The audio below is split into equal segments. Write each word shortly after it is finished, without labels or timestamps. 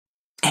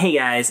Hey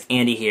guys,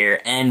 Andy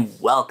here, and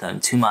welcome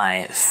to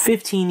my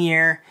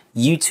 15-year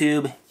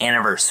YouTube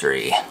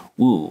anniversary.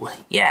 Woo,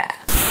 yeah.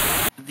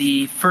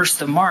 The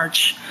 1st of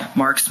March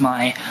marks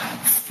my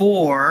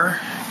 4-year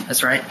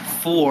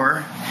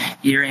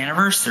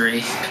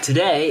anniversary.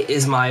 Today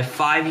is my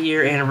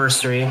 5-year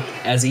anniversary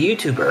as a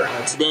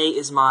YouTuber. Today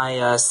is my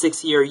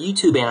 6-year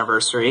YouTube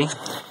anniversary.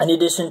 In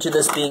addition to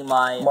this being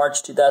my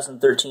March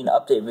 2013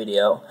 update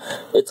video,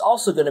 it's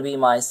also going to be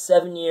my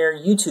 7-year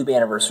YouTube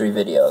anniversary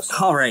videos.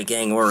 Alright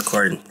gang, we're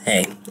recording.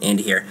 Hey,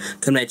 Andy here.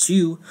 Coming at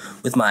you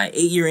with my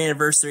 8-year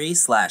anniversary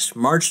 /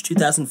 March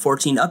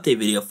 2014 update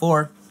video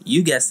for,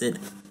 you guessed it,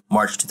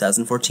 March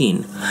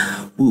 2014.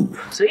 Woo.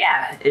 So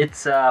yeah,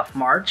 it's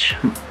March,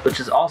 which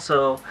is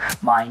also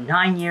my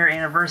 9-year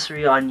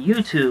anniversary on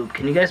YouTube.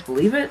 Can you guys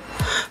believe it?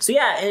 So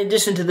yeah, in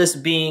addition to this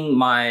being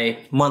my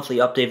monthly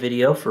update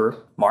video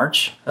for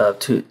March of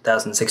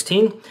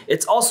 2016,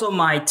 it's also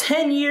my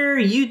 10-year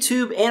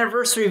YouTube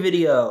anniversary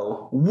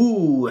video.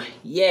 Woo,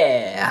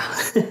 yeah.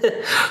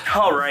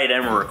 All right,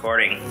 and we're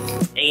recording.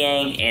 Hey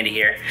gang, Andy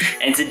here.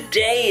 And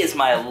today is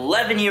my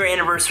 11-year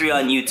anniversary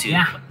on YouTube.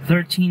 Yeah,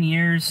 13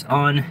 years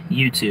on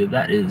YouTube.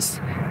 That is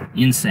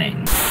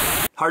insane.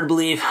 Hard to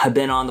believe I've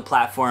been on the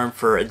platform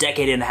for a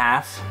decade and a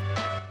half,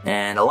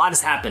 and a lot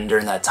has happened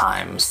during that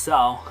time.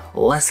 So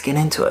let's get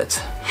into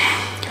it.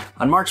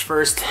 On March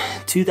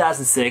 1st,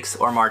 2006,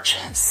 or March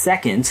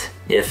 2nd,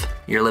 if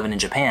you're living in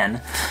Japan,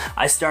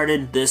 I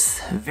started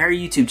this very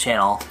YouTube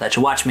channel that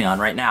you watch me on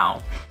right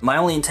now. My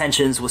only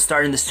intentions with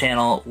starting this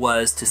channel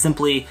was to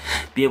simply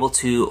be able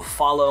to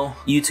follow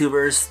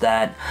YouTubers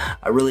that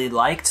I really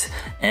liked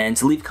and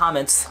to leave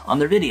comments on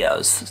their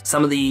videos.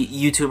 Some of the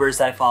YouTubers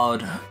that I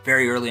followed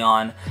very early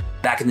on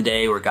back in the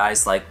day were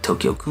guys like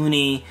Tokyo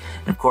Kuni,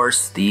 and of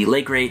course the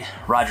late great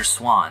Roger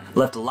Swan.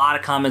 Left a lot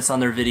of comments on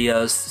their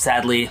videos.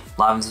 Sadly, a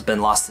lot of them have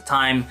been lost to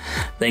time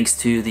thanks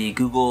to the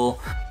Google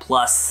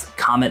Plus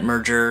comment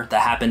merger that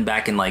happened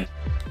back in like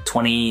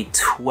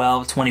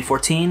 2012,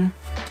 2014.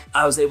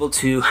 I was able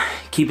to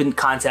keep in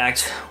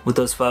contact with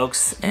those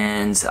folks,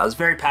 and I was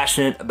very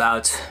passionate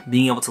about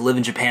being able to live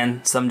in Japan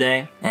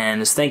someday.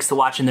 And it's thanks to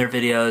watching their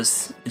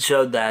videos, it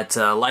showed that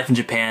life in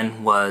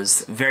Japan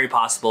was very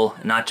possible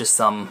and not just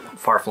some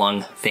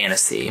far-flung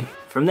fantasy.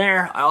 From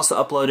there, I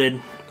also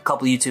uploaded a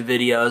couple YouTube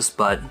videos,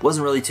 but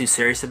wasn't really too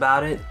serious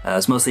about it. It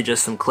was mostly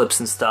just some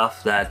clips and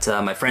stuff that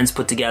my friends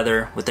put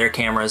together with their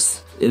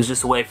cameras. It was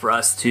just a way for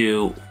us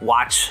to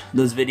watch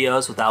those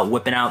videos without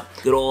whipping out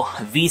good old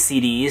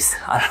VCDs.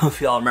 I don't know if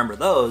y'all remember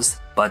those,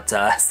 but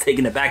it's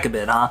taking it back a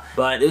bit, huh?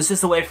 But it was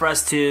just a way for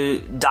us to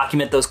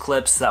document those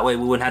clips. That way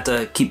we wouldn't have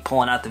to keep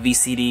pulling out the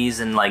VCDs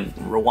and like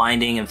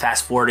rewinding and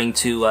fast forwarding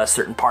to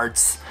certain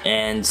parts,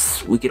 and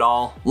we could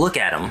all look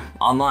at them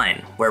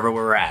online, wherever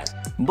we were at.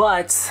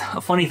 But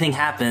a funny thing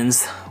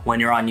happens when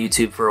you're on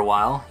YouTube for a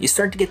while. You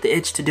start to get the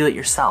itch to do it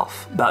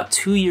yourself. About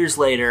 2 years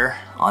later,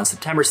 on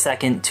September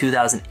 2nd,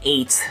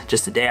 2008,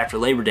 just a day after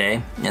Labor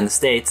Day in the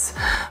States,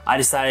 I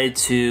decided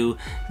to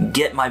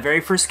get my very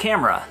first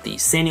camera, the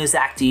Sanyo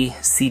Zacti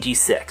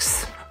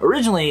CG6.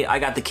 Originally, I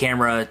got the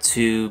camera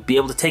to be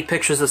able to take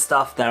pictures of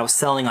stuff that I was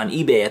selling on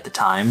eBay at the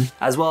time,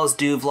 as well as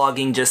do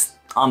vlogging just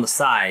on the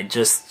side,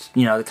 just,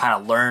 you know, to kind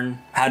of learn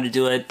how to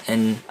do it.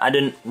 And I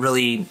didn't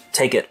really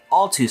take it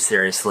all too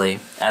seriously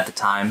at the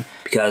time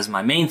because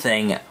my main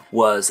thing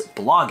was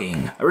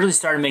blogging. I originally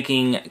started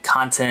making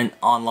content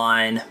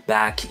online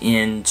back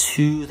in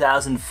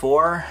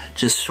 2004,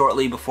 just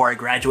shortly before I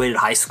graduated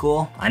high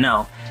school. I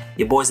know,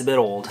 your boy's a bit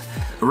old.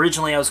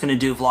 Originally, I was going to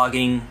do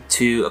vlogging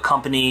to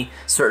accompany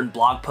certain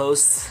blog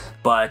posts,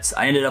 but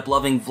I ended up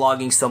loving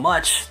vlogging so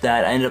much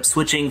that I ended up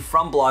switching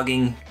from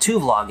blogging to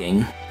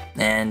vlogging.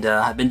 And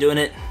I've been doing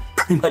it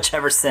pretty much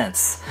ever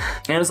since.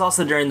 And it was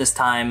also during this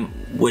time,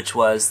 which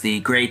was the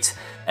great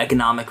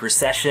economic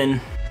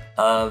recession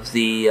of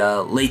the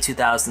late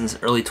 2000s,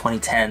 early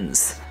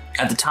 2010s.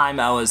 At the time,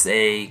 I was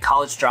a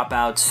college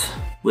dropout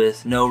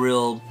with no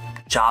real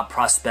job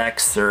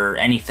prospects or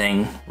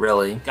anything,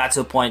 really. Got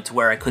to a point to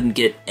where I couldn't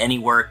get any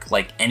work,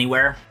 like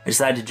anywhere. I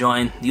decided to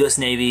join the US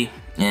Navy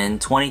in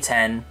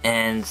 2010,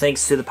 and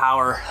thanks to the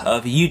power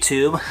of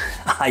YouTube,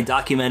 I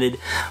documented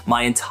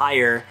my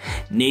entire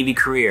Navy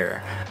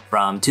career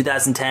from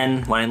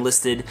 2010 when I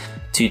enlisted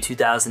to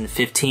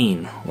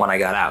 2015 when I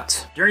got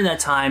out. During that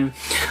time,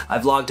 I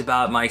vlogged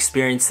about my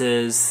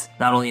experiences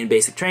not only in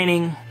basic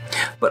training,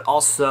 but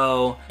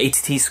also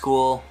ATT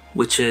school,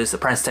 which is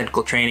apprentice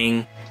technical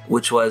training,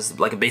 which was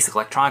like a basic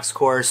electronics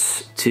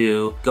course,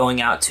 to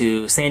going out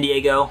to San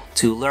Diego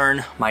to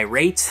learn my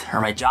rate or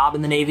my job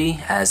in the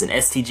Navy as an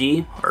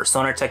STG or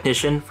sonar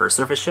technician for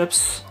surface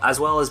ships, as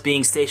well as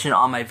being stationed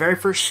on my very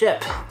first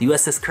ship, the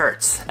USS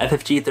Kurtz,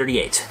 FFG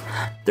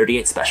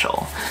 38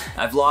 Special.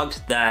 I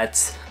vlogged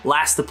that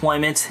last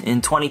deployment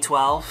in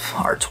 2012,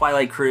 our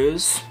Twilight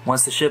cruise.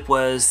 Once the ship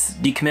was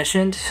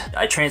decommissioned,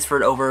 I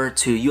transferred over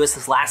to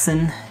USS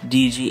Lassen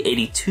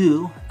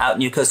DG-82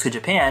 out in Yokosuka,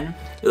 Japan.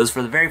 It was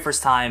for the very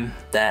first time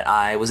that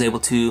I was able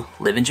to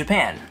live in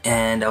Japan,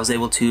 and I was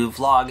able to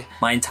vlog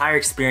my entire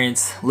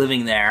experience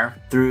living there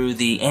through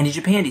the Andy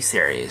Japandi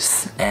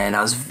series. And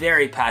I was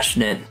very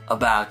passionate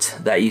about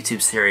that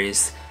YouTube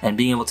series, and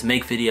being able to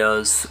make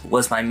videos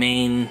was my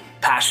main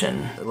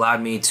passion. It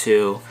allowed me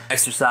to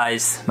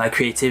exercise my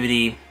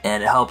creativity,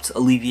 and it helped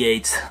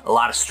alleviate a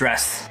lot of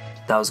stress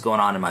that was going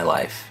on in my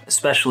life,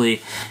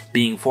 especially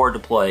being forward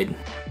deployed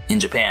in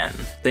Japan.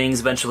 Things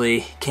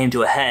eventually came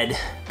to a head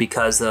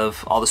because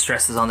of all the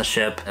stresses on the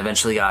ship.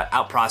 Eventually got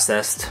out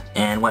processed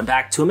and went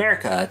back to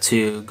America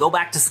to go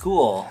back to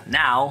school,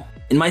 now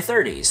in my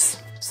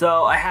 30s.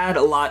 So I had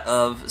a lot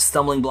of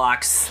stumbling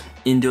blocks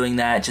in doing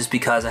that, just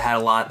because I had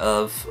a lot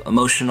of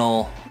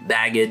emotional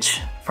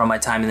baggage from my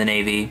time in the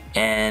Navy,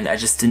 and I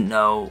just didn't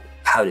know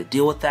how to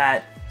deal with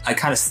that. I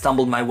kind of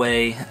stumbled my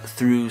way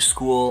through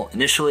school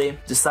initially,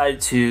 decided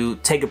to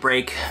take a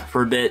break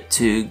for a bit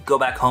to go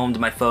back home to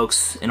my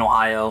folks in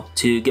Ohio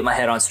to get my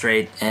head on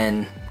straight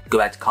and go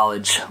back to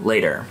college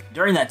later.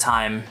 During that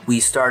time,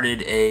 we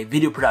started a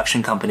video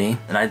production company,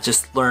 and I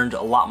just learned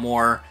a lot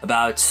more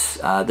about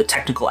the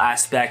technical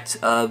aspect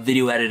of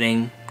video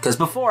editing, because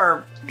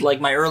before,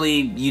 like, my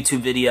early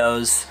YouTube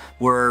videos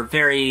were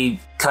very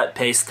cut,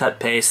 paste, there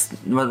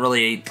wasn't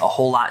really a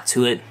whole lot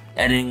to it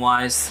editing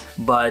wise,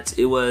 but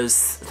it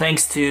was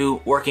thanks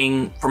to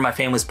working for my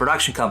family's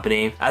production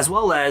company, as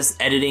well as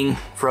editing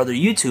for other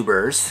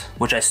YouTubers,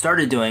 which I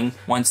started doing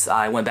once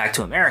I went back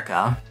to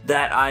America,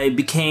 that I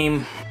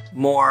became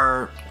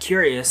more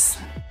curious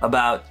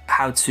about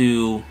how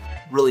to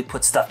really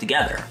put stuff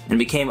together, and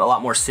became a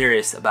lot more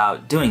serious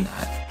about doing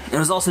that. It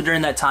was also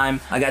during that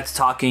time I got to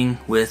talking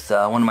with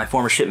one of my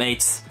former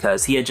shipmates,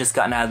 because he had just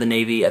gotten out of the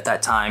Navy at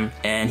that time,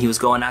 and he was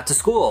going out to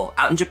school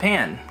out in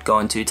Japan,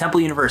 going to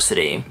Temple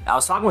University. I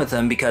was talking with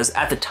him because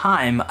at the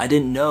time I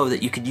didn't know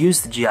that you could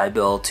use the GI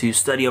Bill to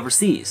study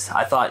overseas.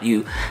 I thought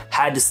you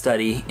had to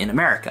study in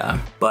America,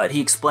 but he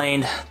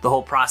explained the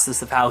whole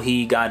process of how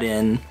he got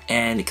in,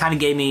 and it kind of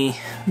gave me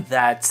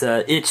that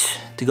itch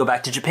to go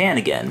back to Japan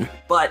again.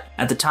 But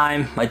at the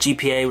time my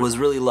GPA was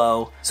really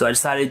low, so I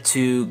decided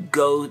to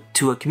go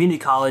to a community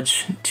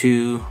college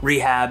to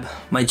rehab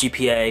my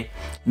GPA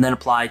and then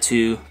apply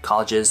to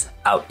colleges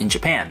out in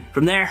Japan.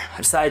 From there, I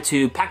decided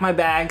to pack my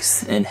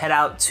bags and head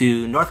out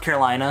to North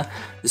Carolina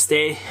to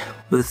stay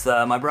with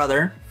my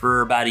brother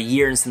for about a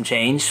year and some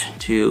change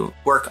to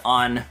work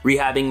on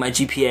rehabbing my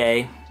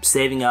GPA,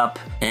 saving up,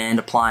 and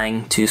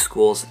applying to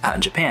schools out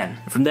in Japan.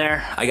 From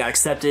there, I got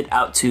accepted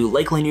out to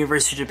Lakeland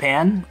University of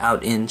Japan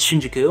out in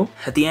Shinjuku.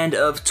 At the end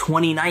of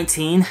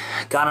 2019,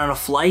 got on a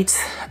flight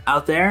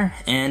out there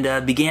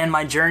and began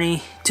my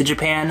journey to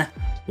Japan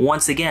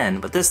once again,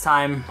 but this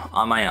time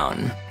on my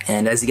own.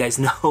 And as you guys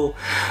know,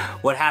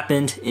 what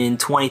happened in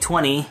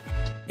 2020,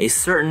 a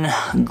certain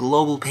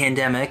global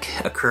pandemic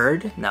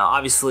occurred. Now,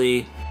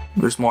 obviously,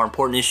 there's more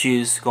important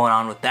issues going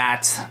on with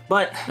that,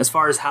 but as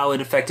far as how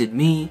it affected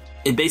me,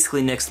 it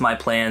basically nixed my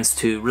plans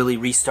to really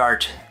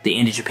restart the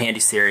Andy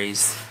Japandi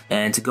series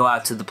and to go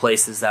out to the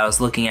places that I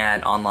was looking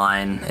at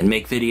online and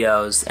make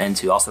videos, and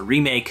to also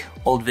remake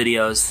old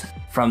videos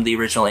from the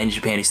original Andy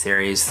Japandi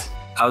series.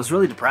 I was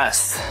really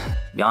depressed,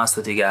 to be honest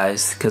with you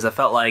guys, because I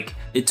felt like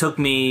it took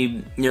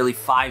me nearly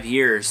 5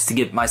 years to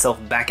get myself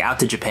back out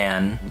to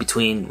Japan,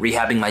 between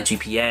rehabbing my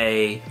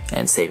GPA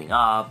and saving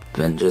up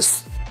and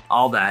just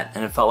all that,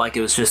 and it felt like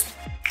it was just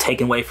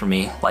taken away from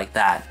me like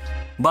that.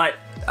 But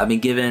I've been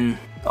given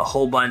a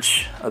whole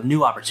bunch of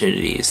new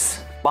opportunities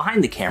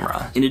behind the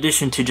camera. In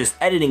addition to just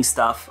editing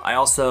stuff, I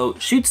also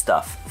shoot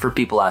stuff for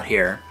people out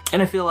here,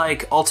 and I feel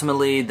like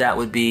ultimately that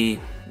would be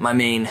my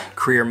main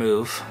career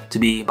move, to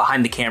be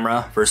behind the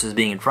camera versus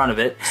being in front of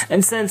it.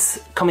 And since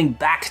coming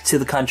back to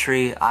the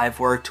country, I've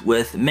worked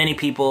with many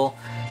people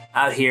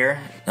out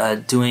here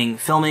doing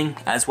filming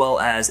as well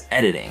as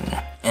editing.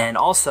 And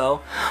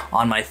also,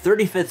 on my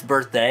 35th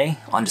birthday,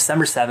 on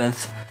December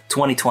 7th,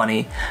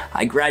 2020,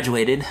 I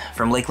graduated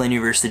from Lakeland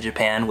University of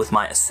Japan with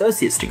my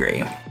associate's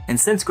degree. And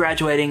since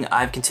graduating,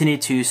 I've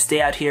continued to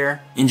stay out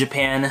here in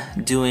Japan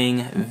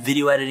doing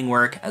video editing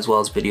work as well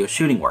as video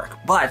shooting work.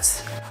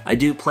 But I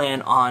do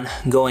plan on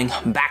going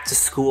back to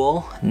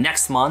school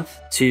next month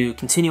to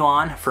continue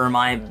on for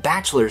my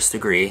bachelor's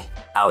degree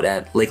out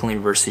at Lakeland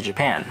University of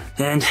Japan.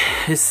 And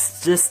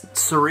it's just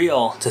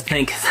surreal to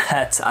think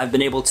that I've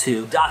been able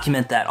to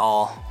document that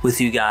all with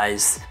you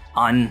guys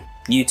on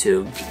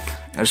YouTube.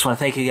 I just want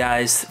to thank you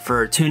guys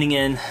for tuning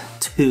in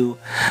to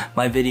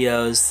my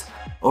videos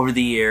over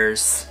the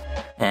years,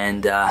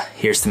 and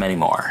here's to many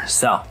more.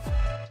 So,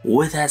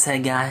 with that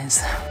said,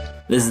 guys,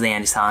 this is the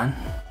Andy-san,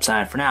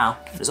 signing for now.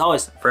 As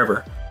always,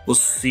 forever, we'll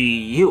see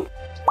you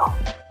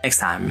next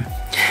time.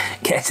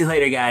 Catch you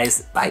later,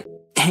 guys. Bye.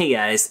 Hey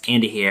guys,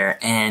 Andy here,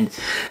 and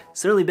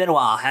it's really been a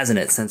while, hasn't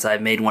it, since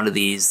I've made one of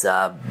these,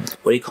 what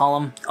do you call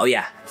them? Oh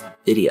yeah,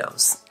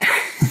 videos.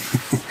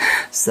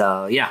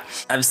 So yeah,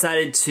 I've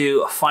decided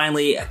to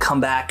finally come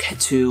back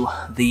to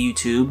the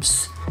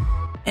YouTubes,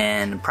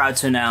 and I'm proud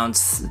to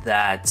announce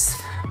that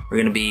we're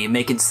gonna be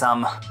making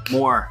some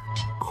more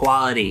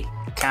quality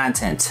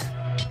content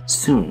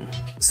soon.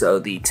 So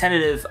the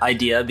tentative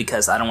idea,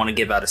 because I don't want to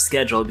give out a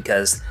schedule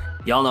because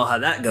y'all know how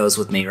that goes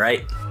with me,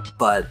 right?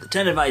 But the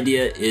tentative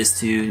idea is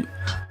to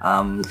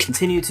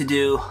continue to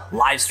do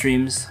live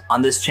streams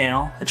on this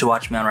channel that you're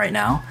watching me on right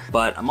now.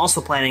 But I'm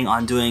also planning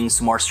on doing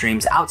some more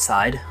streams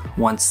outside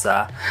once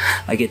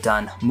I get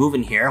done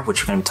moving here,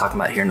 which we're going to be talking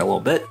about here in a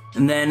little bit.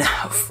 And then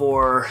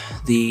for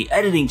the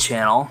editing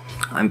channel,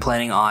 I'm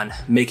planning on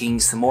making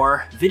some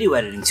more video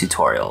editing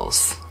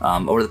tutorials.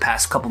 Over the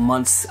past couple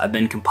months, I've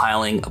been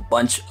compiling a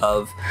bunch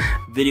of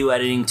video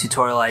editing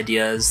tutorial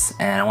ideas,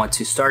 and I want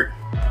to start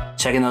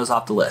checking those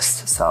off the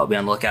list. So I'll be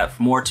on the lookout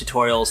for more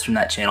tutorials from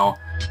that channel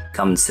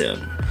coming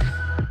soon.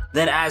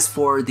 Then as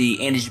for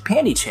the Andy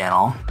Japandy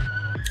channel,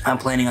 I'm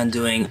planning on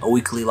doing a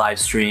weekly live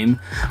stream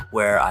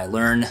where I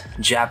learn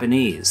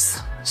Japanese.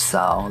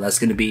 So that's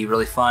going to be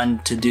really fun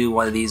to do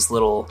one of these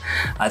little,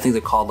 I think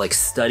they're called like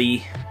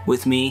study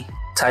with me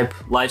type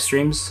live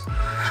streams.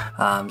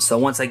 So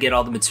once I get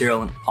all the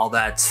material and all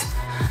that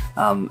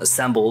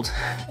assembled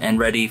and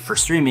ready for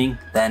streaming,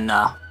 then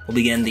we'll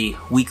begin the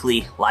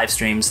weekly live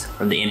streams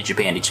from the Andy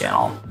Japandy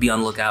channel. Be on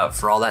the lookout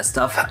for all that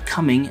stuff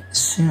coming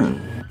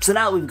soon. So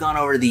now that we've gone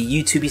over the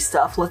YouTube-y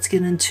stuff, let's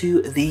get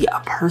into the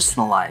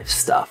personal life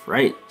stuff,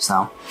 right?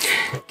 So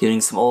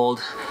getting some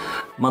old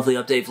monthly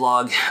update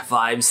vlog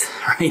vibes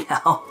right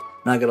now,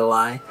 not gonna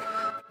lie.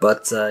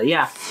 But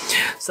yeah,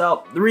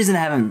 so the reason I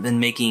haven't been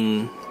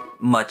making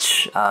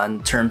much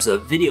in terms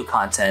of video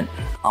content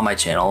on my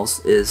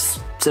channels is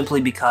simply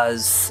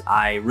because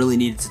I really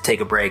needed to take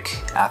a break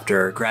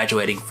after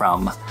graduating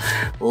from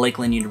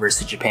Lakeland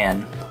University,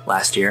 Japan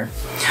last year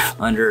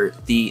under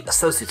the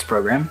associates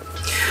program.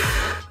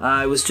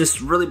 I was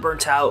just really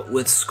burnt out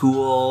with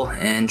school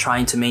and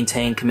trying to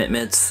maintain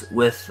commitments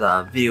with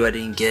video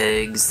editing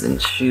gigs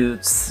and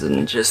shoots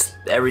and just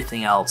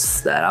everything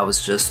else that I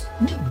was just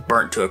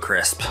burnt to a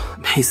crisp,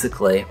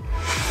 basically,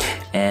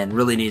 and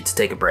really needed to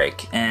take a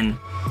break. And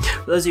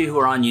for those of you who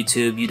are on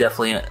YouTube, you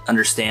definitely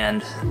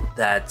understand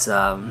that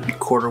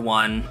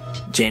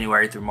Q1,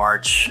 January through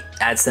March,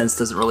 AdSense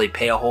doesn't really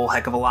pay a whole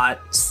heck of a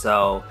lot.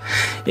 So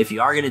if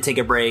you are going to take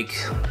a break,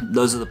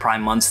 those are the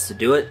prime months to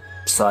do it.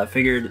 So I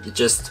figured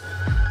just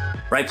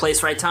right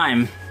place, right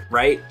time,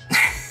 right?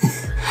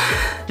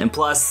 And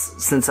plus,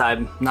 since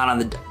I'm not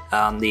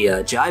on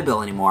the GI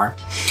Bill anymore,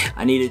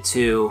 I needed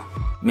to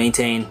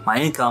maintain my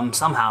income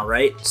somehow,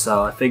 right?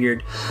 So I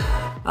figured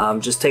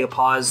just take a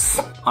pause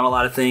on a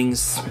lot of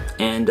things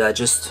and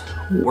just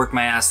work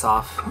my ass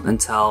off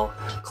until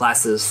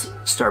classes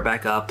start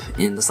back up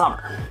in the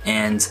summer.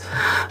 And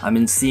I've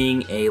been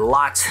seeing a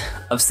lot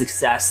of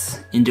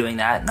success in doing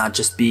that, not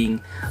just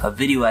being a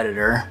video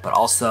editor, but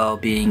also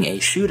being a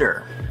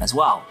shooter as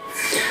well.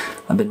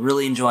 I've been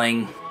really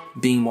enjoying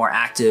being more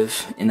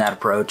active in that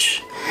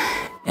approach,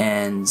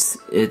 and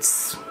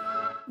it's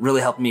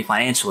really helped me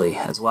financially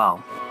as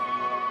well.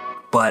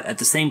 But at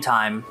the same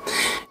time,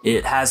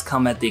 it has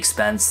come at the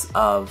expense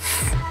of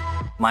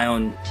my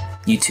own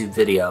YouTube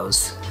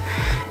videos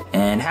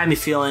and had me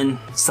feeling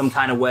some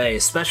kind of way,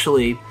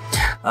 especially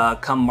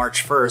come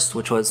March 1st,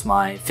 which was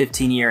my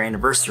 15-year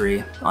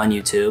anniversary on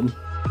YouTube.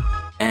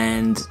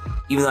 And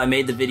even though I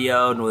made the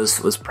video and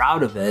was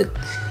proud of it,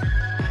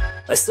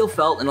 I still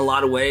felt in a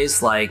lot of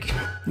ways like,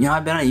 you know,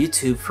 I've been on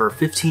YouTube for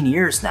 15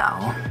 years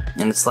now,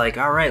 and it's like,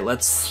 all right,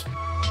 let's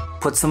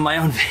put some of my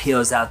own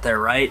videos out there,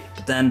 right?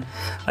 But then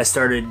I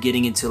started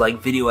getting into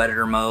like video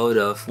editor mode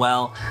of,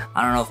 well,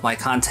 I don't know if my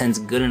content's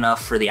good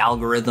enough for the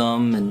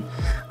algorithm, and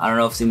I don't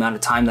know if the amount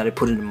of time that I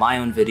put into my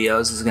own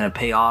videos is gonna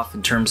pay off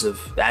in terms of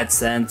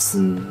AdSense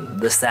and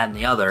this, that, and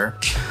the other.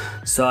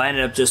 So I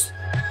ended up just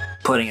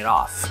putting it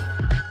off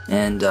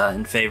and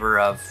in favor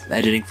of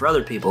editing for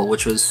other people,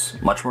 which was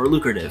much more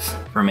lucrative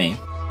for me.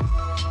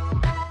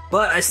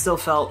 But I still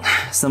felt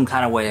some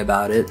kind of way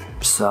about it,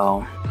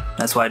 so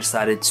that's why I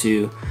decided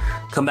to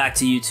come back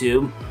to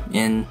YouTube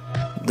in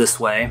this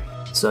way.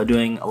 So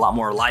doing a lot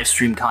more live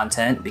stream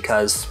content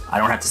because I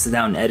don't have to sit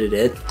down and edit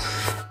it.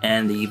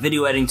 And the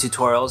video editing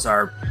tutorials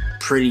are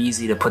pretty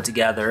easy to put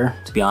together,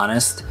 to be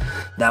honest.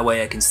 That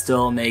way I can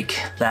still make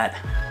that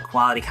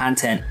quality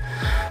content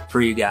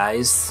for you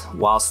guys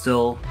while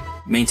still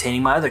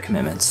maintaining my other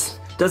commitments.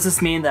 Does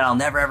this mean that I'll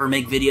never ever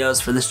make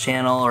videos for this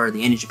channel or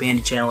the Andy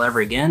Japandy channel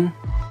ever again?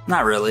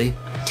 Not really.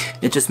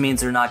 It just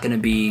means they're not going to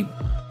be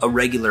a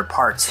regular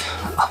part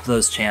of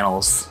those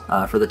channels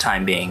for the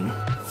time being.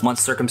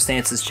 Once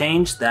circumstances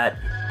change, that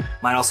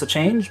might also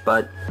change,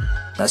 but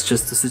that's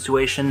just the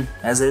situation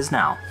as it is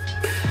now.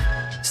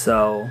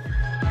 So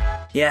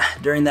yeah,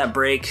 during that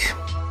break,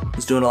 I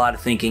was doing a lot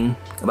of thinking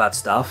about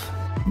stuff,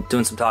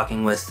 doing some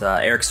talking with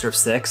Eric Surf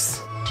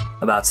 6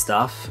 about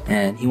stuff,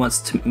 and he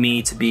wants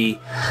me to be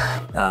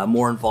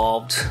more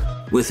involved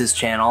with his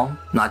channel,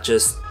 not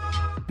just,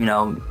 you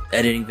know,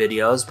 editing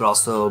videos, but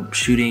also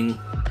shooting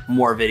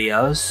more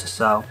videos.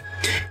 So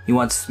he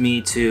wants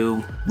me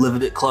to live a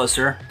bit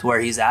closer to where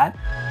he's at,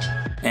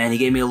 and he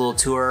gave me a little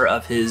tour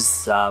of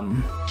his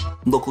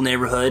local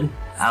neighborhood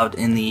out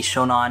in the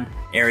Shonan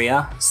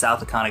area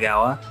south of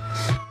Kanagawa,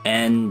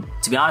 and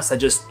to be honest, I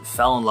just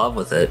fell in love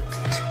with it.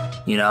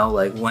 You know,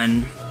 like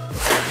when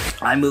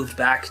I moved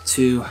back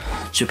to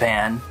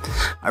Japan,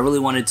 I really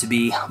wanted to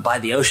be by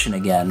the ocean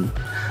again,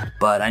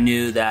 but I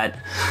knew that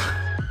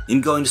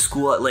in going to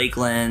school at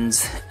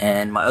Lakeland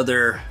and my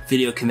other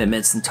video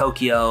commitments in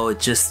Tokyo, it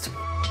just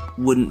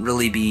wouldn't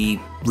really be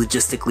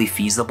logistically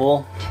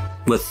feasible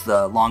with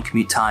long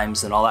commute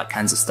times and all that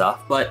kinds of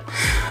stuff. But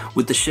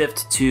with the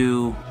shift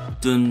to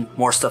doing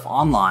more stuff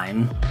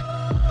online,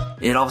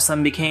 it all of a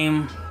sudden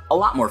became a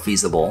lot more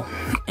feasible.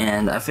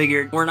 And I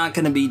figured we're not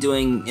going to be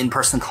doing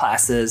in-person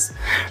classes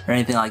or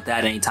anything like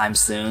that anytime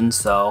soon,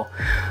 so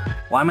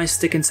why am I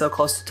sticking so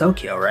close to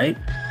Tokyo, right?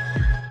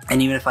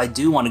 And even if I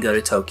do want to go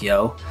to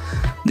Tokyo,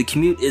 the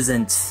commute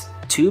isn't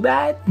too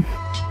bad,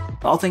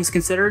 all things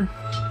considered,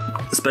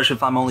 especially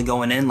if I'm only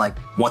going in like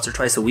once or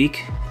twice a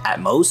week at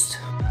most,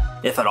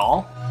 if at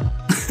all.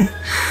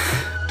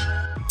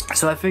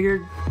 So I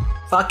figured,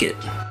 fuck it,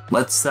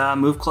 let's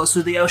move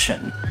closer to the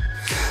ocean.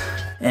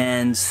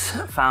 And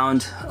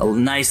found a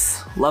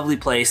nice, lovely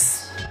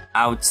place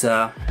out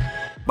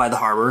by the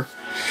harbor.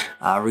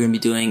 We're gonna be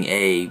doing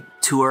a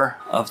tour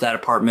of that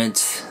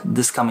apartment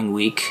this coming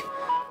week.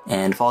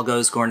 And if all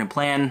goes according to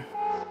plan,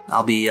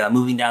 I'll be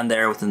moving down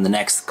there within the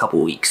next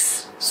couple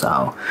weeks.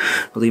 So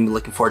really gonna be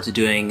looking forward to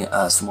doing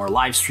some more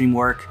live stream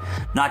work,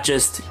 not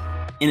just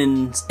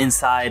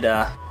inside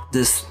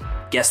this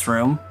guest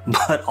room,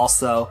 but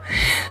also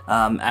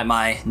at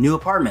my new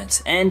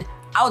apartment and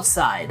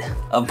outside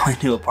of my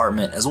new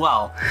apartment as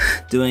well,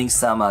 doing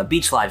some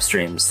beach live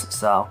streams.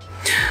 So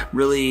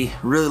really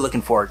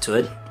looking forward to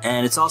it.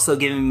 And it's also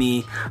giving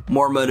me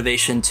more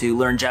motivation to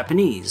learn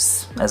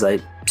Japanese. As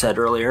I said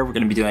earlier, we're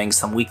going to be doing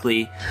some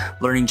weekly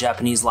learning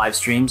Japanese live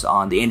streams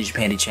on the Andy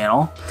Japandy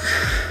channel,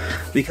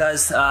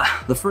 because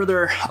the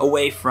further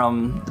away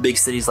from the big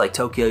cities like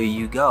Tokyo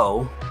you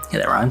go, yeah,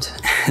 that rhymed,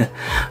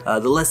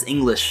 the less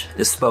English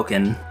is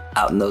spoken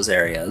out in those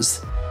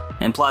areas.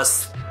 And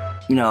plus,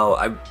 you know,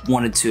 I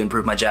wanted to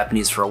improve my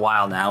Japanese for a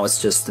while now.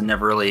 It's just I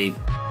never really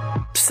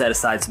set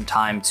aside some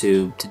time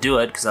to do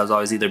it, because I was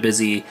always either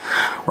busy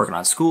working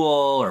on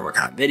school or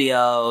working on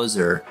videos,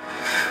 or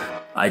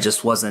I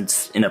just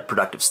wasn't in a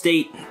productive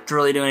state to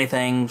really do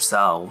anything.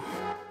 So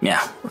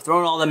yeah, we're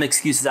throwing all them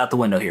excuses out the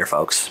window here,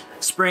 folks.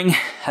 Spring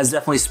has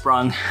definitely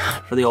sprung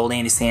for the old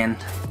Andy-san,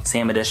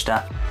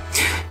 Samadishita,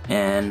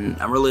 and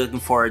I'm really looking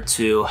forward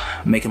to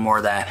making more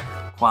of that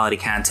quality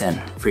content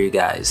for you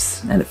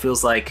guys. And it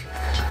feels like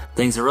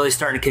things are really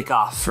starting to kick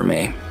off for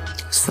me.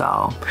 So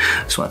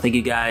I just want to thank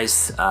you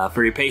guys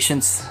for your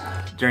patience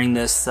during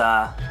this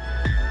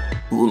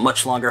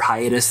much longer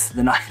hiatus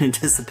than I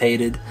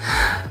anticipated,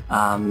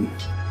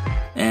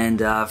 and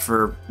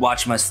for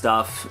watching my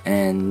stuff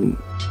and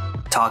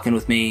talking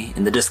with me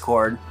in the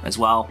Discord as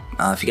well.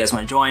 If you guys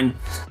want to join,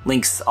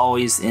 links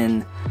always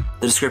in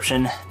the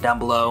description down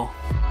below.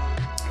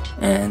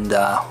 And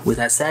with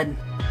that said,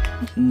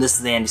 this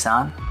is the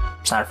Andy-san.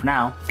 Sign for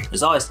now.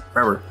 As always,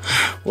 forever.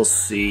 We'll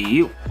see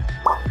you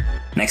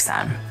next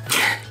time.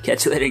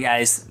 Catch you later,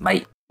 guys.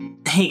 Bye.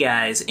 Hey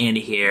guys,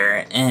 Andy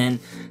here, and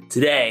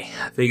today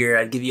I figured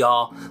I'd give you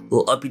all a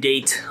little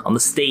update on the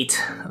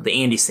state of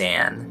the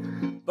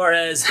Andy-san. As far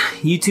as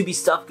YouTube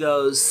stuff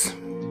goes,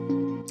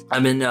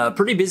 I've been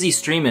pretty busy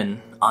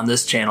streaming on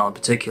this channel in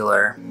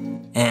particular,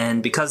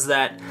 and because of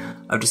that,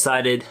 I've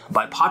decided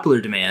by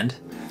popular demand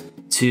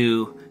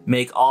to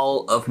make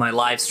all of my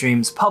live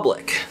streams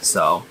public.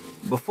 So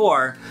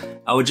before,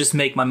 I would just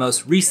make my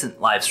most recent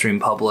live stream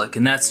public,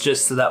 and that's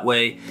just so that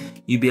way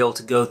you'd be able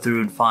to go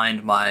through and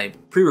find my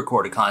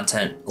pre-recorded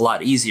content a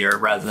lot easier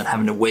rather than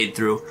having to wade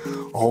through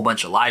a whole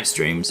bunch of live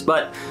streams.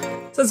 But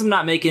since I'm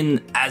not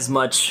making as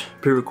much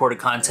pre-recorded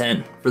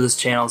content for this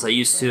channel as I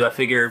used to, I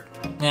figure,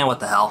 what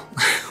the hell?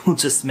 We'll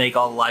just make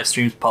all the live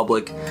streams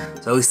public,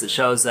 so at least it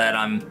shows that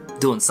I'm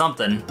doing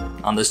something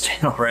on this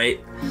channel, right?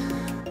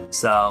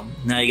 So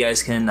now you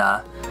guys can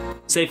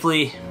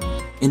safely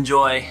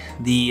enjoy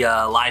the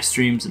live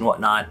streams and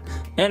whatnot.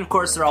 And of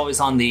course, they're always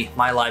on the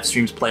My Live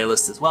Streams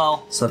playlist as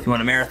well. So if you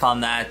want to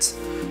marathon that,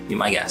 be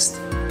my guest.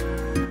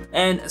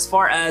 And as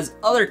far as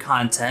other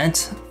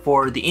content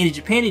for the Andy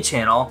Japandy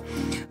channel,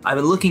 I've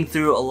been looking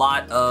through a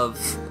lot of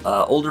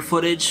older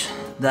footage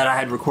that I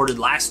had recorded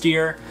last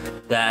year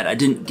that I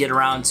didn't get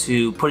around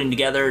to putting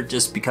together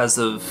just because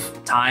of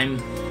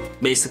time,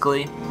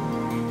 basically.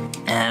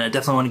 And I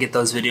definitely want to get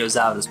those videos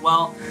out as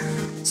well.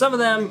 Some of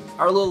them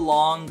are a little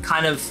long,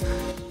 kind of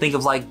think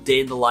of like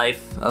day in the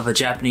life of a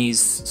Japanese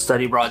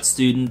study abroad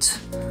student,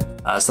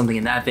 something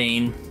in that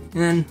vein.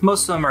 And then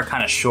most of them are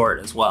kind of short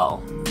as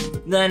well.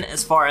 Then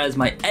as far as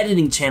my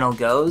editing channel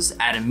goes,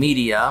 Atom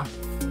Media,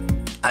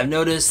 I've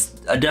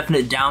noticed a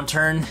definite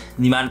downturn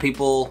in the amount of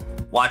people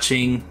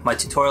watching my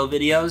tutorial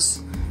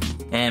videos.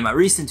 And my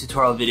recent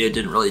tutorial video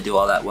didn't really do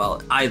all that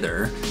well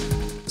either.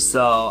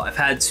 So I've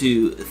had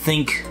to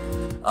think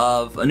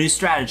of a new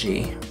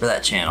strategy for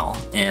that channel,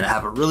 and I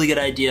have a really good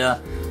idea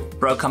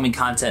for upcoming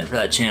content for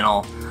that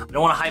channel. I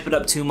don't want to hype it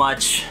up too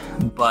much,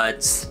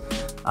 but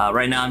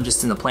right now I'm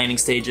just in the planning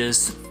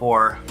stages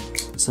for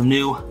some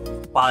new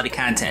quality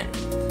content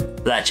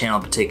for that channel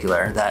in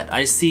particular that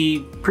I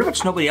see pretty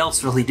much nobody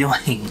else really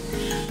doing.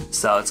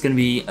 So it's going to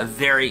be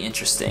very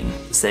interesting,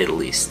 to say the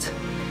least.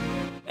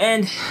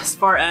 And as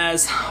far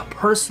as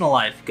personal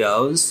life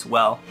goes,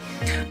 well,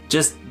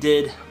 just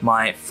did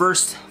my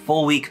first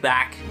full week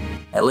back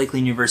at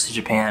Lakeland University,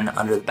 Japan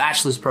under the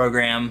bachelor's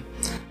program.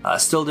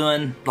 Still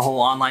doing the whole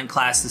online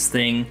classes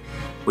thing,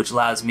 which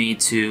allows me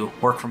to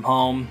work from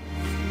home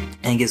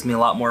and gives me a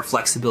lot more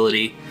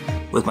flexibility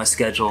with my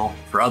schedule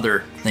for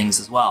other things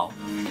as well.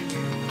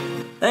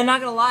 And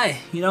not gonna lie,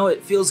 you know,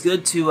 it feels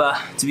good to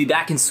be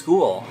back in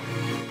school.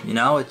 You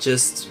know, it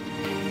just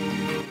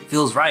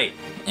feels right.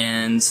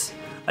 And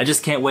I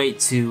just can't wait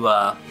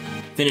to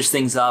finish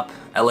things up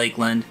at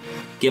Lakeland,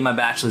 get my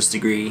bachelor's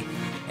degree,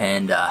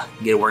 and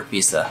get a work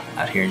visa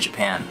out here in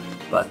Japan.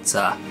 But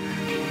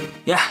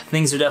yeah,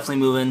 things are definitely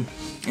moving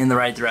in the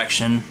right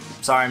direction.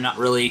 Sorry, I'm not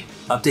really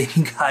updating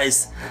you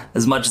guys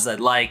as much as I'd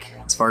like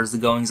as far as the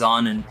goings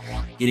on and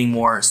getting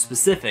more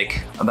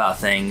specific about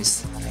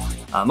things.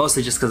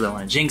 Mostly just because I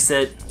want to jinx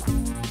it,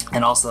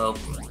 and also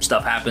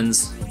stuff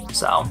happens,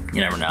 so you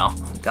never know.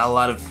 Got a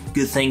lot of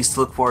good things to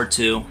look forward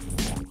to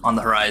on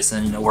the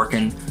horizon, you know,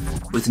 working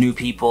with new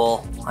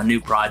people on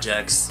new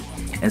projects.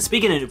 And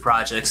speaking of new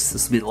projects,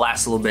 this will be the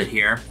last little bit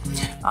here.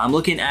 I'm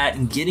looking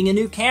at getting a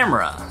new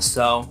camera.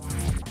 So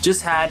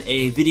just had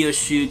a video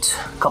shoot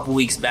a couple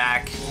weeks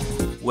back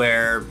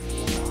where,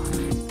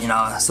 you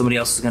know, somebody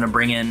else was gonna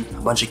bring in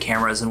a bunch of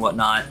cameras and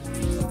whatnot,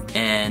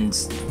 and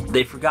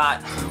they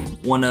forgot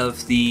one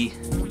of the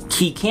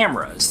key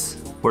cameras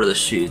for the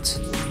shoot.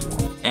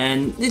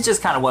 And it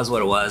just kind of was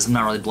what it was. I'm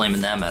not really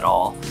blaming them at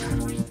all.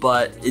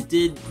 But it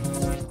did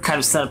kind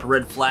of set up a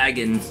red flag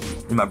in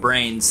my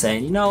brain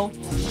saying, you know,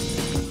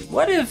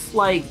 what if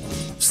like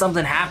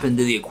something happened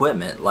to the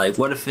equipment? Like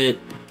what if it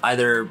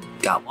either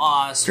got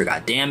lost or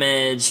got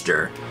damaged,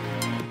 or,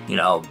 you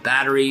know,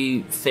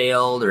 battery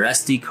failed, or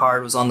SD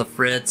card was on the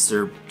fritz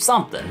or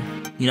something.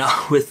 You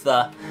know, with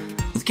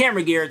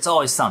camera gear, it's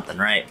always something,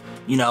 right?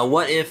 You know,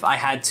 what if I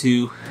had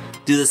to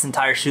do this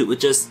entire shoot with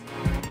just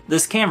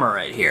this camera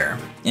right here?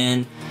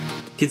 And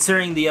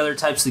considering the other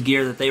types of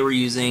gear that they were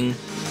using,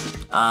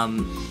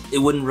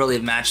 it wouldn't really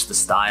have matched the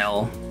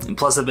style. And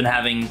plus I've been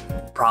having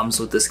problems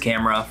with this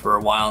camera for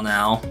a while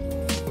now.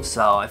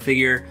 So I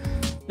figure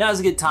now's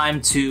a good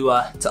time to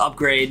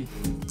upgrade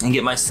and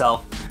get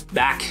myself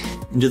back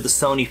into the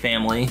Sony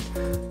family.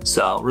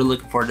 So really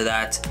looking forward to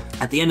that.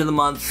 At the end of the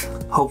month,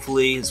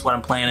 hopefully is what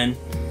I'm planning,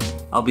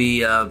 I'll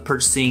be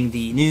purchasing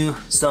the new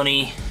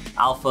Sony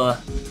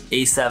Alpha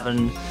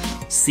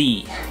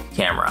A7C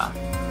camera.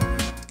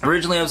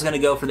 Originally I was gonna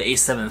go for the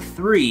A7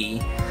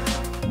 III,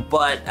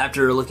 but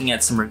after looking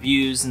at some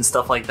reviews and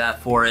stuff like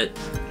that for it,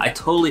 I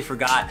totally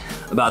forgot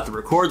about the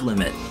record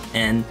limit.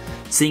 And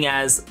seeing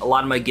as a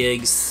lot of my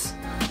gigs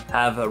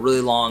have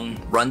really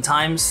long run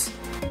times,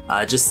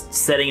 just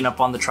setting it up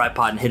on the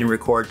tripod and hitting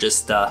record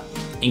just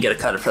ain't gonna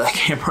cut it for that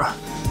camera.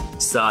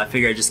 So I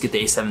figured I'd just get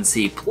the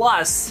A7C.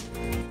 Plus,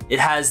 it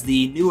has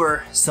the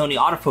newer Sony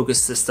autofocus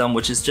system,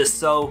 which is just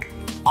so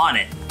on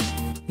it.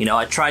 You know,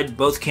 I tried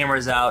both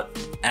cameras out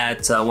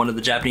at one of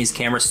the Japanese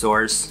camera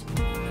stores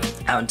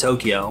out in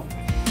Tokyo,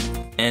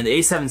 and the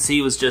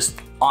A7C was just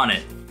on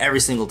it every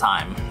single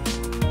time.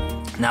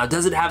 Now,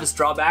 does it have its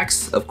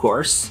drawbacks? Of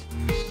course,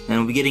 and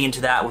we'll be getting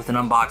into that with an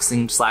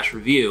unboxing /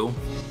 review.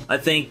 I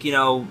think, you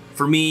know,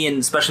 for me, and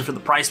especially for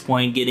the price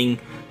point, getting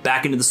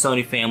back into the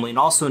Sony family and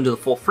also into the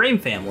full frame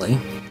family,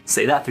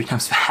 say that 3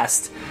 times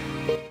fast,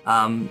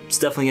 it's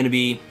definitely going to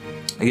be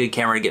a good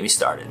camera to get me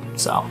started.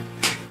 So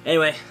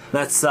anyway,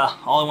 that's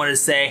all I wanted to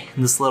say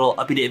in this little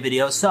update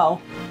video.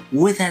 So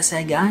with that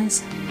said,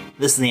 guys,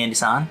 this is the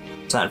Andy-san.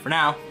 Signing for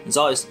now. As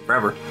always,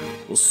 forever.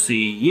 We'll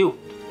see you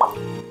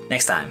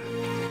next time.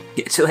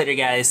 Get you later,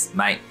 guys.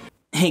 Bye.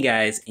 Hey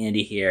guys,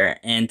 Andy here,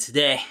 and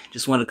today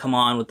just wanted to come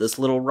on with this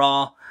little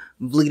raw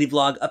vloggity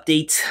vlog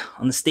update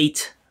on the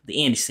state of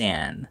the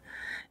Andy-san,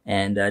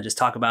 and just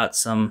talk about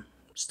some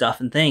stuff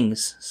and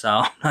things. So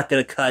I'm not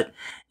gonna cut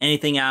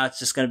anything out. It's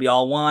just gonna be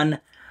all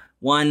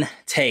one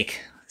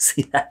take.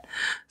 See that?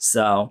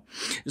 So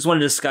just wanted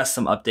to discuss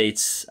some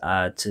updates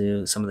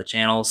to some of the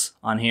channels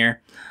on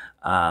here.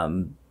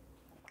 I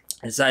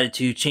decided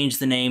to change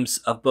the names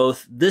of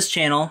both this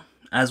channel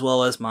as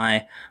well as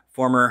my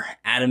former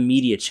Adam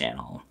Media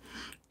channel.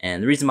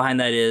 And the reason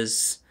behind that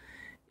is,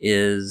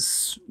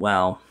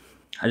 well,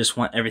 I just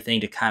want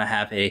everything to kind of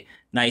have a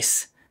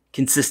nice,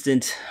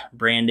 consistent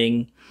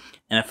branding.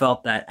 And I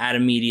felt that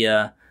Adam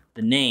Media,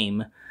 the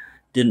name,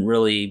 didn't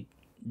really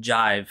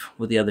jive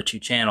with the other 2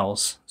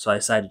 channels. So I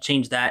decided to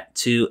change that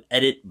to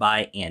Edit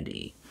by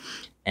Andy.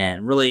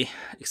 And really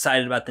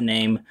excited about the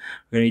name.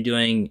 We're going to be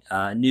doing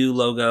a new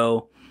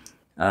logo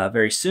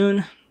very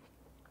soon.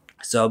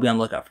 So be on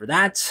the lookout for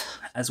that,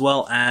 as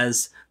well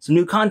as some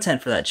new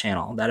content for that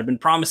channel that I've been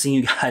promising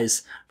you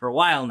guys for a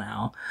while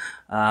now,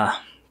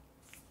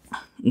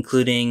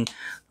 including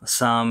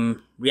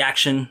some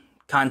reaction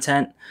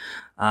content,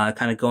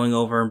 kind of going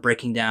over and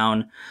breaking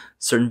down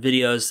certain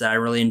videos that I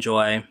really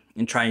enjoy,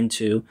 and trying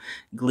to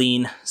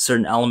glean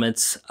certain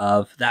elements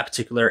of that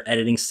particular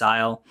editing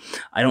style.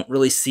 I don't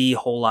really see a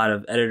whole lot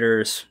of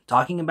editors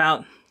talking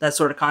about that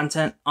sort of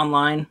content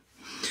online,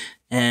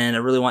 and I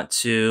really want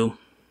to,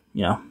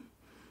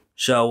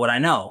 show what I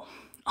know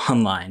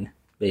online,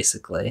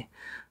 basically.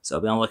 So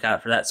be on the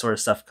lookout for that sort of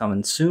stuff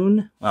coming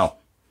soon. Well,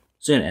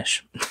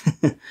 soonish.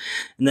 And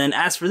then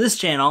as for this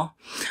channel,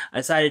 I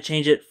decided to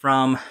change it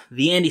from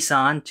the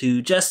Andy-san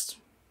to just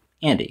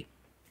Andy.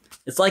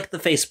 It's like the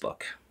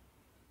Facebook.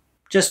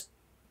 Just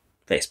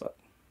Facebook.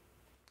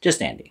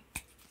 Just Andy.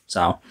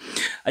 So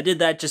I did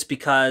that just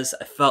because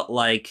I felt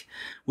like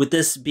with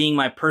this being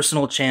my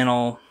personal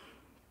channel,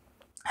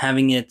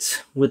 having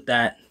it with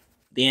the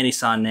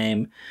Andy-san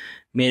name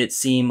made it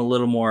seem a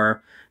little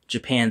more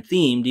Japan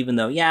themed, even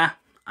though, yeah,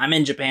 I'm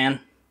in Japan.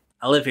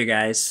 I live here,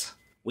 guys.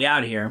 We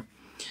out here.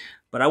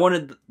 But I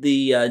wanted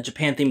the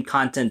Japan-themed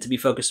content to be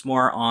focused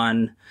more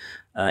on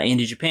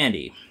Andy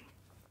Japandy,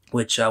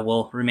 which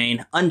will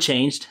remain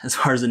unchanged as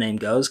far as the name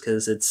goes,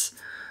 because it's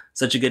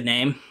such a good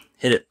name.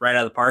 Hit it right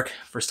out of the park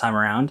first time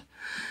around.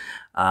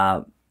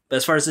 But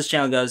as far as this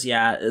channel goes,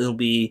 yeah, it'll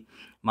be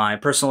my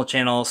personal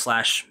channel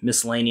 /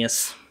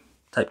 miscellaneous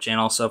type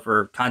channel. So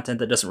for content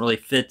that doesn't really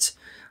fit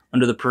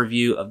under the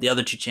purview of the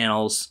other two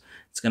channels,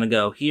 it's going to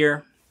go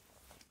here,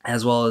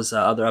 as well as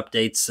other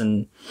updates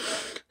and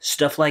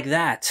stuff like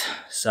that.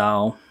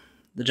 So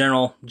the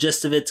general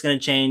gist of it's going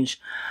to change.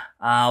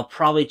 I'll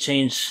probably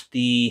change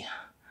the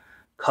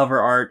cover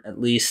art at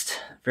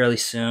least fairly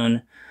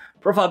soon.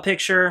 Profile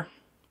picture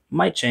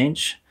might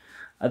change.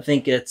 I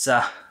think it's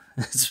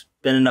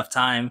been enough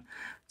time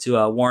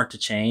to warrant a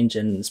change,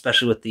 and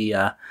especially with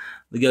the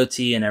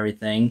goatee and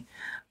everything,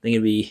 I think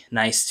it'd be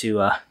nice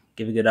to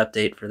give a good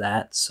update for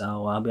that.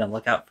 So I'll be on the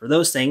lookout for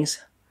those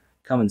things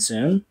coming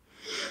soon.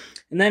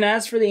 And then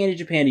as for the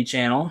Andy Japandy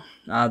channel,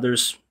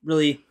 there's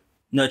really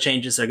no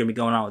changes that are going to be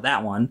going on with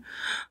that one.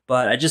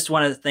 But I just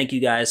wanted to thank you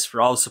guys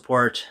for all the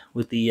support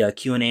with the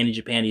Q&A Andy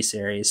Japandy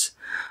series.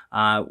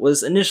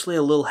 Was initially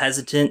a little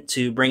hesitant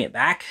to bring it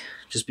back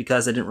just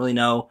because I didn't really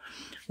know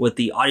what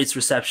the audience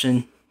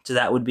reception to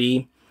that would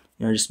be.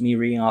 Just me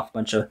reading off a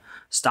bunch of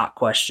stock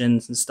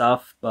questions and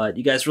stuff. But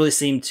you guys really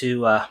seem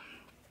to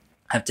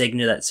have taken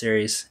to that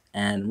series,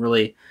 and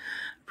really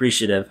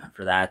appreciative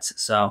for that.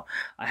 So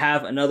I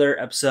have another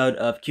episode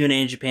of Q&A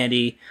in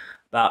Japandy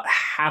about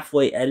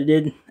halfway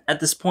edited at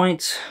this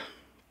point,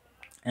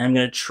 and I'm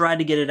going to try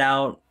to get it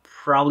out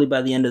probably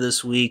by the end of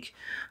this week,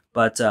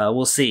 but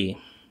we'll see.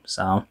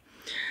 So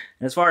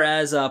as far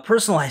as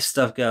personal life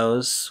stuff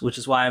goes, which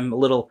is why I'm a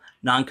little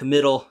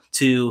non-committal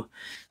to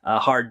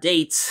hard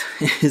dates,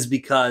 is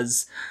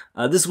because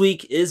this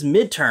week is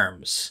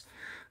midterms.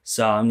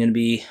 So I'm going to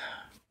be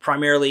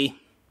primarily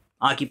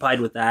occupied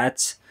with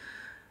that.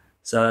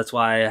 So that's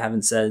why I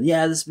haven't said,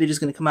 yeah, this video is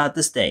going to come out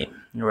this day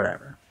or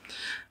whatever.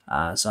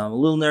 So I'm a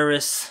little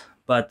nervous,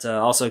 but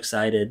also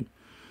excited,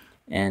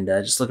 and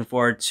just looking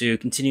forward to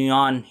continuing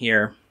on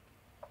here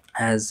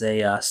as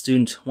a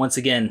student once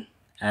again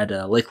at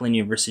Lakeland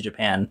University,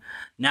 Japan,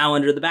 now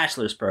under the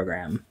bachelor's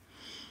program.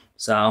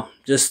 So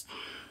just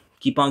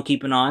keep on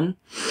keeping on.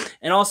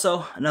 And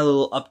also another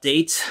little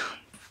update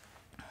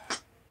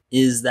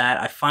is that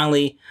I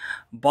finally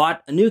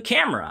bought a new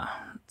camera.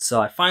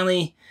 So I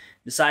finally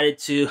decided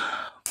to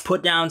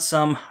put down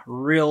some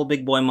real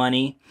big boy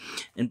money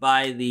and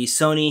buy the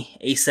Sony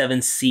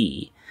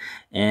A7C.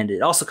 And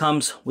it also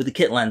comes with a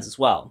kit lens as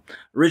well.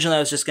 Originally I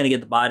was just going to get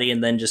the body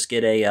and then just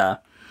get a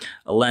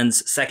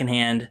lens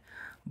secondhand,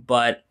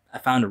 but I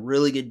found a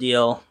really good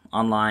deal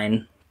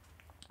online,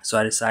 so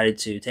I decided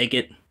to take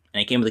it,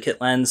 and it came with a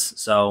kit lens,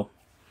 so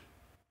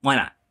why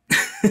not?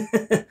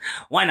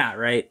 Why not,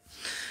 right?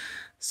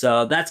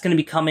 So that's going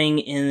to be coming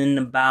in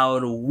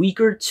about a week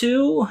or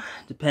two,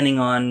 depending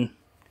on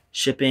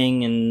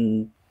shipping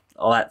and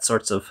all that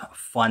sorts of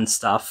fun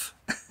stuff.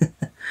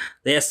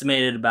 They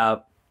estimated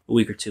about a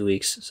week or 2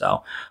 weeks,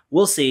 so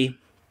we'll see.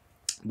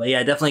 But yeah,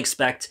 definitely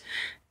expect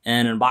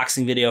an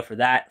unboxing video for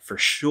that for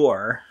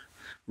sure.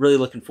 Really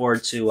looking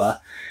forward to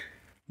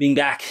being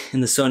back in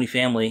the Sony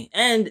family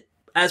and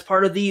as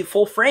part of the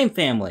full frame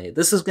family.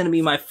 This is going to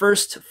be my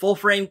first full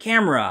frame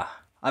camera.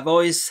 I've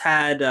always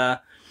had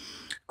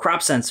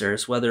crop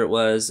sensors, whether it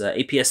was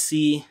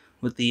APS-C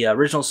with the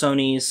original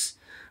Sonys,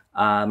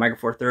 Micro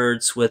Four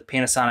Thirds with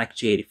Panasonic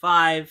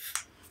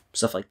G85,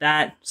 stuff like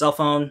that. Cell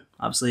phone,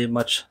 obviously a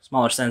much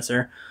smaller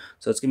sensor.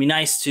 So it's going to be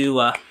nice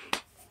to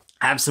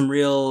have some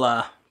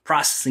real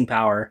processing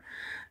power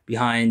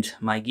behind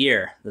my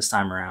gear this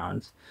time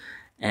around.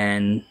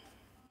 And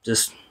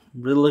just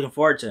really looking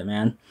forward to it,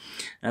 man.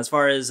 And as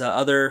far as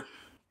other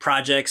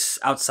projects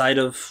outside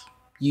of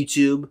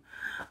YouTube,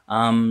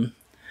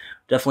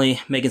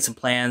 definitely making some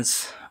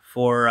plans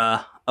for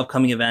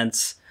upcoming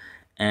events,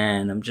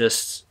 and I'm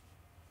just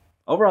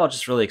overall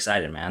just really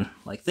excited, man.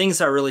 Like, things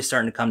are really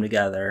starting to come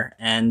together.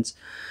 And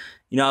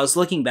I was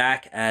looking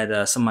back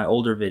at some of my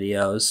older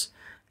videos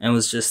and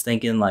was just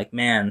thinking, like,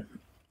 man,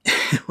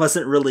 it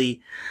wasn't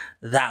really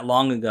that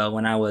long ago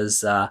when I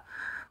was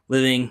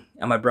living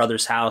at my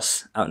brother's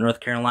house out in North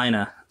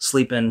Carolina,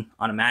 sleeping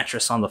on a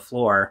mattress on the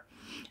floor,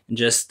 and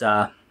just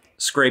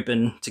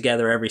scraping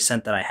together every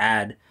cent that I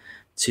had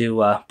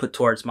to put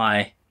towards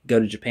my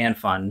Go to Japan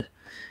fund.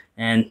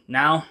 And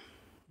now,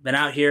 been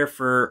out here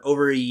for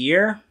over a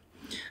year,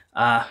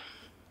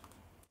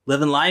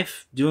 living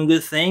life, doing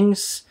good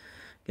things.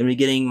 Gonna be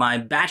getting my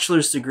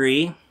bachelor's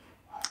degree,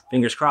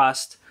 fingers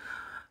crossed,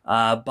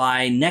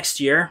 by next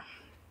year.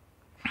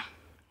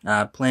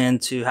 Plan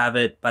to have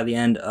it by the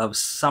end of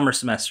summer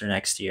semester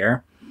next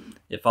year,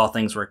 if all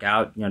things work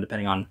out,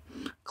 depending on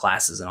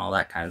classes and all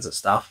that kinds of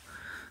stuff.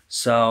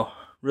 So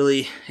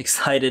really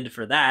excited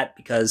for that,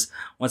 because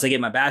once I get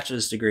my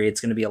bachelor's degree,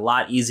 it's going to be a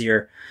lot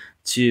easier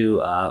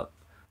to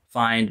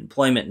find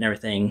employment and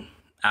everything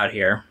out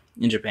here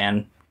in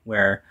Japan,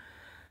 where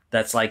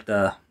that's like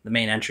the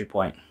main entry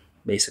point,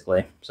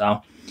 basically.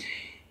 So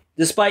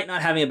despite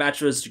not having a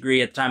bachelor's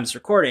degree at the time of this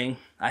recording,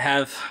 I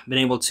have been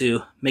able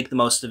to make the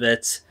most of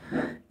it,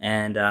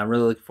 and I'm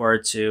really looking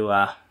forward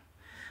to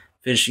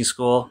finishing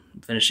school,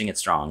 finishing it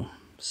strong.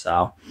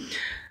 So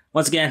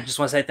once again, just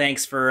want to say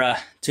thanks for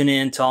tuning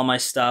in to all my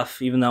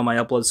stuff, even though my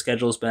upload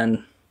schedule has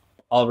been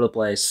all over the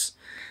place.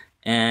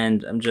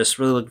 And I'm just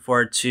really looking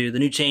forward to the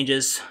new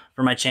changes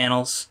for my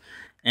channels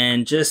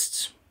and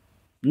just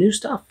new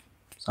stuff.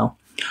 So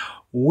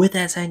with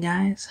that said,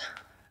 guys,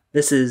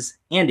 this is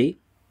Andy.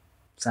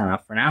 Sign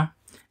off for now.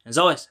 As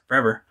always,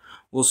 forever,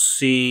 we'll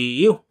see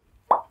you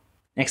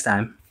next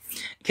time.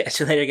 Catch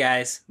you later,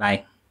 guys.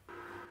 Bye.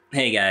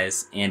 Hey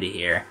guys, Andy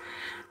here.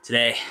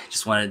 Today,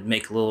 just wanted to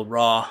make a little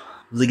raw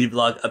Liggity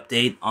Vlog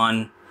update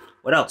on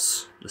what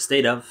else? The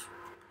state of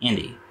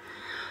Andy.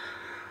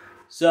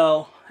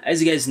 So,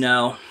 as you guys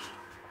know,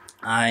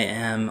 I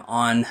am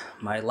on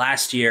my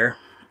last year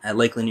at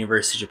Lakeland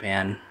University,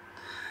 Japan,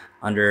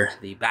 under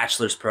the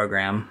bachelor's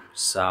program.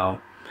 So,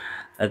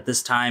 at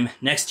this time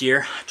next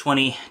year,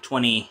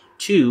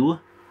 2022,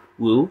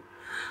 woo,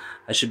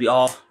 I should be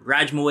all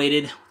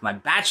graduated with my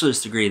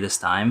bachelor's degree this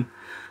time.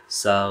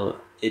 So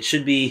it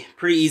should be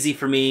pretty easy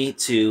for me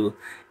to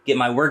get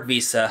my work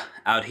visa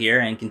out here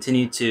and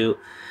continue to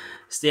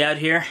stay out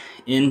here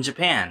in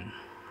Japan.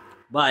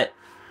 But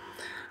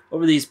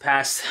over these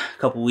past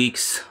couple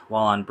weeks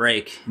while on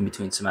break in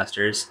between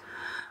semesters,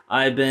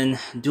 I've been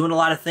doing a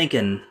lot of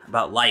thinking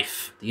about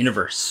life, the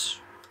universe,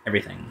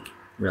 everything,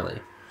 really.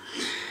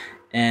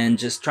 And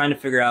just trying to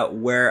figure out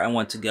where I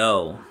want to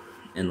go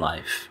in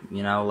life.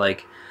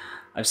 Like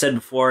I've said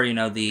before,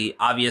 the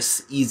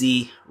obvious,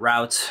 easy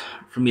route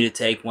for me to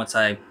take once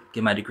I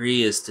get my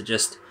degree is to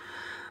just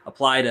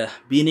apply to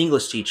be an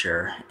English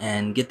teacher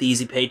and get the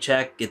easy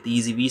paycheck, get the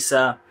easy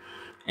visa,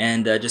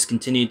 and just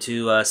continue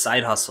to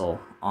side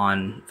hustle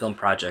on film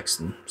projects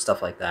and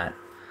stuff like that.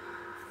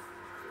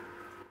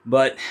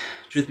 But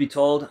truth be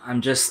told, I'm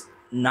just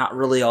not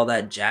really all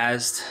that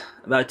jazzed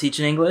about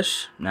teaching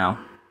English. Now,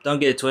 don't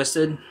get it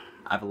twisted.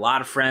 I have a lot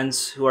of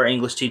friends who are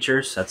English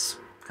teachers. That's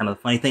kind of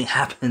the funny thing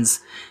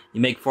happens. You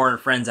make foreigner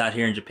friends out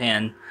here in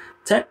Japan.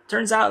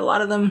 Turns out a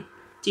lot of them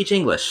teach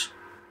English.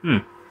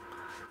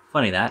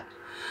 Funny that.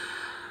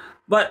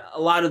 But a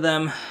lot of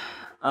them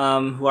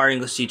who are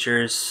English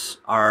teachers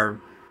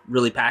are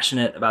really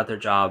passionate about their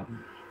job.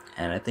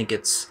 And I think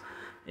it's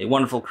a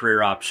wonderful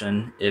career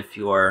option if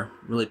you're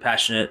really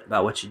passionate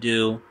about what you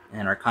do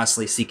and are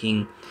constantly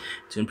seeking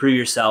to improve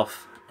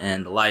yourself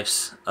and the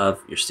lives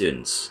of your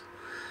students.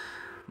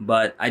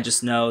 But I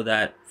just know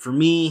that for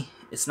me,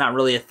 it's not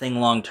really a thing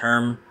long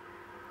term.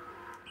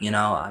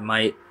 I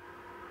might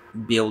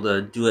be able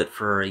to do it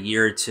for a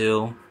year or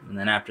two, and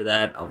then after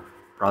that, I'll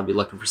probably be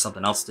looking for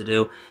something else to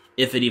do,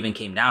 if it even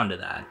came down to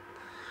that.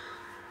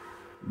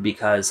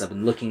 Because I've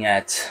been looking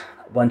at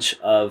a bunch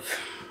of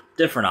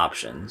different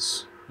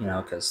options,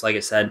 because like I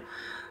said,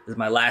 this is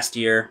my last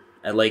year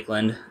at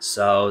Lakeland,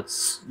 so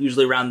it's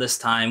usually around this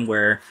time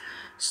where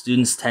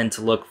students tend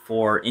to look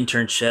for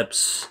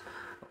internships,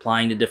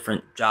 applying to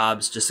different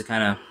jobs just to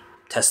kind of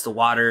test the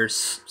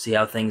waters, see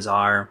how things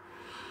are.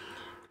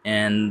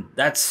 And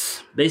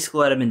that's basically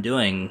what I've been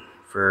doing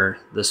for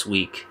this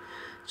week.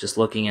 Just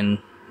looking and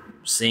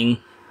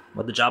seeing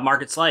what the job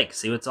market's like,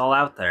 see what's all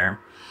out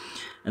there.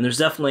 And there's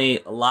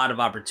definitely a lot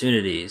of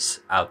opportunities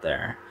out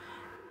there,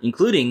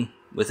 including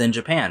within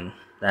Japan,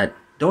 that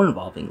don't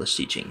involve English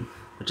teaching,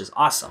 which is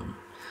awesome.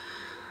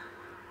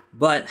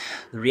 But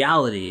the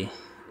reality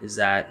is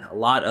that a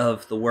lot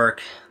of the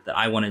work that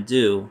I want to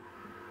do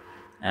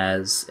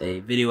as a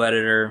video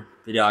editor,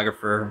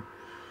 videographer,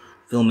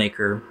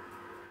 filmmaker,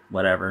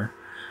 whatever,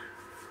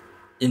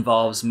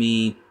 involves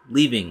me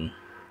leaving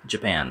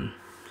Japan.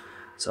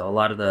 So a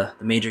lot of the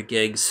major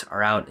gigs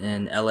are out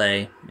in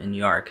LA and New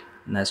York,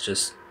 and that's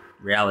just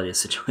reality of the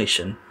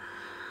situation.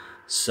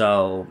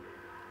 So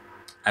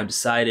I've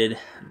decided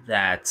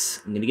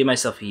that I'm going to give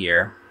myself a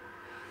year,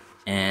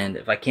 and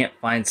if I can't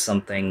find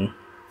something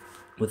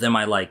within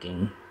my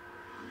liking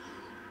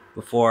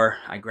before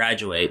I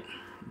graduate,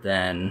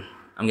 then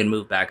I'm going to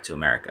move back to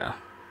America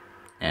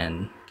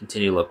and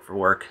continue to look for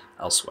work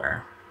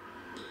elsewhere.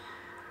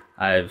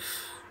 I've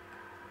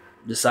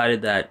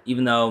decided that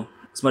even though,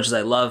 as much as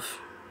I love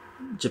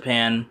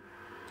Japan,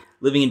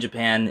 living in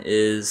Japan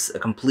is a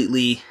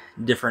completely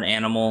different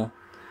animal,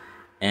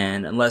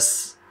 and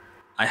unless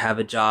I have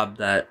a job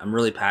that I'm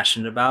really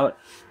passionate about,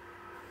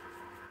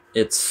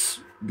 it's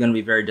going to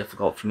be very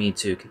difficult for me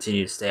to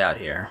continue to stay out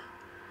here.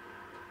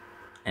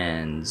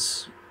 And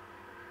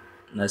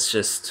that's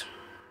just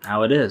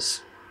how it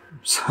is.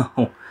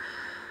 So,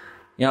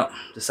 yep,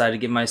 decided to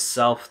give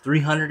myself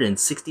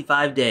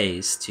 365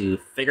 days to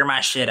figure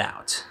my shit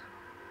out.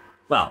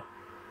 Well,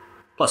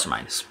 plus or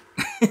minus.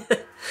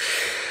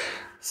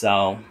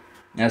 So,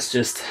 that's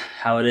just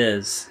how it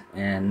is.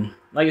 And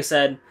like I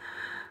said,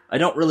 I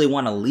don't really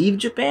want to leave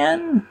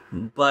Japan,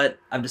 but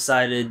I've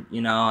decided,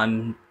 you know,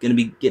 I'm going to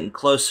be getting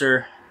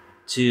closer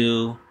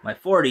to my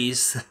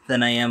 40s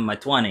than I am my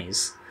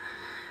 20s.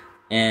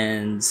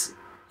 And,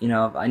 you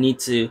know, I need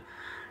to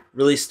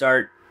really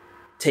start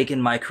taking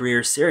my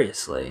career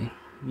seriously,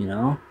 you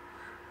know?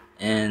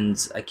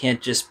 And I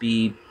can't just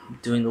be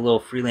doing the little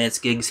freelance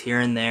gigs here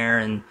and there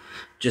and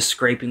just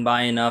scraping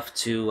by enough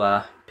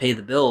to pay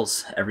the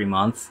bills every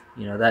month.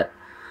 You know, that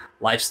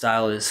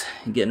lifestyle is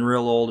getting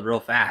real old real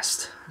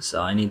fast.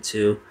 So I need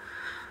to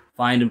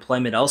find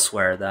employment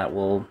elsewhere that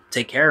will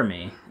take care of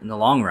me in the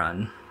long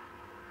run.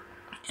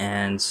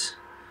 And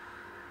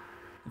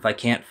if I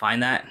can't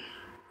find that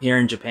here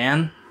in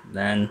Japan,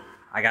 then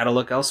I gotta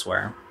look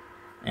elsewhere.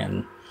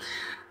 And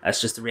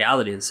that's just the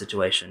reality of the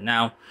situation.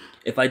 Now,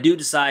 if I do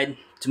decide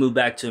to move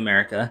back to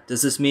America,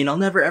 does this mean I'll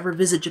never ever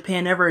visit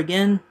Japan ever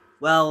again?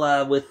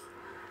 Well, with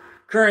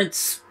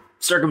current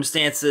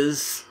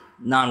circumstances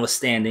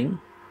notwithstanding,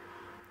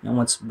 you know,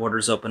 once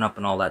borders open up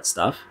and all that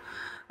stuff,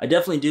 I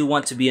definitely do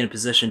want to be in a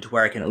position to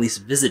where I can at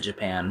least visit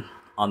Japan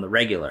on the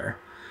regular.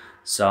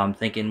 So I'm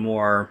thinking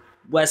more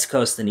West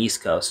Coast than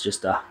East Coast,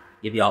 just to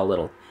give you all a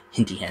little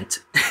hinty hint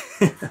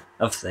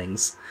of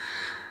things.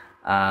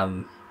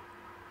 But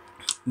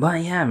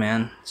yeah,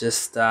 man,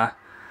 just a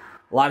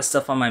lot of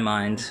stuff on my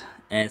mind,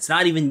 and it's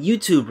not even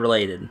YouTube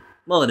related.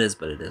 Well, it is,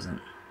 but it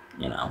isn't,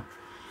 you know.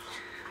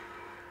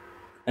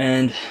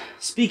 And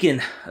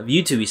speaking of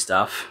YouTube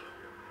stuff,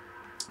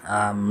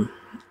 I'm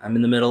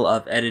in the middle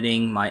of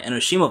editing my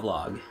Enoshima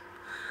vlog.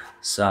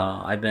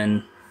 So I've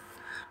been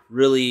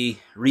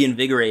really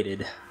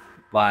reinvigorated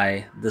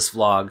by this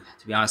vlog,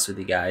 to be honest with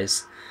you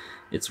guys.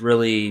 It's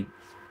really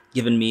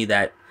given me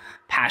that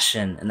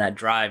passion and that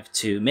drive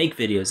to make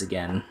videos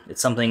again.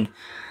 It's something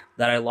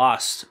that I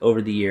lost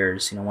over the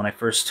years. You know, when I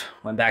first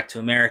went back to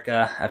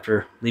America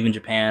after leaving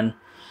Japan,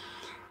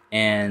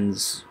 and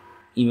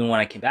even when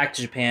I came back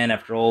to Japan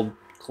after old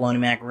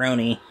Colonial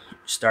Macaroni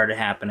started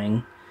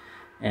happening,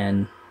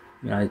 and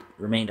you know, I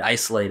remained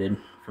isolated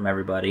from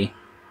everybody.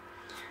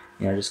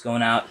 You know, just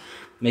going out,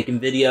 making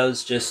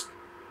videos just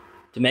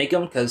to make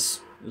them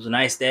because it was a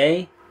nice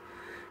day,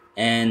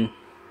 and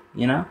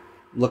you know,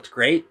 looked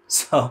great.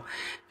 So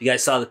if you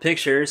guys saw the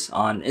pictures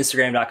on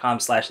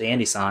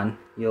Instagram.com/theandyson,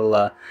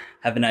 you'll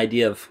have an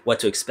idea of what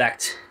to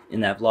expect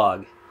in that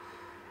vlog.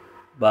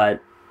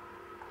 But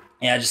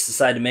yeah, I just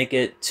decided to make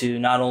it to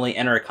not only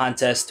enter a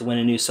contest to win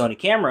a new Sony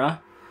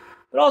camera,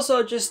 but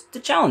also just to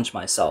challenge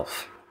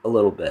myself a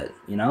little bit,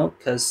 you know,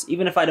 because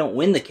even if I don't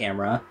win the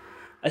camera,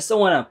 I still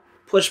want to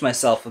push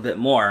myself a bit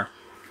more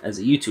as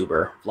a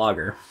YouTuber,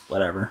 vlogger,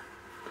 whatever.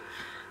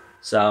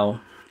 So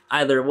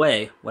either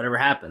way, whatever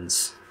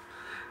happens,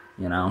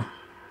 you know.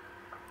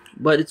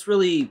 But it's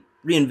really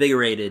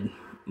reinvigorated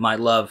my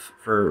love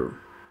for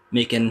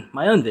making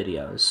my own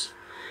videos.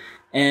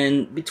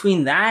 And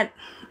between that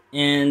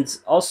and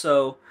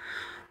also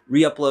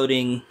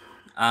re-uploading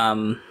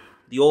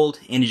the old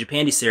Andy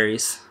Japandy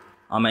series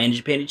on my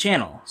Andy Japandy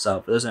channel.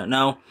 So for those who don't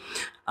know,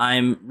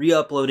 I'm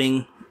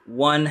re-uploading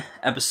one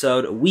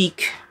episode a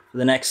week for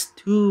the next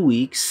 2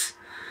 weeks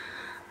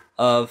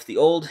of the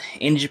old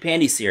Andy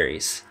Japandy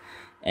series.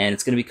 And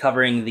it's going to be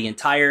covering the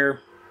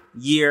entire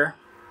year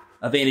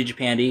of Andy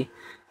Japandy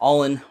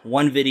all in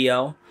one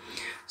video.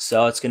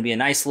 So it's going to be a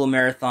nice little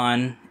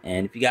marathon.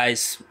 And if you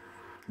guys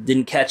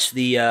didn't catch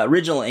the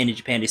original Andy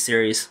Japandy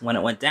series when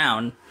it went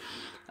down,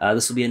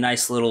 this will be a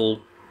nice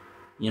little,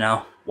 you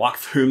know, walk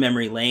through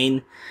memory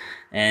lane.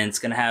 And it's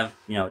going to have,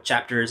 you know,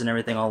 chapters and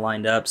everything all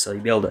lined up. So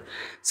you'll be able to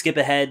skip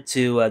ahead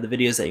to the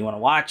videos that you want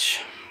to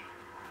watch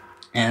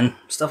and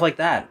stuff like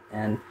that.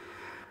 And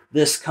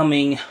this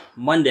coming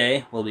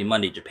Monday will be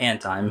Monday Japan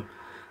time.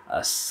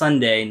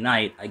 Sunday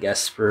night, I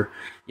guess, for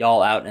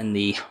y'all out in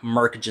the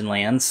Mercagen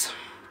lands.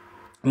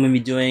 I'm going to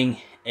be doing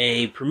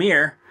a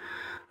premiere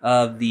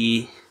of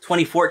the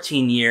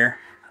 2014 year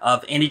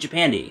of Andy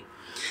Japandy.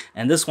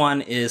 And this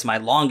one is my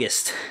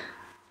longest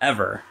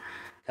ever,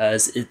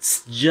 because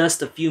it's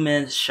just a few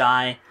minutes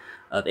shy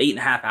of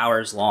 8.5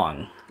 hours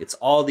long. It's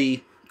all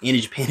the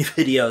Andy Japandy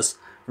videos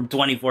from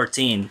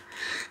 2014.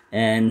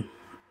 And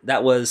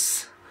that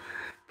was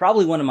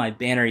probably one of my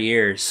banner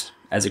years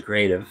as a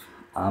creative.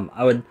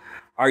 I would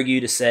argue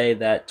to say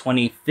that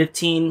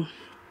 2015,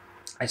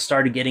 I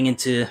started getting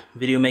into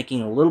video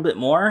making a little bit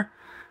more.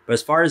 But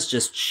as far as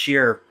just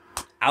sheer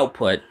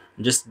output,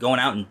 and just going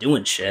out and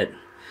doing shit,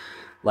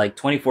 like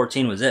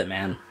 2014 was it,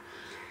 man.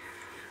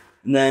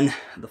 And then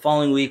the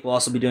following week, we'll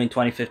also be doing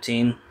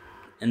 2015.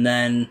 And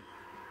then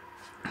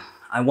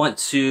I want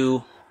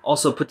to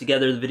also put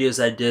together the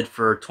videos I did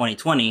for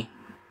 2020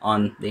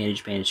 on the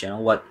Andy Painted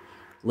channel, what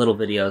little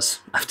videos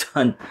I've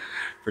done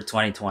for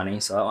 2020.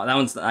 So that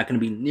one's not going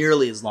to be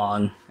nearly as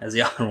long as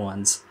the other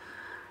ones,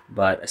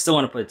 but I still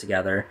want to put it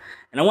together.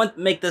 And I want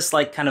to make this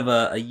like kind of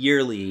a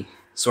yearly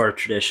sort of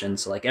tradition.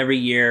 So like every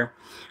year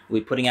we'll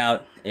be putting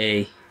out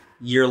a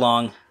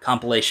year-long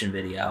compilation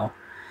video.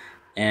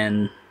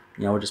 And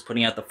you know, we're just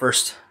putting out the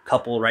first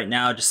couple right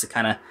now just to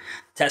kind of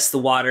test the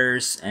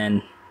waters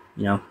and,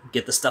 you know,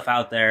 get the stuff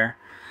out there.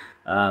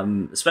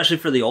 Especially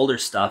for the older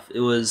stuff,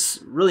 it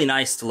was really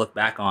nice to look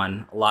back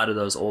on a lot of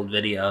those old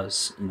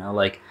videos. You know,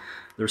 like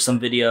there were some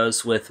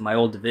videos with my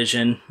old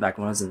division back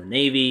when I was in the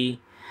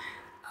Navy,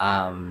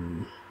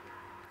 and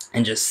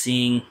just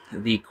seeing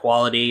the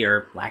quality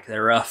or lack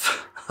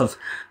thereof of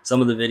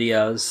some of the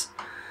videos.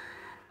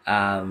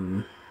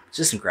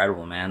 Just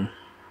incredible, man.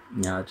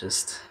 You know,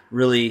 just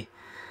really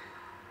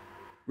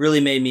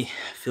made me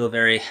feel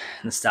very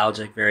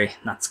nostalgic, very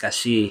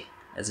natsukashi,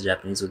 as the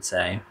Japanese would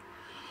say.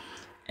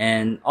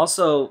 And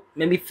also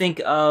made me think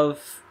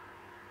of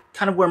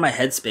kind of where my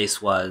headspace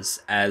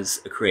was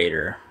as a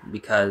creator,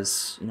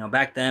 because, you know,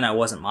 back then I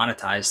wasn't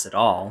monetized at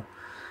all.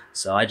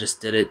 So I just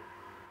did it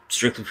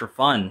strictly for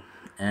fun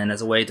and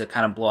as a way to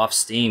kind of blow off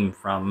steam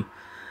from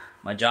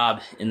my job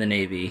in the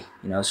Navy.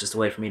 You know, it's just a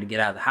way for me to get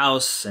out of the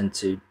house and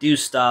to do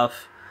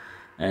stuff.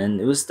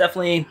 And it was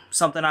definitely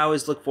something I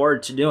always look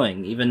forward to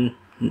doing, even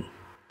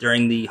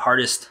during the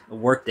hardest of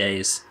work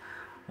days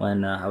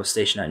when I was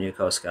stationed at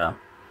Yokosuka.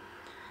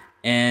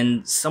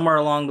 And somewhere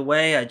along the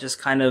way, I just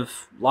kind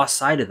of lost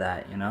sight of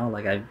that, you know?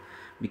 Like I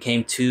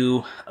became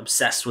too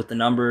obsessed with the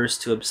numbers,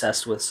 too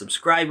obsessed with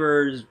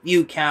subscribers,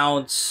 view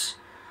counts,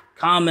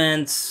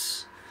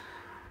 comments,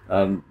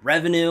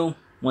 revenue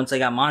once I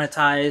got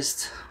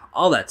monetized,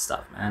 all that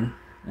stuff, man.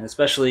 And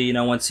especially, you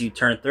know, once you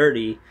turn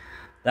 30,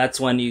 that's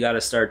when you got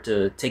to start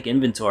to take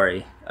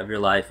inventory of your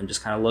life and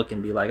just kind of look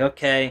and be like,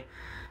 okay,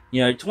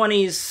 you know, your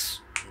 20s,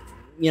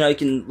 you know, you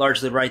can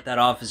largely write that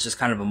off as just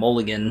kind of a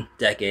mulligan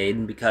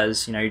decade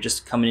because, you know, you're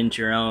just coming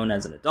into your own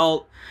as an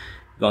adult,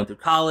 going through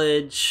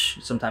college,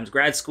 sometimes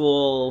grad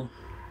school,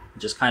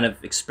 just kind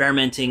of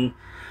experimenting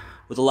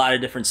with a lot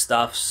of different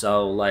stuff.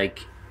 So,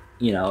 like,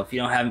 you know, if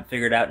you haven't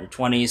figured out in your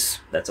 20s,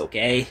 that's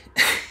okay.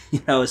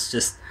 You know, it's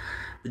just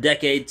the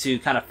decade to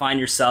kind of find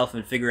yourself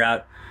and figure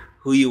out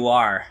who you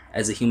are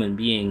as a human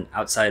being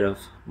outside of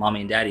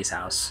mommy and daddy's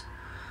house.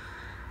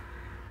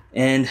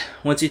 And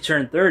once you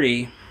turn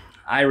 30,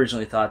 I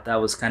originally thought that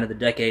was kind of the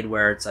decade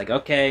where it's like,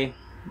 okay,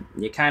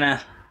 you kind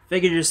of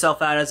figured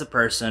yourself out as a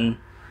person,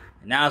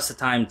 and now it's the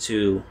time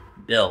to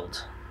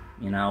build,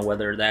 you know,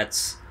 whether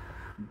that's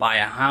buy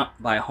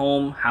a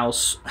home,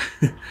 house,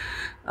 you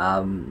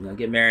know,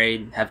 get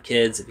married, have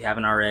kids if you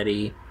haven't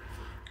already,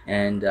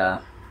 and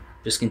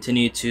just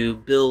continue to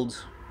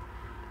build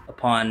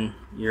upon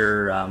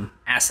your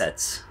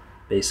assets,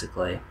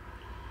 basically.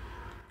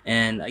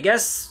 And I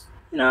guess,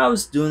 you know, I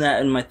was doing that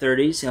in my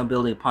 30s, you know,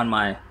 building upon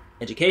my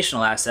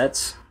educational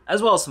assets,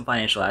 as well as some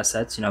financial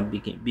assets, you know,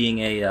 being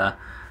a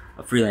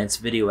freelance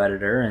video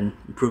editor and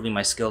improving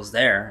my skills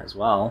there as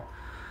well.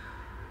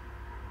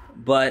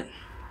 But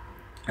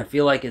I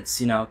feel like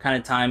it's, you know, kind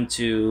of time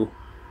to,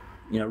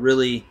 you know,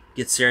 really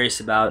get serious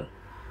about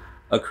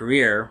a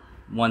career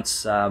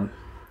once I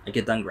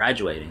get done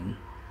graduating,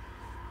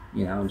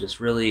 you know, and just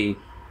really,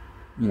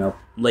 you know,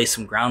 lay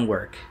some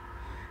groundwork.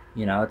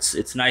 You know,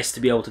 it's nice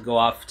to be able to go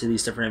off to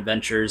these different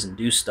adventures and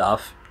do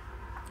stuff,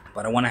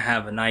 but I want to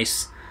have a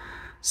nice,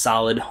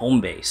 solid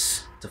home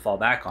base to fall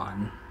back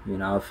on. You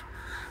know, if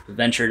the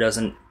venture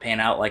doesn't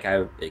pan out like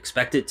I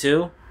expect it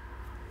to,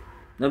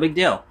 no big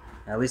deal.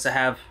 At least I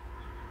have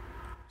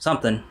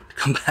something to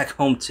come back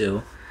home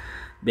to,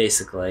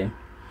 basically.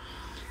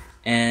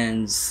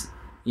 And,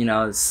 you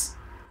know, it's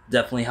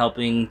definitely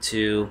helping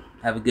to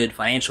have a good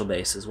financial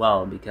base as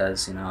well,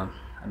 because, you know,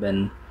 I've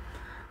been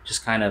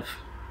just kind of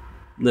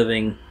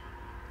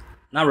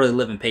not really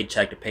living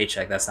paycheck to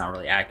paycheck, that's not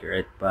really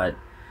accurate, but,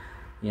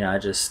 you know, I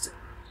just,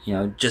 you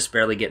know, just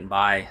barely getting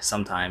by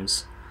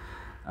sometimes.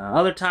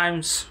 Other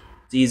times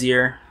it's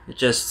easier. It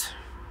just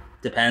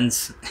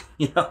depends.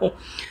 You know,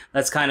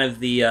 that's kind of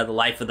the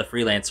life of the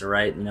freelancer,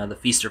 right? You know, the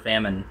feast or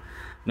famine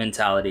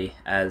mentality,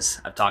 as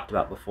I've talked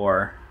about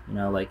before. You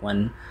know, like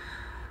when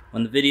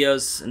the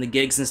videos and the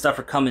gigs and stuff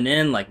are coming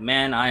in, like,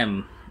 man, I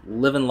am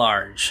living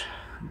large.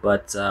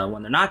 But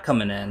when they're not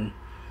coming in,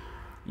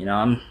 you know,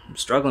 I'm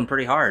struggling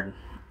pretty hard.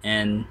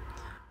 And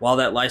while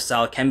that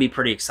lifestyle can be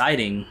pretty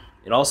exciting,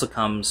 it also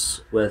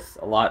comes with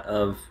a lot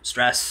of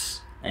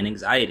stress and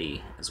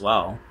anxiety as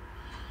well.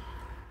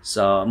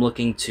 So I'm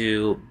looking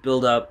to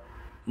build up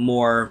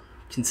more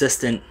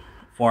consistent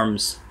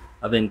forms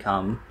of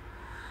income.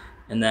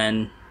 And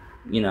then,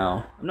 you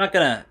know, I'm not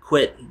gonna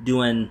quit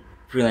doing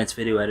freelance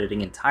video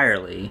editing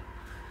entirely,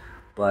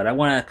 but I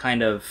want to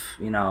kind of,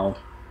 you know,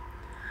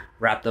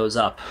 wrap those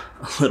up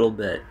a little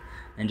bit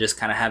and just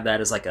kind of have that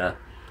as like a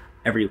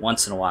every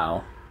once in a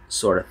while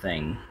sort of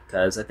thing,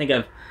 because I think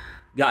I've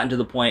gotten to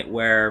the point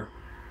where,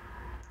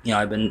 you know,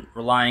 I've been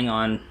relying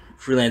on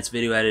freelance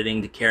video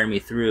editing to carry me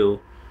through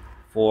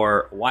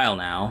for a while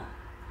now.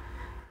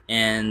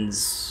 And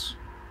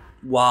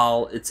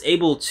while it's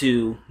able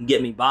to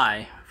get me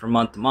by from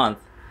month to month,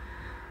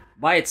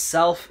 by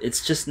itself,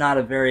 it's just not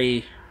a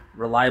very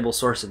reliable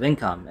source of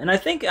income. And I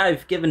think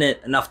I've given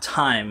it enough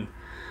time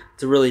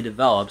to really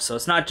develop. So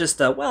it's not just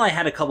well, I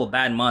had a couple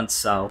bad months,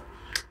 so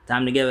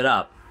time to give it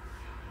up.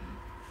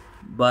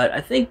 But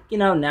I think, you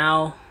know,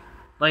 now,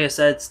 like I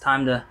said, it's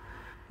time to,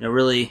 you know,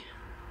 really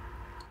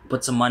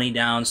put some money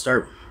down,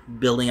 start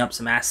building up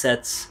some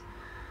assets.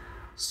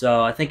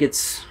 So I think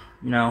it's,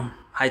 you know,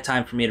 high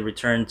time for me to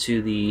return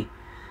to the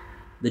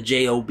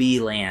job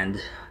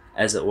land,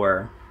 as it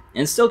were,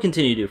 and still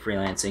continue to do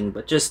freelancing,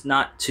 but just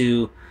not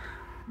to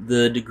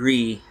the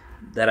degree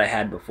that I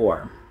had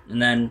before.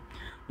 And then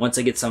once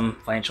I get some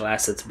financial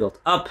assets built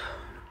up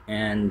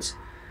and,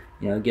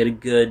 you know, get a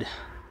good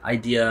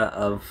idea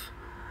of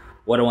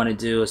what I want to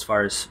do as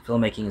far as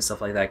filmmaking and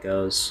stuff like that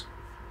goes,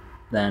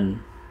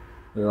 then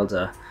we'll be able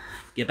to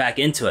get back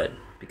into it,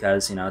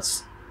 because, you know,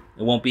 it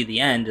won't be the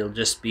end. It'll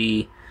just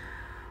be,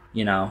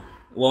 you know,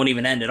 it won't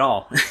even end at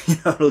all. You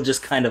know, it'll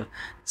just kind of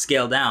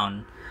scale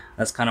down.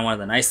 That's kind of one of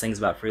the nice things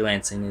about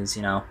freelancing is,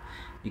 you know,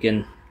 you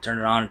can turn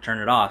it on and turn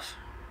it off.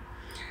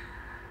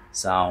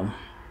 So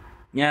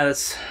yeah,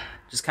 that's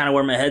just kind of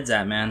where my head's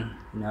at, man.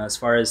 You know, as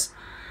far as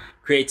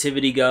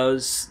creativity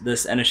goes,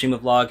 this Enoshima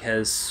vlog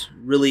has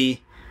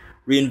really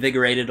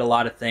reinvigorated a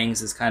lot of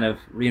things. It's kind of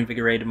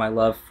reinvigorated my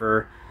love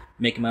for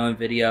making my own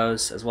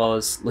videos, as well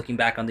as looking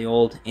back on the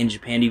old In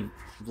Japandy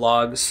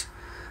vlogs.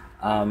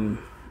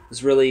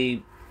 It's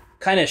really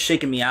kind of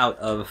shaken me out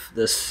of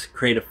this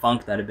creative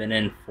funk that I've been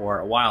in for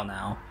a while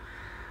now.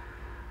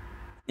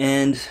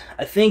 And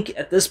I think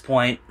at this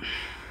point,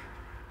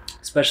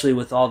 especially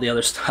with all the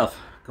other stuff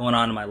going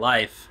on in my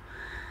life,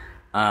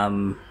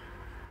 I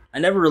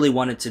never really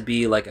wanted to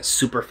be like a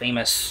super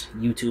famous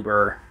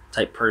YouTuber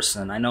type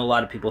person. I know a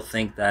lot of people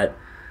think that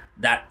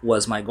that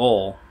was my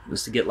goal,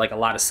 was to get like a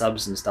lot of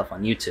subs and stuff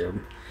on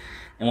YouTube.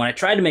 And when I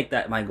tried to make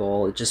that my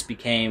goal, it just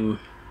became,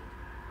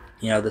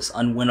 you know, this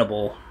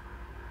unwinnable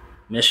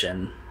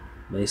mission,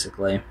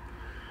 basically.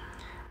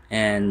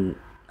 And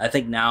I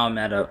think now I'm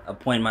at a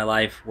point in my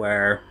life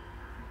where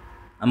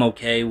I'm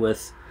okay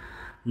with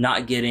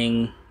not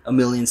getting 1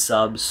 million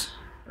subs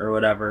or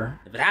whatever.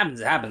 If it happens,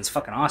 it happens.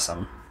 Fucking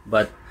awesome.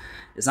 But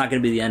it's not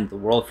going to be the end of the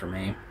world for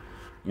me.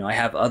 You know, I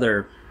have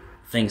other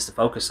things to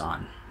focus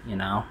on, you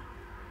know.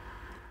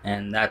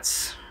 And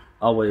that's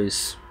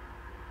always,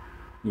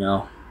 you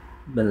know,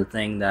 been the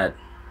thing that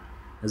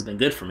has been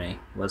good for me,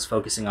 was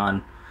focusing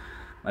on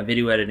my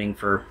video editing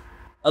for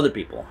other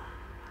people.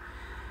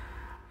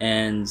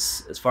 And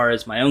as far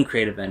as my own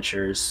creative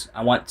ventures,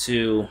 I want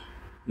to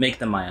make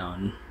them my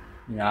own.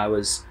 You know, I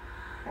was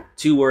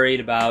too worried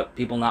about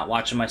people not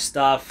watching my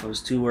stuff. I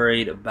was too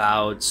worried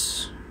about,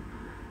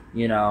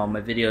 you know, my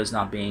videos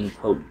not being,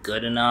 quote,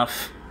 good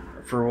enough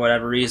for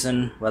whatever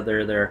reason,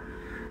 whether they're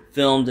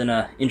filmed in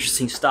an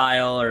interesting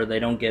style or they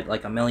don't get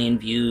like 1 million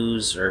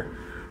views or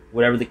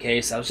whatever the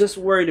case. I was just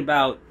worried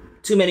about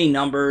too many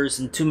numbers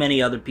and too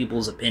many other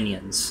people's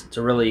opinions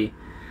to really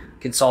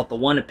consult the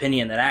one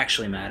opinion that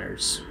actually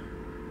matters,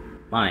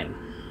 mine.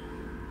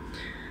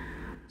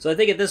 So I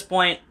think at this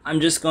point, I'm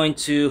just going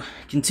to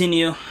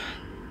continue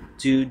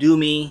to do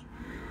me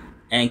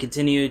and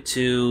continue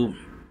to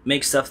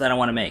make stuff that I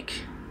want to make.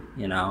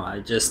 You know,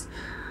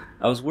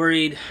 I was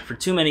worried for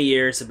too many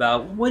years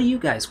about, what do you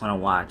guys want to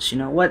watch? You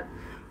know, what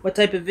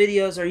type of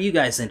videos are you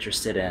guys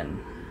interested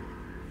in?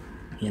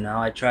 You know,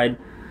 I tried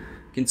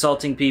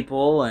consulting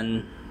people,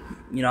 and,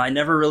 you know, I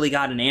never really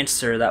got an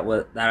answer that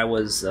I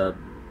was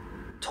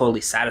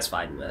totally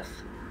satisfied with,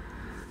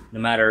 no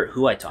matter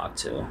who I talked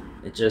to.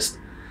 It just,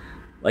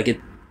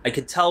 like, I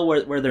could tell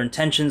where their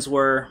intentions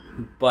were,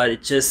 but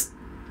it just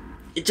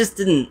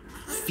didn't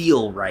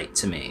feel right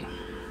to me.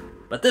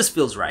 But this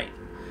feels right.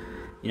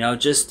 You know,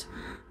 just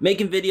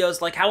making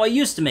videos like how I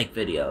used to make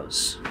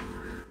videos.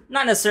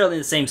 Not necessarily in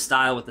the same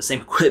style with the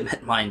same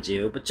equipment, mind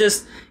you, but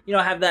just, you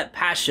know, have that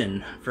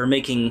passion for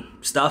making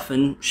stuff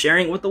and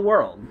sharing it with the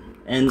world,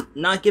 and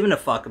not giving a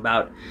fuck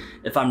about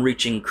if I'm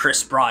reaching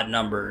crisp, broad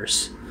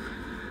numbers.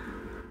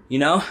 You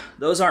know,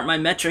 those aren't my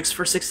metrics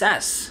for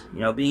success.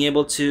 You know, being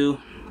able to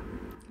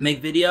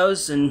make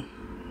videos and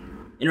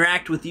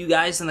interact with you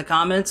guys in the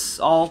comments,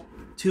 all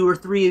 2 or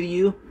 3 of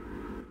you,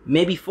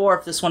 maybe 4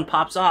 if this one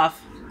pops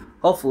off,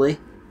 hopefully.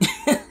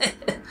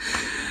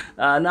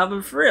 No,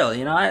 but for real,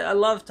 you know, I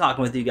love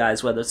talking with you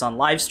guys, whether it's on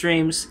live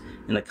streams,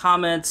 in the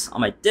comments, on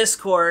my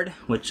Discord,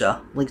 which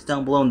links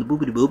down below in the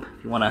boopity boop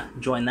if you want to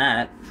join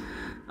that.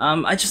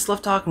 I just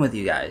love talking with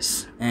you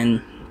guys,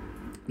 and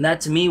that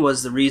to me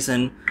was the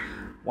reason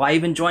why I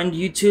even joined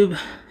YouTube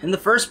in the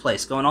first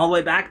place, going all the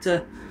way back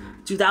to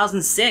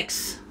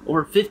 2006,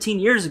 over 15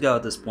 years ago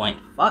at this point.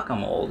 Fuck,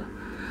 I'm old.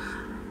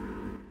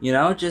 You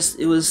know, just,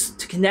 it was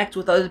to connect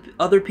with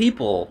other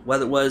people,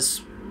 whether it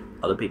was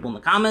other people in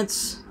the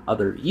comments,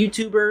 other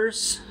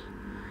YouTubers.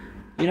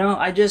 You know,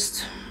 I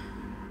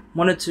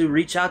wanted to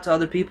reach out to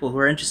other people who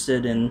are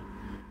interested in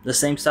the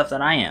same stuff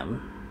that I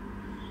am.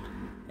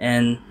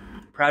 And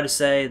proud to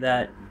say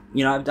that,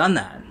 I've done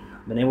that.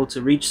 I've been able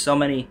to reach so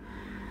many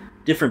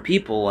different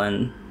people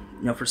and,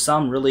 for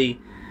some really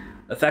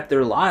affect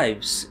their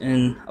lives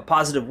in a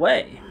positive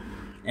way.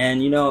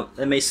 And,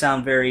 that may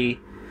sound very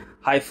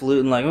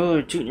highfalutin, like, oh,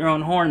 you're tooting your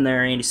own horn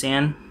there, Andy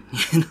San.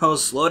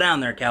 Slow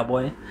down there,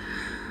 cowboy.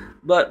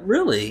 But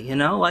really,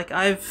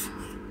 I've,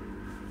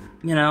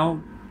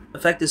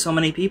 affected so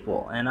many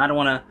people. And I don't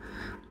want to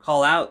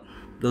call out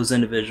those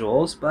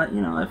individuals, but,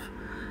 I've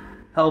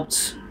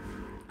helped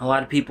a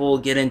lot of people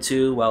get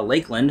into,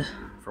 Lakeland,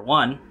 for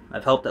one.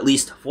 I've helped at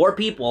least 4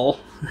 people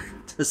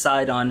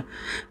decide on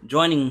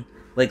joining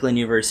Lakeland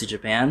University,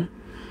 Japan.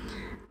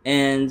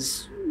 And,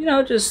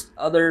 just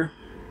other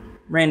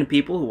random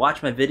people who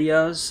watch my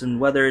videos, and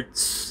whether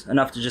it's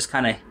enough to just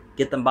kind of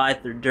get them by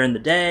during the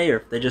day, or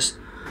if they just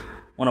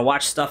want to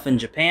watch stuff in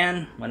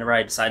Japan whenever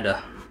I decide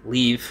to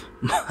leave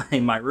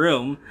my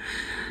room,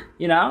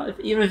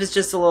 even if it's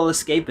just a little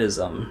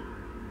escapism,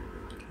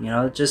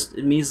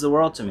 it means the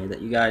world to me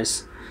that you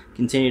guys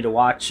continue to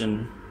watch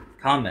and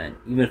comment,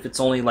 even if it's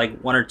only like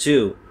 1 or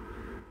 2,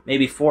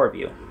 maybe 4 of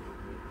you.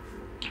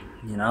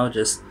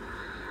 Just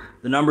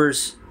the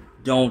numbers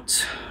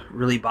don't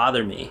really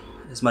bother me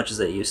as much as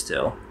they used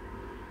to.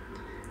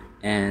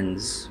 And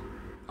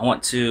I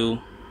want to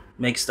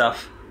make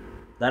stuff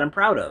that I'm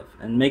proud of,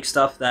 and make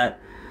stuff that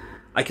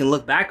I can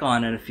look back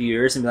on in a few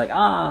years and be like,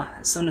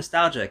 that's so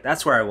nostalgic.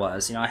 That's where I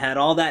was. I had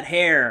all that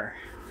hair.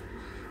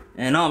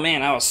 And oh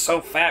man, I was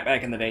so fat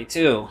back in the day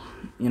too,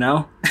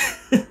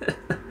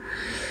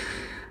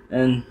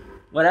 and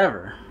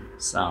whatever.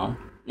 So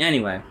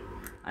anyway,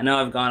 I know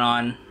I've gone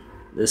on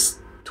this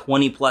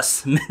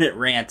 20+ minute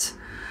rant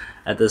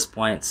at this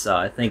point, so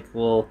I think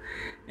we'll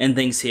end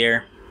things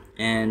here.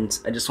 And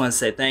I just want to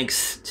say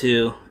thanks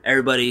to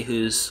everybody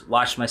who's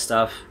watched my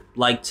stuff,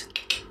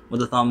 liked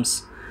with the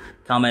thumbs,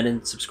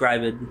 commented,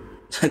 subscribed,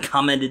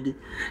 commented,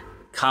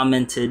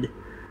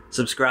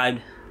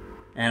 subscribed.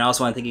 And I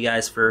also want to thank you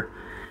guys for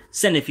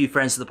sending a few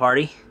friends to the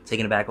party,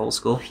 taking it back old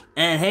school.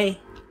 And hey,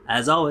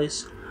 as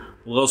always,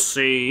 we'll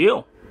see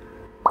you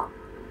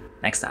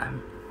next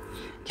time.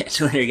 Catch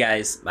you later,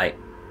 guys. Bye.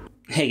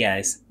 Hey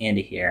guys,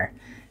 Andy here.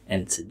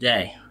 And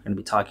today we're going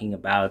to be talking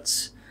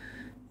about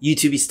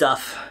YouTube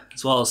stuff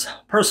as well as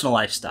personal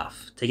life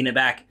stuff. Taking it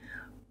back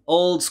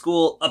old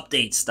school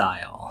update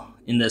style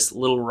in this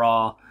little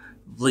raw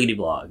vloggity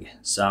blog.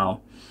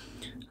 So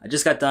I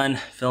just got done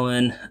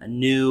filming a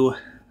new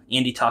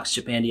Andy Talks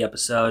Japandy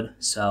episode,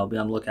 so be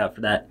on the lookout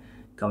for that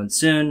coming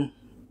soon.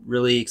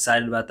 Really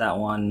excited about that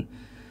one,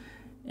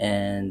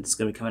 and it's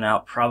going to be coming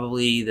out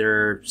probably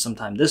either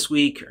sometime this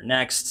week or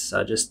next,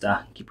 so just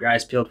keep your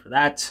eyes peeled for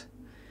that.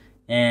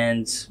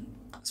 And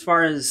as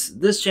far as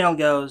this channel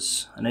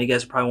goes, I know you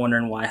guys are probably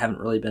wondering why I haven't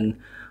really been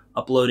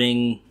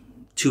uploading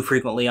too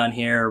frequently on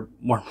here.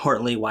 More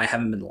importantly, why I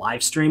haven't been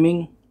live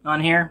streaming on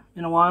here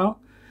in a while.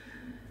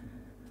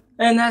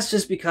 And that's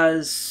just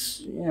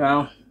because,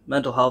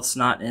 mental health's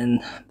not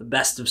in the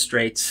best of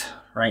straits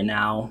right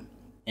now,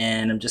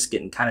 and I'm just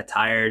getting kind of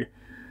tired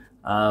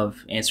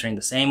of answering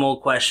the same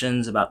old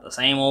questions about the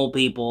same old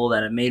people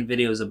that I've made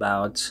videos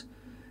about,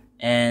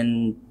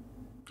 and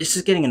it's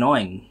just getting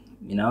annoying,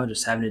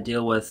 just having to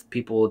deal with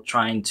people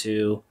trying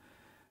to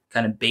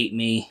kind of bait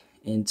me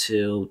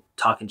into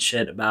talking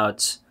shit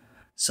about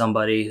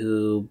somebody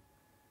who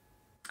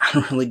I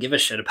don't really give a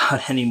shit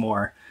about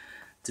anymore,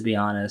 to be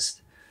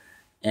honest.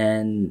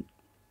 And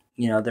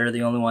they're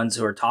the only ones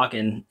who are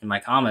talking in my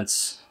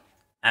comments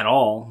at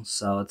all.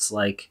 So it's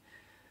like,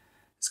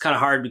 it's kind of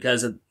hard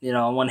because,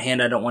 on one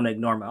hand, I don't want to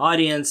ignore my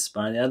audience.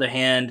 But on the other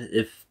hand,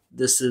 if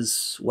this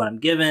is what I'm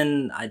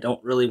given, I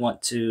don't really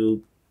want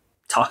to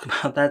talk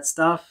about that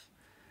stuff.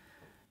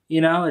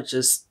 It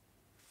just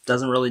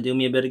doesn't really do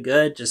me a bit of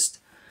good. Just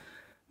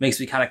makes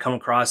me kind of come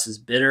across as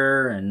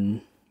bitter.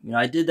 And,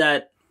 I did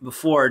that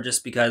before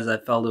just because I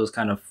felt it was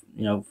kind of,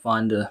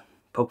 fun to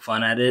poke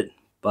fun at it.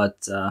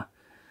 But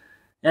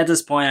at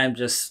this point, I'm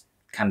just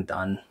kind of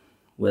done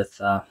with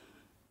the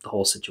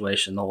whole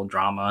situation, the whole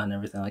drama and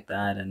everything like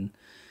that. And,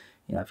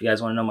 if you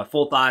guys want to know my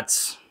full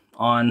thoughts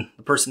on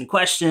the person in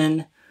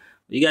question,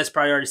 you guys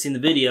probably already seen the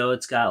video.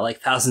 It's got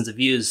like thousands of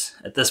views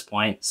at this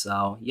point.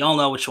 So y'all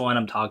know which one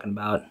I'm talking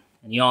about,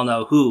 and y'all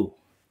know who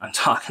I'm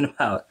talking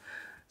about.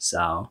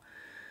 So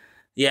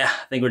yeah,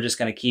 I think we're just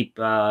going to keep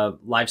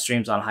live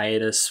streams on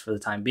hiatus for the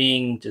time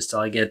being, just till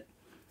I get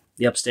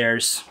the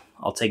upstairs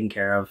all taken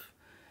care of,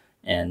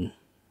 and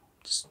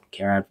just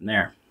carry on from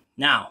there.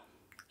 Now,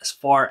 as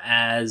far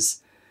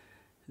as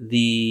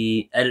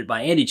the Edit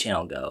by Andy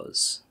channel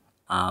goes,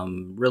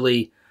 I'm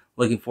really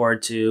looking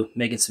forward to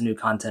making some new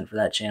content for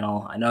that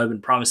channel. I know I've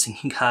been promising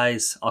you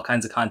guys all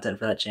kinds of content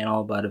for that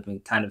channel, but I've been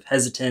kind of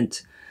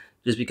hesitant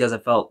just because I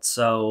felt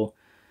so,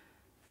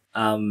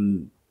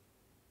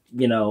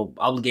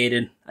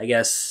 obligated, I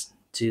guess,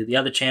 to the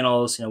other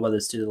channels, whether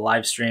it's to the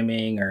live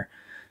streaming or,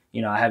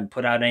 I haven't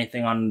put out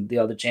anything on the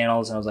other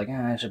channels, and I was like,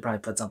 I should probably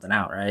put something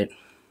out, right?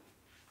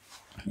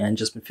 And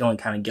just been feeling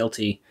kind of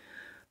guilty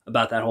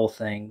about that whole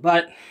thing.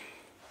 But,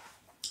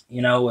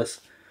 you know,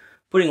 with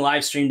putting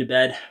live stream to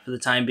bed for the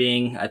time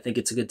being, I think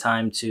it's a good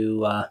time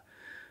to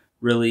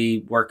really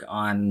work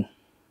on,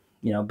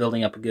 you know,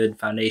 building up a good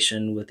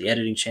foundation with the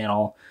editing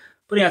channel,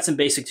 putting out some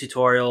basic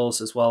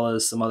tutorials as well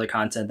as some other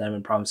content that I've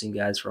been promising you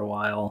guys for a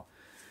while.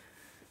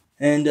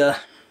 And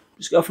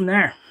just go from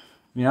there.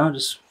 You know,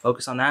 just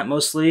focus on that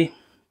mostly,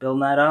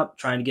 building that up,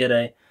 trying to get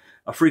a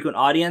frequent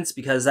audience,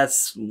 because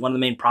that's one of the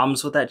main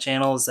problems with that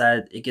channel is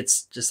that it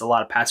gets just a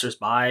lot of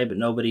passersby, but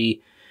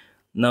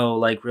no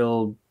like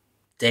real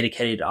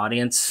dedicated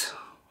audience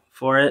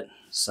for it.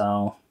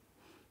 So,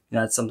 you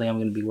know, that's something I'm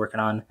going to be working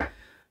on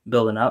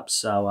building up.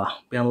 So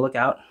be on the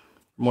lookout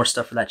for more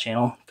stuff for that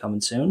channel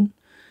coming soon.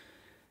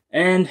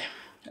 And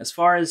as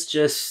far as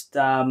just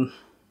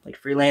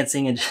like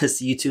freelancing and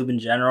just YouTube in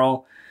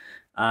general,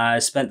 I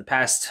spent the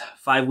past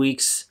 5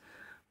 weeks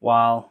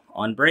while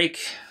on break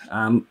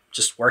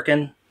just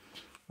working,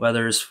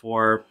 whether it's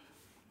for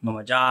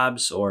my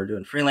jobs or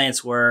doing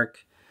freelance work.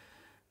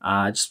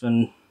 Just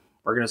been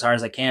working as hard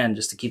as I can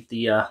just to keep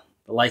the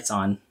lights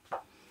on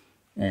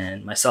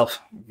and myself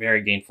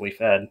very gainfully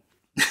fed.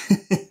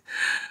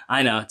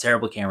 I know,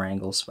 terrible camera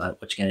angles, but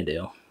what you gonna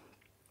do?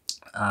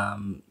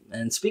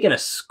 And speaking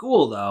of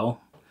school, though,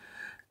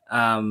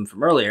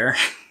 from earlier,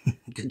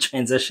 good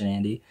transition,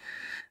 Andy.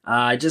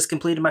 I just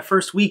completed my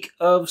first week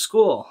of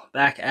school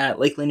back at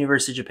Lakeland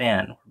University,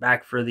 Japan. We're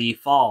back for the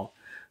fall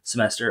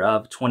semester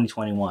of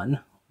 2021.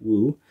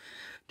 Woo.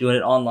 Doing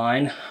it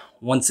online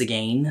once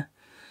again.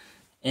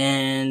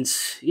 And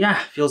yeah,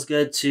 feels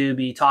good to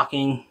be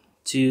talking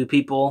to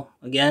people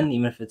again,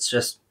 even if it's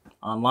just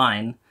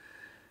online.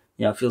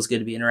 You know, it feels good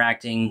to be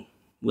interacting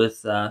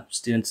with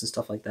students and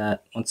stuff like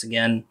that. Once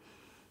again,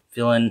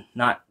 feeling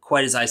not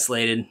quite as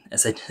isolated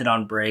as I did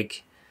on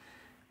break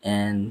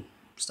and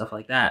stuff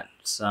like that.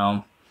 So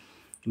I'm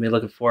gonna be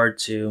looking forward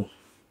to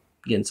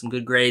getting some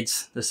good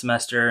grades this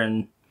semester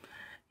and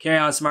carry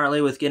on smartly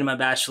with getting my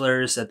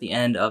bachelor's at the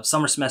end of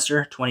summer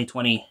semester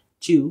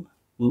 2022.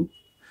 Woo.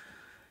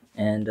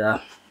 And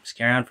just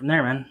carry on from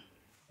there, man.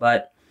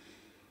 But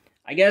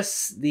I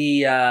guess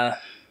the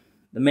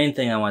main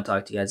thing I want to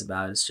talk to you guys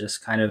about is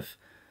just kind of,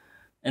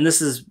 and this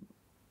is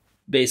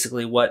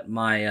basically what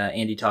my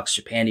Andy Talks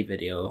Japandi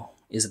video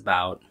is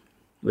about,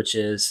 which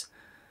is,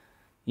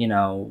 you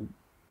know,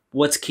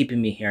 what's keeping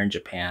me here in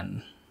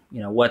Japan?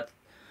 You know,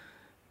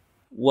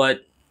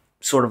 what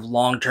sort of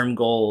long-term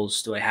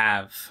goals do I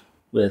have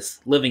with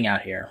living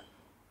out here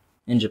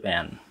in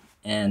Japan?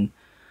 And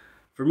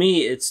for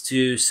me, it's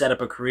to set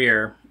up a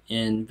career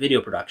in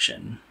video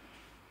production.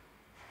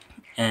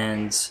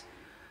 And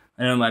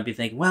I know you might be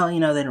thinking, well, you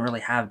know, they don't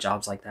really have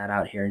jobs like that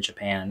out here in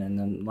Japan. And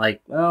then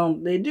like, well,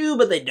 they do,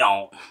 but they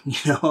don't.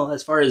 You know,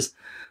 as far as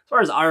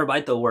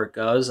Arabaito work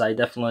goes, I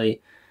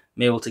definitely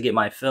am able to get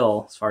my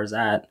fill as far as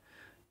that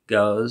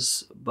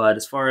goes. But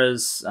as far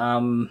as,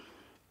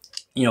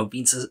 you know,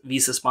 visa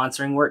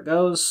sponsoring work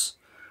goes,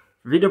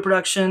 for video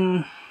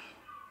production,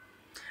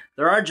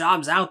 there are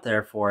jobs out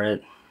there for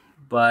it,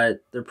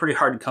 but they're pretty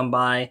hard to come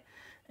by.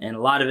 And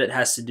a lot of it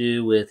has to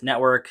do with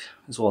network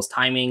as well as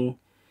timing.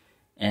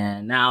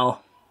 And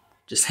now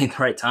just ain't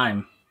the right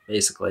time,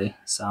 basically.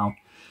 So,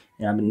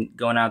 you know, I've been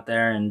going out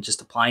there and just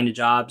applying to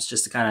jobs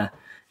just to kind of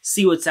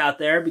see what's out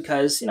there,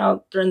 because, you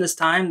know, during this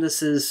time,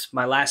 this is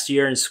my last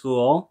year in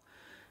school.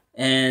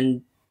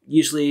 And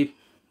usually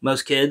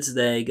most kids,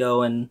 they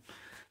go and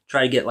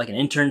try to get like an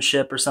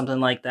internship or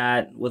something like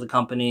that with a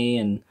company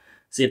and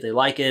see if they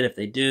like it. If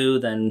they do,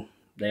 then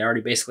they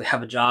already basically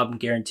have a job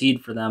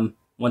guaranteed for them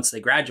once they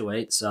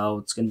graduate. So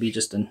it's going to be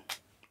just an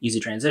easy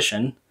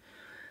transition.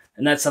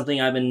 And that's something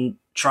I've been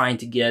trying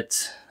to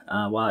get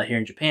while out here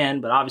in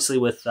Japan. But obviously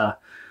with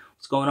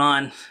what's going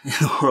on in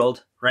the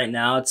world right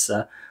now, it's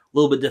a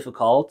little bit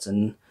difficult.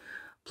 And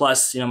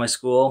plus, you know, my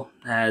school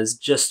has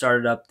just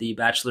started up the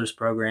bachelor's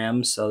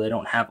program, so they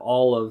don't have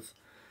all of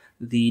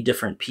the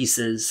different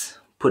pieces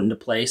put into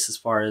place as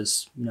far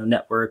as, you know,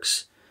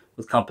 networks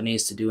with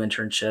companies to do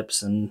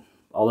internships and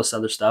all this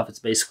other stuff. It's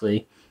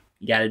basically,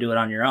 you got to do it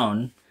on your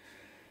own.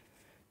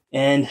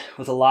 And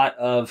with a lot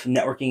of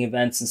networking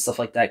events and stuff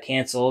like that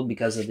canceled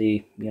because of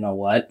the, you know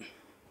what,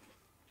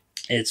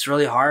 it's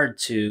really hard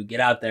to get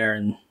out there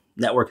and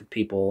network with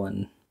people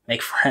and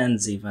make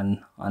friends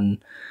even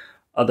on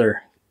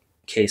other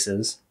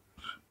cases,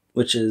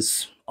 which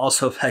has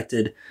also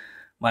affected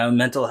my own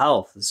mental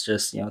health. It's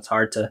just, you know, it's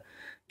hard to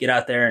get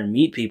out there and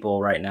meet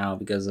people right now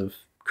because of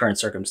current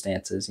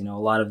circumstances. You know, a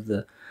lot of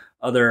the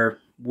other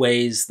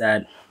ways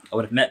that I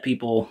would have met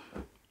people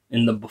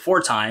in the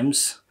before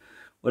times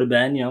would have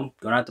been, you know,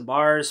 going out to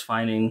bars,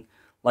 finding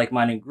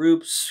like-minded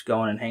groups,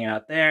 going and hanging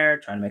out there,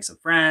 trying to make some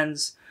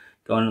friends,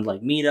 going to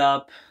like meet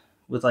up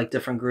with like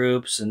different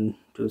groups and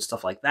doing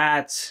stuff like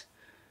that.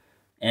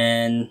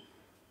 And,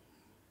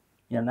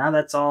 you know, now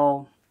that's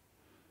all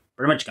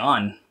pretty much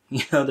gone.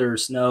 You know,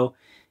 there's no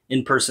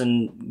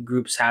in-person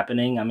groups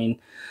happening. I mean,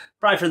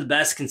 probably for the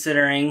best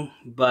considering,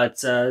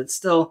 but it's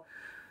still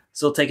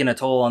taking a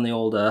toll on the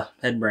old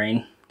head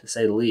brain, to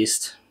say the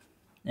least.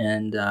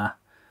 And,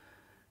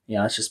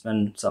 yeah, it's just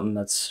been something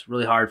that's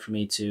really hard for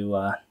me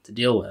to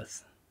deal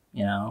with,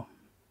 you know,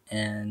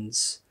 and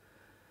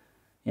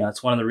you know,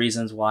 it's one of the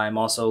reasons why I'm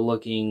also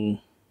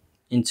looking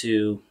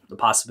into the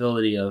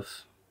possibility of,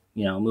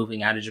 you know,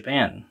 moving out of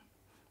Japan,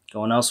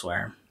 going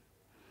elsewhere.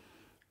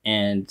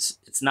 And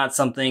it's not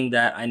something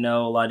that I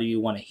know a lot of you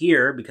want to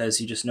hear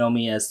because you just know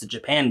me as the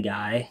Japan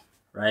guy,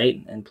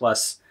 right? And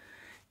plus,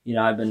 you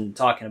know, I've been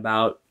talking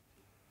about,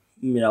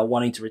 you know,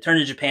 wanting to return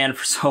to Japan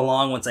for so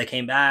long once I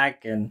came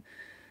back. And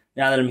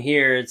now that I'm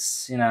here,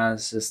 it's, you know,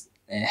 it's just,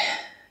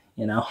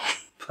 you know,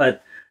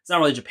 but it's not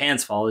really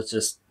Japan's fault. It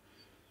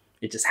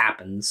just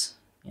happens,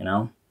 you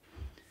know.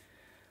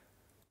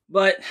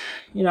 But,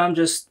 you know, I'm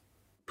just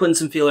putting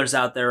some feelers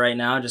out there right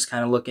now, just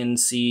kind of looking,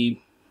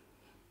 see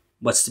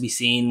what's to be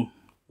seen,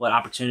 what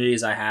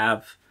opportunities I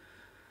have,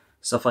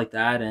 stuff like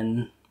that,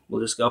 and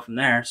we'll just go from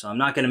there. So I'm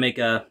not going to make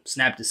a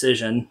snap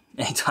decision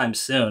anytime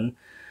soon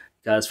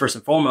because first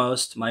and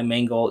foremost, my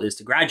main goal is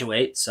to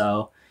graduate.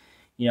 So,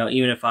 you know,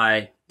 even if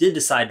I did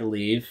decide to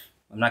leave,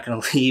 I'm not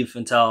going to leave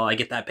until I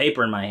get that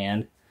paper in my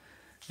hand.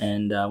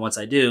 And once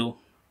I do,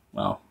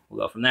 well,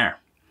 we'll go from there.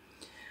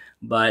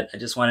 But I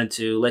just wanted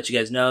to let you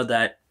guys know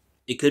that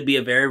it could be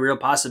a very real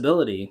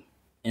possibility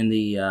in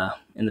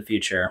the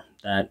future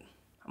that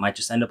I might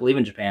just end up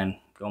leaving Japan,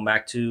 going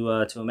back to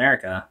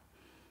America,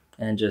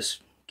 and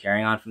just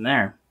carrying on from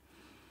there.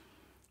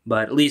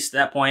 But at least at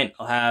that point,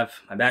 I'll have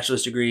my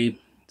bachelor's degree,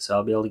 so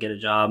I'll be able to get a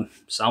job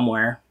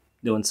somewhere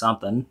doing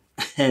something.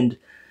 And,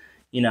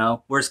 you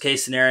know, worst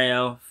case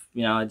scenario,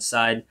 you know, I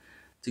decide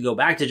to go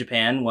back to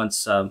Japan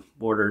once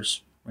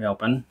borders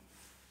reopen,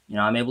 you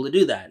know, I'm able to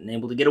do that and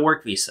able to get a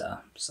work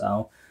visa.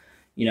 So,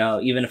 you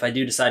know, even if I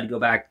do decide to go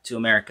back to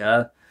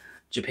America,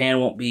 Japan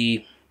won't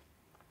be,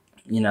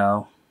 you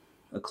know,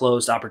 a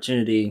closed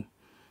opportunity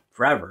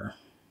forever.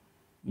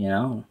 You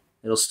know,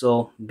 it'll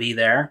still be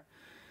there.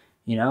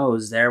 You know, it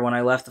was there when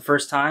I left the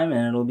first time,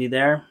 and it'll be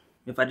there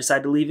if I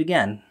decide to leave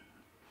again.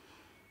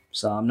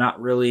 So I'm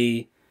not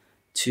really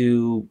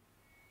too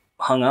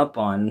hung up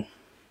on,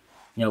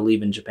 you know,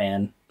 leaving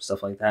Japan,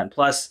 stuff like that. And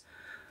plus,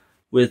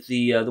 with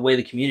the way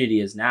the community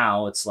is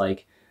now, it's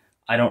like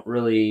I don't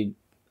really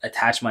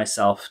attach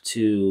myself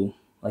to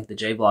like the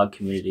J-Vlog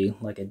community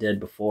like I did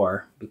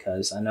before,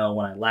 because I know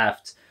when I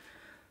left,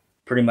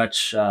 pretty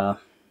much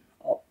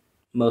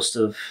most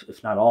of,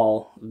 if not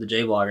all, of the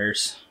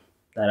J-Vloggers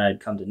that I'd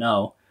come to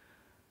know,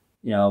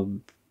 you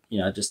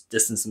know, just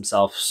distanced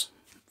themselves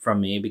from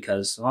me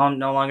because, well, I'm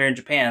no longer in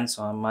Japan,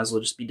 so I might as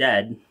well just be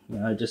dead. You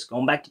know, just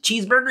going back to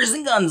cheeseburgers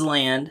and guns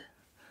land.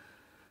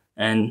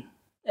 And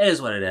it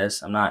is what it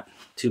is. I'm not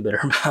too bitter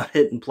about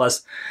it. And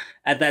plus,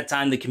 at that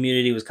time, the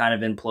community was kind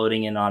of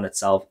imploding in on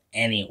itself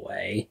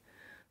anyway.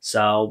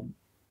 So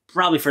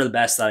probably for the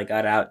best that I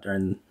got out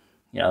during,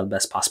 you know, the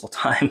best possible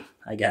time,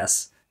 I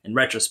guess, in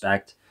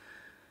retrospect.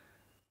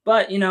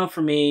 But, you know,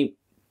 for me,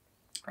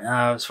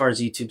 as far as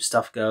YouTube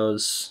stuff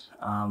goes,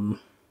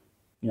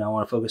 you know, I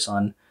want to focus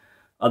on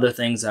other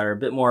things that are a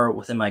bit more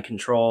within my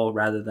control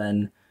rather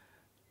than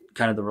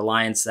kind of the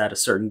reliance that a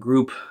certain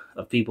group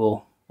of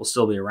people will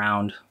still be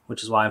around,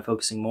 which is why I'm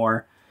focusing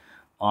more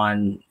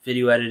on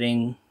video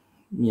editing,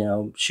 you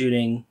know,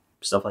 shooting,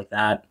 stuff like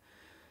that.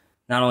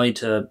 Not only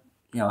to,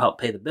 you know, help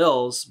pay the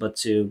bills, but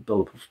to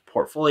build a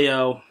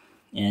portfolio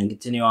and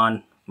continue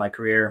on my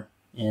career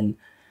in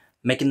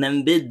making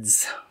them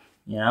bids,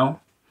 you know.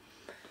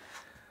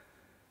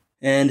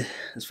 And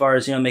as far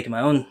as, you know, making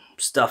my own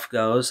stuff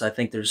goes, I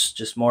think there's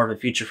just more of a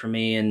future for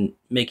me in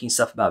making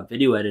stuff about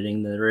video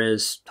editing than there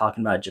is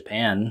talking about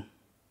Japan.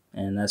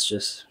 And that's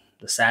just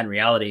the sad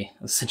reality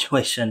of the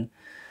situation,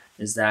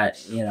 is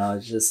that, you know,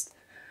 it's just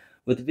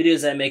with the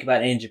videos that I make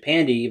about A in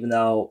Japandy, even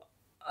though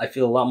I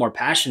feel a lot more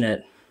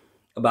passionate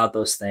about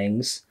those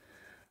things,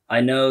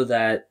 I know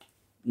that,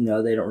 you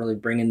know, they don't really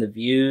bring in the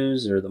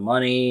views or the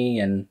money.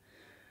 And,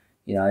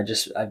 you know,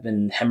 I've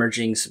been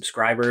hemorrhaging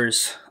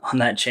subscribers on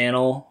that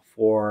channel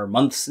for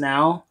months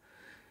now.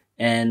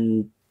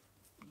 And,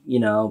 you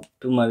know,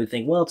 people might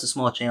think, well, it's a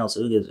small channel,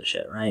 so who gives a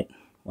shit, right?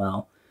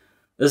 Well,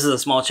 this is a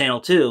small channel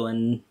too.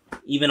 And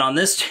even on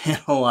this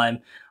channel, I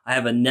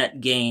have a net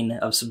gain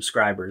of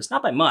subscribers.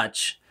 Not by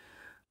much,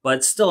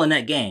 but still a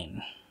net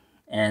gain.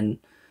 And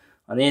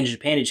on the A in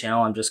Japandy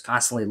channel, I'm just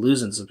constantly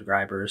losing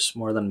subscribers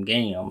more than I'm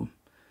gaining them.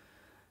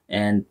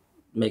 And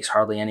makes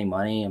hardly any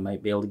money. I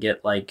might be able to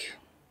get like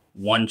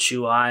one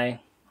Chewy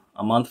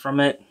a month from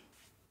it,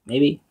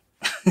 maybe.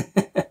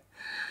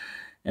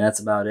 And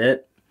that's about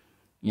it.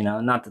 You know,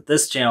 not that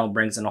this channel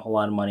brings in a whole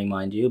lot of money,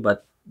 mind you,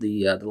 but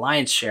the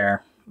lion's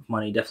share of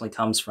money definitely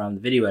comes from the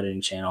video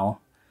editing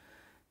channel.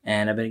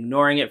 And I've been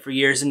ignoring it for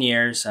years and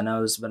years. I know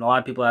there's been a lot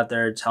of people out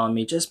there telling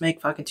me, just make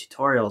fucking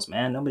tutorials,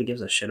 man. Nobody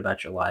gives a shit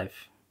about your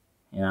life,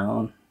 you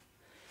know?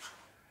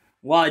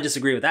 While I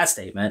disagree with that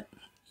statement,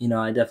 you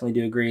know, I definitely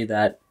do agree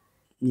that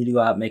you need to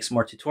go out and make some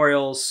more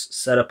tutorials,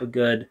 set up a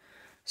good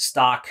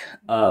stock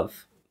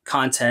of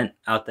content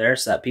out there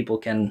so that people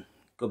can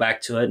go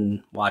back to it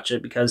and watch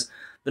it. Because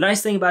the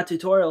nice thing about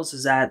tutorials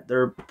is that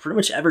they're pretty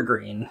much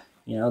evergreen.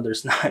 You know,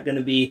 there's not going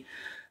to be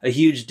a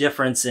huge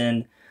difference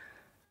in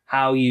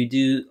how you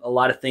do a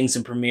lot of things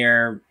in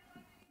Premiere,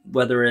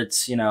 whether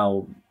it's,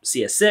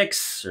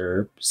 CS6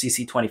 or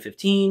CC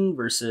 2015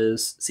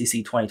 versus CC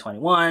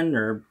 2021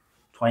 or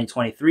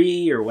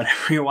 2023 or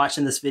whenever you're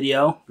watching this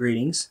video.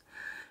 Greetings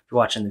if you're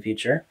watching in the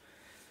future.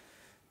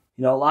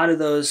 A lot of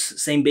those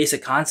same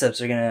basic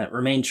concepts are going to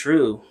remain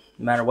true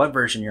no matter what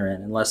version you're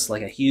in, unless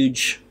like a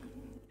huge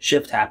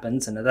shift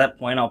happens. And at that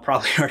point, I'll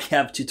probably already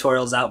have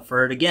tutorials out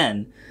for it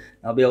again.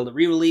 I'll be able to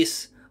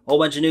re-release a whole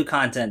bunch of new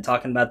content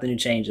talking about the new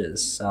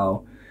changes.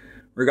 So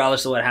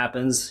regardless of what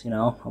happens,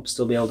 I'll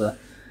still be able to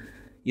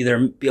either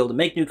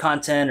make new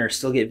content or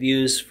still get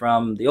views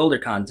from the older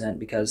content,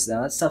 because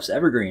that stuff's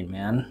evergreen,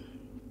 man.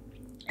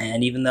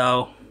 And even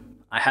though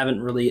I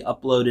haven't really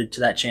uploaded to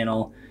that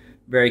channel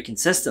very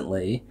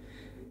consistently,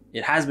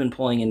 it has been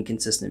pulling in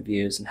consistent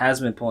views and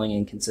has been pulling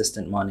in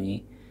consistent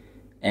money.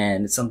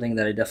 And it's something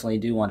that I definitely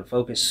do want to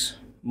focus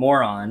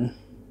more on.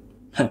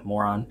 But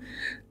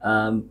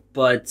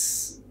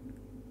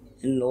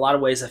in a lot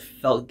of ways I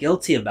felt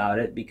guilty about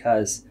it,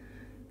 because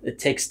it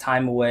takes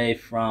time away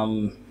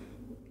from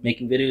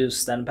making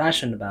videos that I'm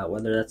passionate about,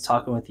 whether that's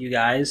talking with you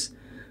guys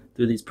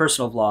through these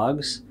personal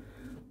vlogs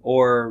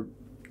or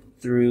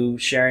through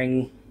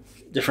sharing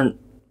different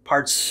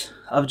parts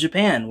of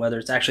Japan, whether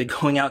it's actually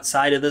going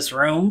outside of this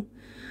room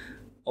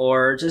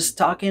or just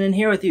talking in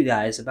here with you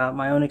guys about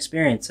my own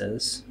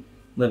experiences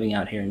living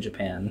out here in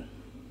Japan.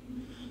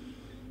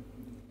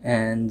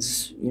 And,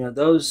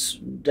 those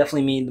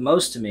definitely mean the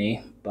most to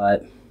me,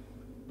 but,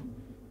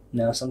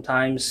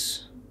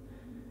 sometimes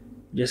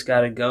you just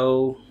gotta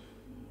go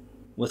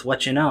with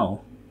what you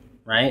know,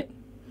 right?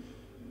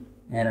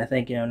 And I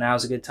think,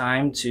 now's a good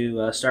time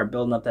to start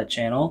building up that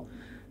channel.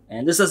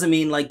 And this doesn't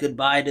mean like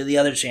goodbye to the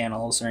other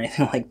channels or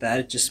anything like that.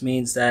 It just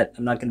means that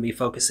I'm not going to be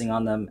focusing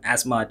on them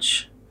as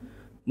much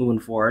moving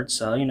forward.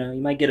 So, you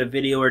might get a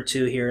video or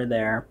two here or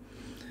there,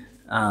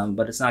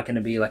 but it's not going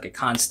to be like a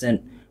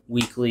constant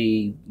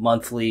weekly,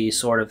 monthly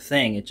sort of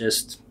thing. It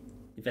just,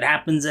 if it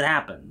happens, it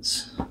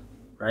happens,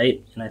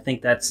 right? And I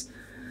think that's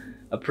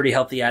a pretty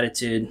healthy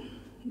attitude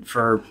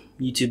for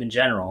YouTube in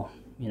general.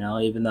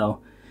 Even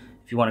though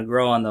if you want to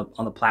grow on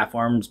the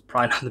platform, it's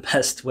probably not the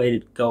best way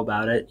to go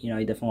about it. You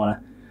definitely want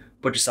to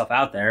put yourself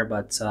out there,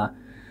 but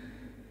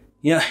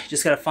you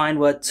just got to find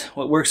what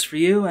works for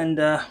you and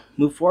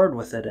move forward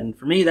with it. And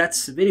for me,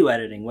 that's video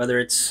editing, whether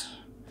it's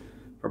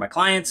for my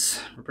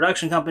clients, for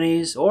production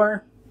companies,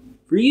 or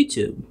for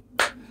YouTube.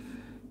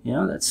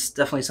 That's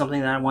definitely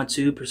something that I want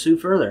to pursue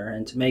further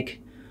and to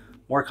make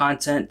more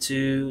content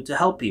to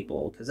help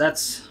people, because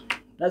that's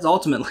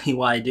ultimately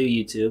why I do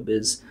YouTube,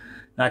 is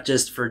not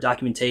just for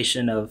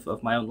documentation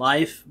of my own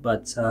life,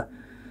 but to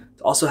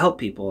also help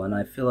people. And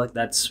I feel like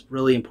that's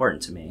really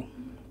important to me.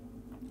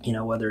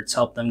 Whether it's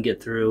help them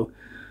get through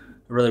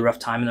a really rough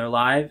time in their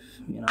life.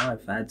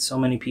 I've had so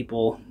many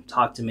people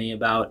talk to me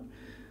about,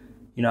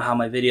 how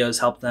my videos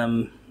help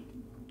them,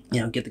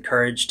 get the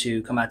courage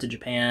to come out to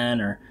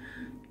Japan, or,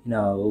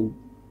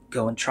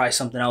 go and try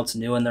something else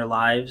new in their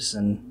lives.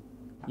 And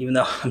even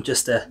though I'm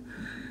just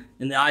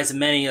in the eyes of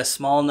many, a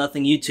small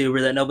nothing YouTuber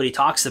that nobody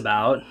talks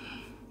about,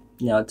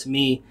 to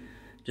me,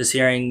 just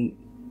hearing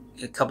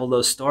a couple of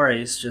those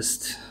stories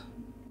just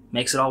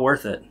makes it all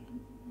worth it.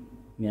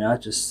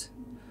 It just,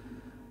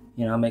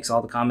 makes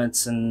all the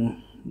comments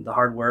and the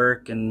hard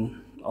work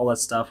and all that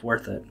stuff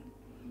worth it.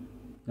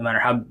 No matter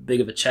how big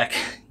of a check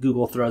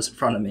Google throws in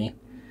front of me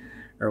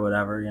or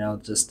whatever,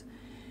 just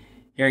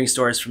hearing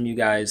stories from you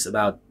guys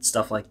about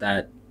stuff like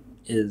that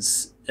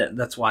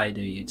that's why I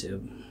do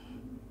YouTube.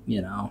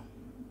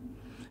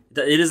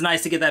 It is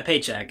nice to get that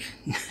paycheck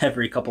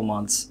every couple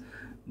months,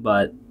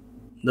 but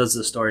those are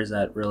the stories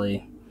that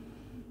really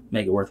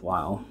make it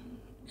worthwhile.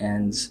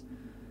 And,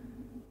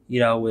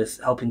 with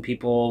helping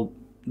people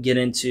get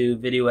into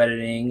video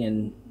editing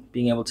and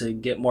being able to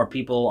get more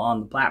people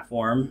on the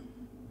platform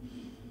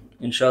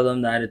and show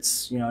them that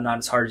it's, not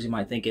as hard as you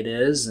might think it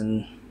is,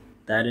 and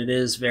that it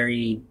is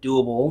very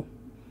doable.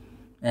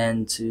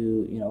 And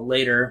to,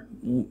 later,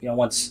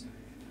 once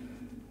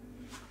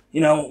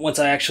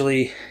I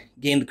actually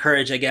gain the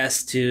courage, I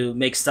guess, to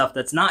make stuff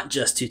that's not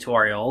just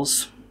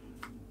tutorials,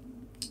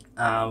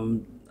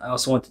 I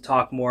also want to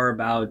talk more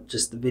about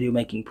just the video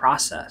making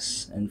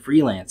process and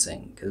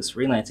freelancing, because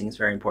freelancing is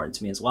very important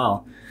to me as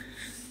well.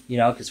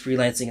 Because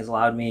freelancing has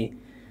allowed me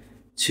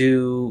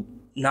to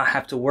not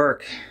have to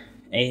work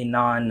a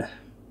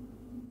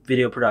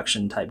non-video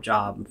production type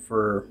job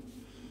for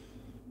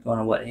going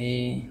on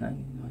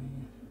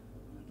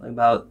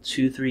about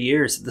 2-3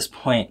 years at this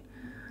point.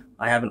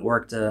 I haven't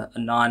worked a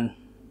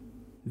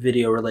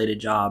non-video related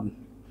job.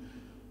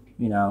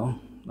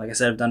 Like I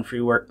said, I've done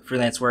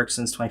freelance work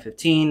since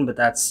 2015, but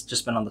that's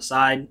just been on the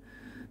side.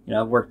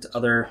 I've worked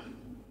other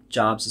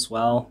jobs as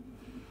well.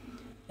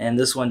 And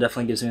this one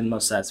definitely gives me the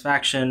most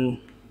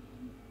satisfaction.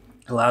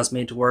 It allows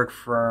me to work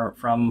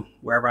from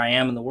wherever I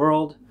am in the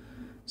world.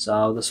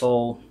 So this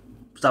whole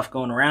stuff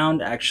going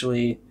around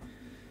actually,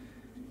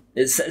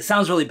 it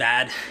sounds really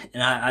bad.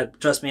 And I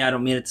trust me, I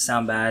don't mean it to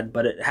sound bad,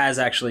 but it has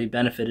actually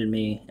benefited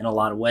me in a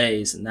lot of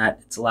ways, in that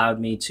it's allowed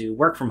me to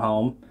work from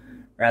home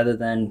rather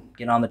than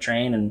get on the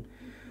train and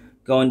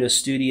go into a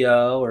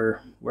studio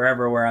or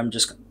wherever where I'm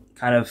just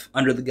kind of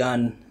under the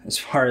gun as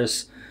far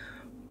as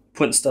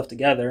putting stuff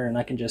together, and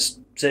I can just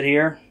sit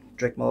here,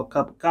 drink my little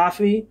cup of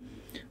coffee,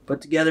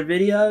 put together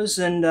videos,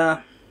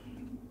 and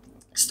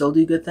still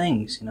do good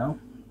things, you know?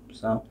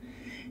 So,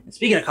 and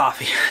speaking of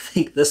coffee, I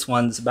think this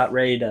one's about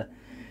ready to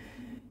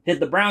hit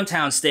the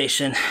Browntown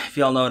station, if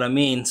y'all know what I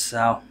mean. So,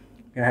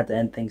 I'm gonna have to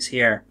end things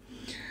here.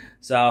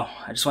 So,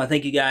 I just want to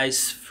thank you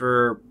guys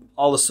for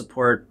all the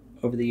support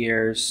over the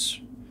years,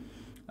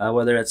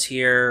 whether it's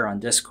here on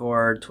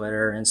Discord,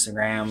 Twitter,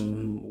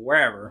 Instagram,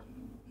 wherever.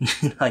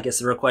 I guess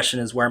the real question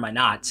is, where am I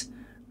not,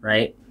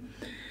 right?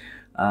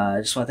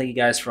 I just want to thank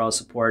you guys for all the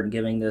support and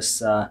giving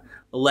this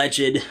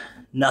alleged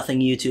nothing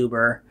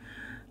YouTuber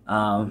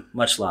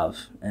much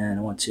love, and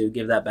I want to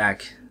give that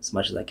back as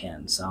much as I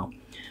can. So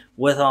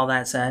with all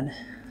that said,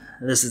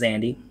 this is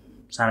Andy,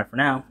 signing for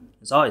now.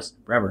 As always,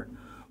 forever,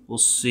 we'll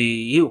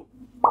see you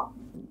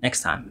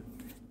next time.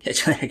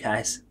 Catch you later,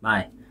 guys.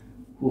 Bye.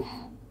 Ooh,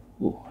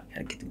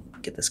 I gotta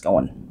get this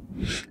going.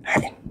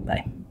 All right,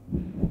 bye.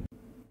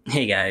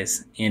 Hey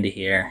guys, Andy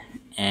here,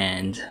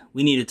 and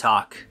we need to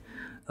talk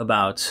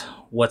about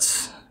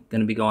what's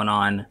going to be going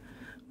on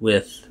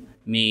with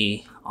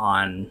me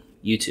on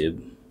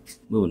YouTube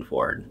moving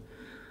forward.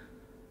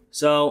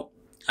 So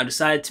I've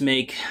decided to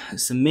make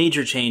some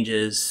major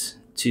changes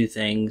to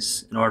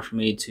things in order for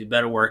me to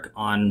better work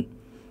on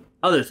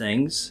other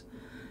things.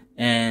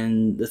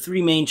 And the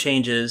three main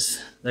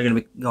changes that are going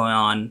to be going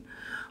on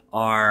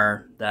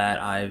are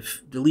that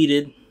I've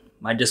deleted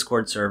my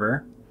Discord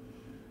server,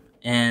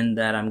 and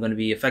that I'm going to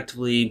be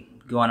effectively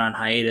going on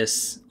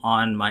hiatus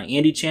on my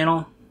Andy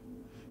channel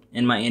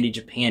and my Andy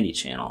Japandy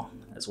channel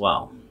as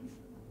well.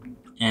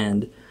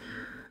 And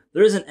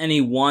there isn't any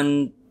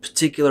one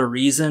particular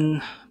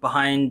reason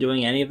behind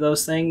doing any of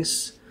those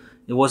things.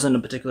 It wasn't a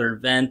particular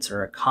event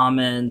or a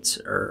comment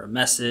or a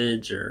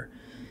message or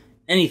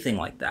anything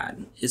like that.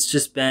 It's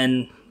just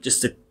been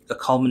just a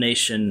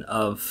culmination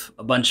of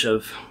a bunch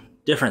of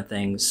different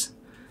things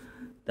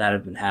that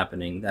have been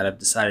happening that I've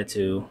decided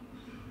to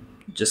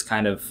just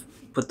kind of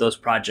put those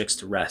projects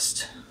to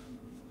rest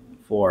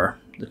for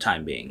the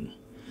time being.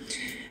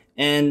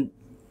 And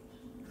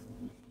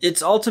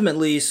it's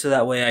ultimately so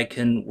that way I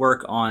can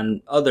work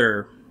on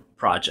other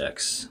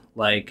projects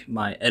like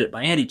my Edit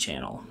by Andy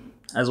channel,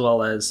 as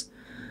well as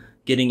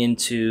getting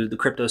into the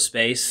crypto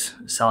space,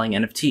 selling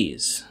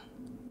NFTs,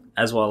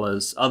 as well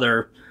as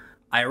other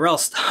IRL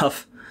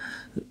stuff,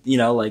 you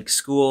know, like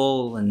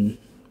school and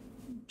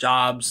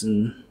jobs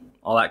and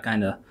all that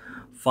kind of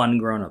fun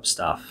grown-up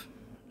stuff.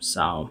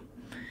 So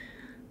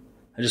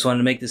I just wanted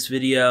to make this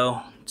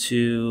video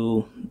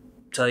to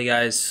tell you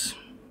guys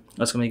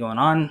what's going to be going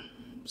on.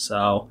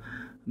 So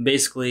I'm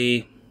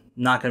basically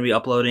not going to be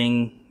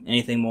uploading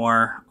anything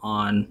more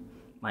on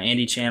my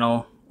Andy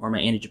channel or my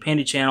Andy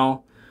Japandy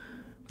channel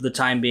for the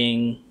time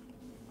being.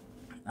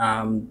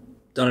 Don't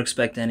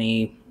expect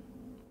any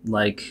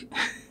like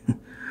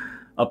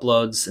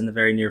uploads in the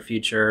very near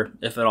future,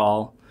 if at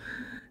all.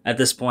 At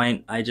this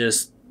point, I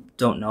just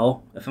don't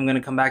know if I'm going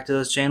to come back to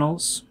those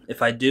channels.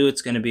 If I do,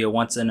 it's going to be a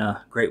once in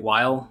a great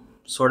while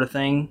sort of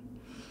thing.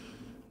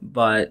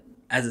 But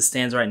as it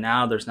stands right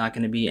now, there's not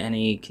going to be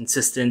any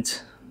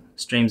consistent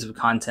streams of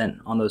content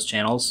on those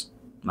channels.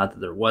 Not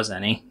that there was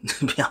any,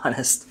 to be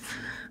honest.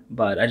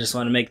 But I just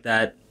want to make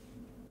that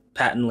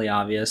patently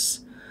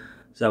obvious,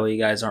 so that way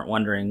you guys aren't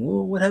wondering,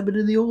 well, what happened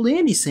to the old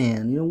Andy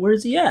San? You know,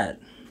 where's he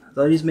at? I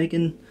thought he's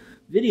making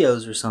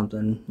videos or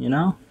something, you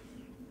know?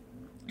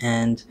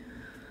 And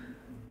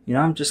you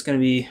know, I'm just going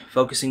to be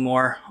focusing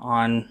more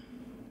on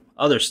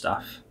other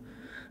stuff.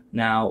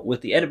 Now,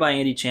 with the Edit by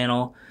Andy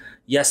channel,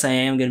 yes, I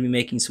am going to be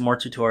making some more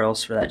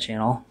tutorials for that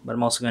channel, but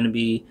I'm also going to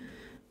be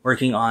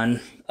working on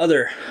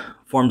other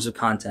forms of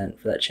content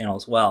for that channel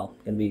as well.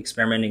 I'm going to be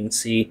experimenting and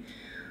see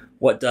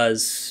what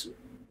does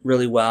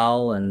really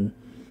well and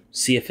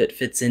see if it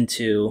fits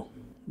into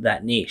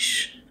that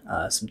niche.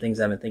 Some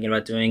things I've been thinking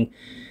about doing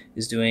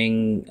is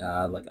doing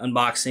like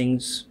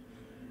unboxings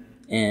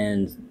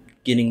and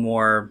getting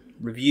more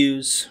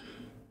reviews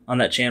on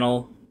that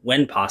channel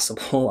when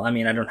possible. I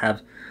mean, I don't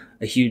have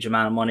a huge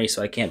amount of money,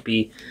 so I can't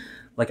be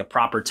like a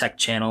proper tech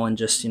channel and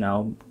just, you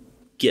know,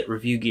 get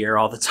review gear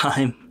all the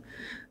time.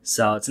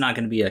 So it's not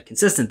going to be a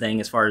consistent thing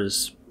as far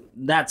as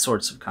that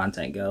sorts of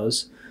content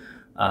goes.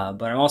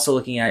 But I'm also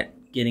looking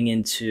at getting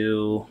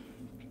into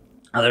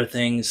other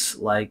things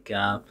like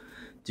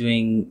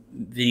doing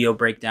video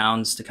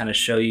breakdowns to kind of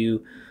show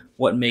you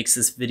what makes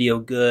this video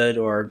good,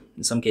 or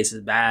in some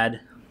cases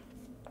bad.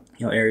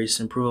 You know, areas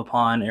to improve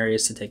upon,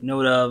 areas to take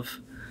note of,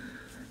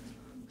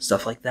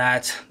 stuff like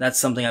that. That's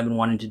something I've been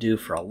wanting to do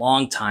for a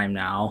long time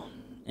now,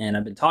 and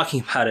I've been talking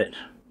about it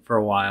for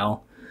a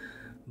while.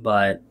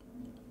 But,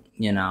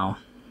 you know,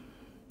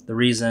 the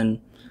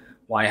reason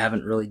why I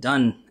haven't really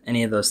done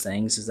any of those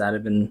things is that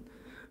I've been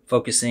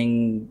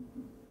focusing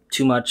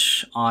too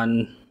much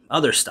on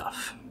other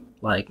stuff,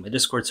 like my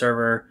Discord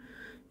server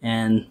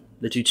and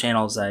the two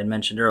channels I had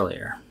mentioned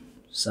earlier.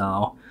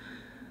 So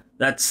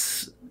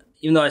that's,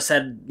 even though I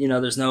said,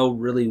 there's no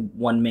really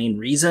one main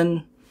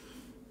reason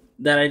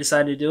that I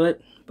decided to do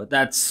it, but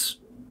that's,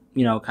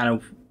 kind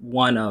of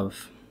one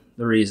of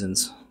the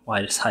reasons why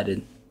I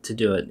decided to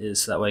do it,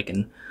 is so that way I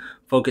can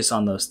focus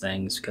on those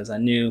things, because I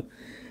know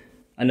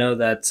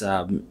that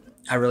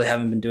I really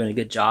haven't been doing a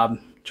good job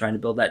trying to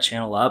build that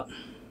channel up.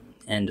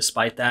 And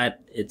despite that,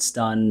 it's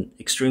done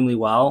extremely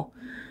well.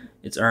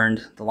 It's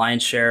earned the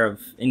lion's share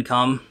of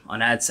income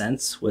on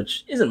AdSense,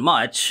 which isn't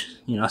much.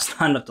 It's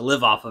not enough to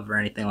live off of or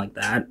anything like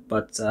that.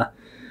 But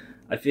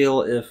I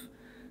feel if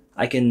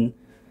I can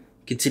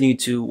continue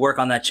to work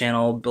on that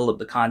channel, build up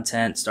the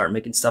content, start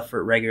making stuff for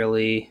it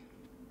regularly,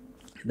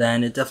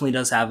 then it definitely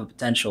does have a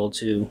potential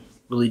to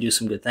really do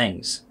some good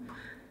things.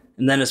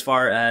 And then as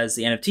far as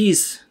the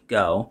NFTs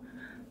go,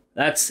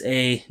 that's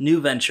a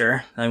new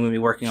venture that I'm going to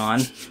be working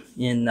on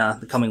in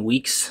the coming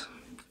weeks,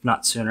 if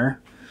not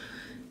sooner.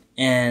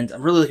 And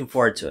I'm really looking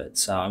forward to it.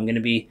 So I'm going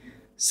to be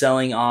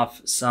selling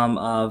off some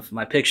of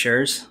my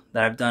pictures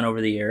that I've done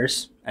over the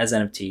years as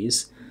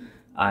NFTs.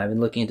 I've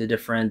been looking into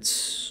different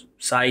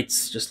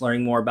sites, just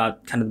learning more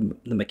about kind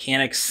of the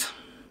mechanics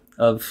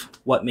of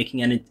what making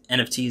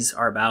NFTs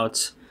are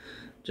about.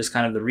 Just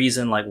kind of the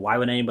reason, like, why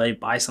would anybody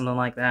buy something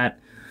like that?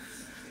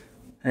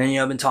 And,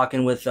 I've been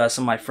talking with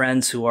some of my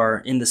friends who are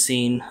in the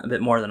scene a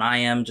bit more than I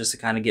am, just to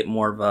kind of get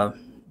more of a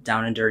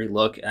down and dirty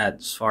look at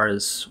as far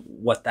as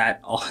what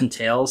that all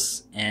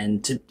entails.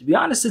 And to be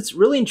honest, it's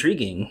really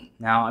intriguing.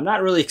 Now, I'm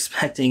not really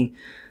expecting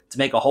to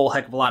make a whole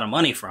heck of a lot of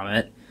money from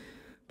it,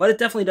 but it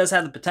definitely does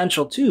have the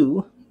potential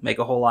to make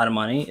a whole lot of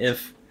money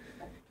if,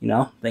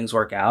 things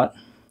work out.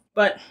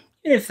 But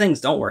if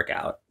things don't work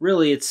out,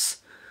 really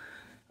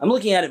I'm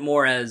looking at it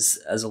more as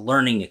a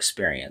learning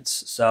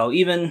experience. So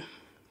even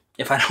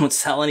if I don't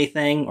sell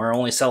anything or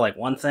only sell like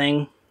one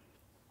thing,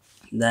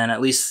 then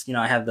at least,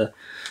 I have the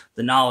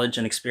knowledge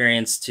and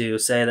experience to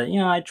say that,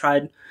 I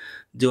tried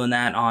doing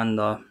that on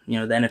the, the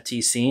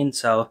NFT scene.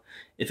 So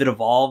if it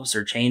evolves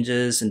or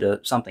changes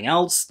into something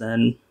else,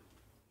 then,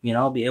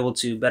 I'll be able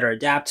to better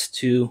adapt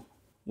to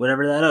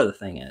whatever that other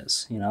thing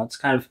is. It's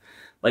kind of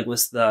like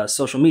with the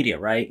social media,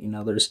 right?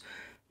 There's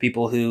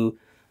people who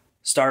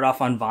start off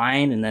on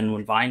Vine, and then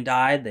when Vine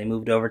died, they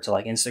moved over to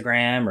like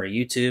Instagram or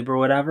YouTube or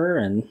whatever.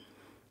 And,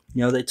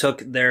 they took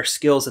their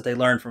skills that they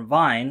learned from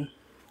Vine,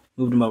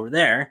 moved them over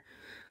there.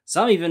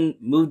 Some even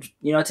moved,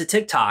 to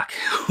TikTok,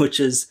 which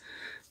is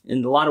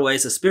in a lot of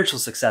ways a spiritual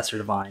successor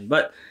to Vine.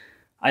 But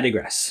I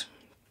digress.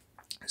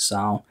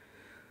 So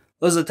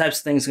those are the types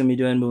of things I'm going to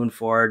be doing moving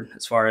forward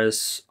as far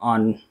as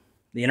on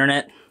the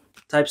internet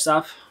type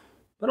stuff.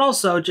 But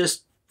also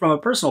just from a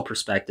personal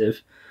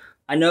perspective,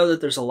 I know that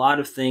there's a lot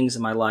of things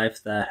in my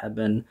life that have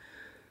been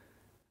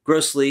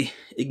grossly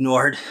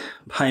ignored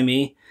by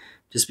me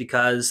just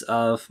because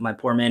of my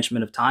poor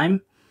management of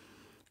time.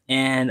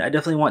 And I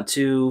definitely want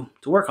to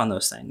work on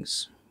those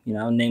things,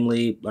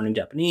 namely learning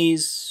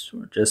Japanese,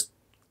 or just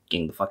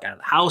getting the fuck out of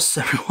the house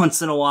every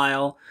once in a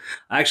while.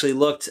 I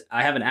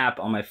have an app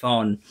on my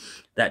phone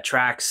that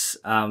tracks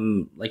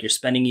like your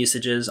spending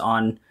usages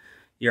on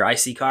your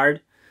IC card.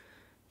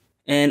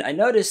 And I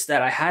noticed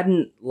that I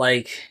hadn't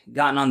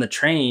gotten on the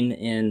train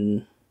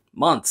in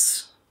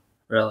months,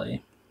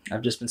 really.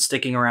 I've just been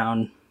sticking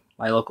around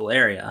my local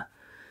area.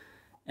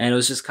 And it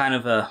was just kind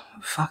of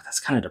that's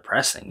kind of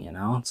depressing,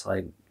 It's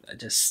like I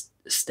just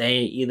stay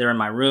either in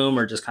my room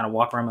or just kind of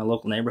walk around my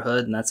local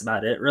neighborhood, and that's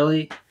about it,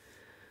 really.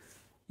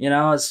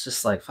 It's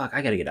just like, fuck,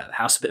 I gotta get out of the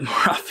house a bit more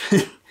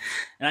often.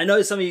 And I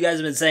know some of you guys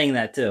have been saying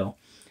that too.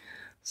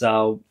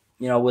 So,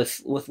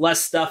 with less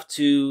stuff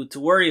to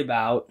worry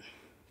about,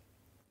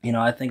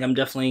 I think I'm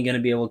definitely going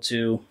to be able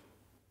to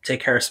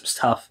take care of some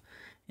stuff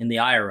in the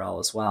IRL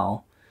as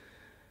well.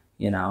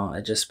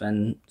 I just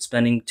been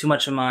spending too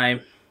much of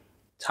my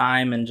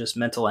time and just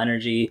mental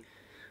energy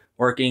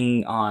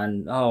working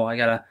on, I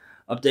gotta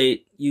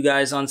update you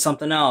guys on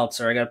something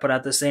else, or I gotta put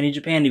out this Annie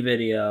Japandi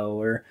video,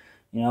 or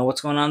what's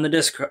going on in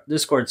the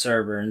Discord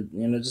server,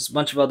 and just a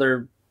bunch of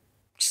other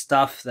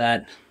stuff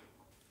that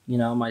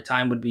my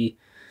time would be,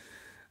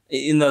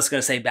 even though it's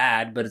gonna say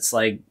bad, but it's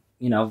like,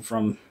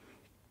 from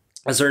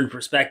a certain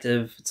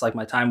perspective, it's like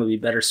my time would be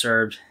better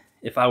served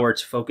if I were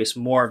to focus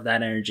more of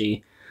that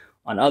energy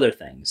on other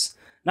things.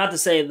 Not to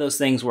say those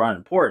things were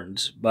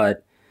unimportant,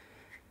 but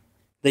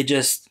they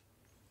just,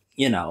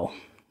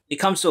 it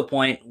comes to a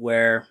point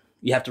where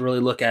you have to really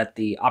look at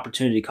the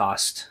opportunity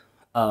cost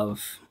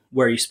of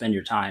where you spend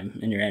your time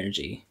and your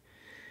energy.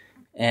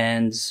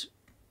 And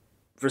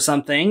for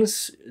some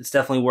things, it's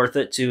definitely worth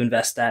it to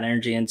invest that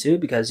energy into,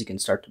 because you can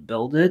start to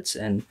build it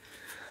and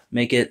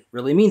make it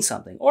really mean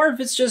something. Or if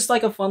it's just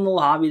like a fun little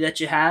hobby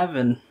that you have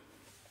and,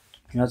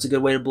 it's a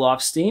good way to blow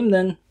off steam,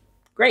 then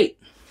great.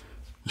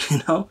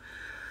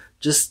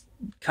 Just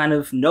kind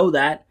of know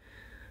that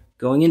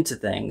going into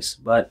things.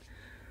 But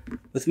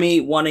with me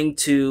wanting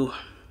to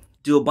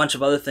do a bunch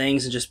of other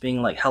things and just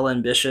being like hella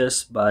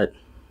ambitious, but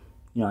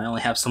I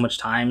only have so much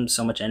time,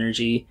 so much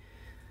energy,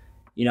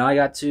 I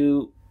got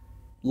to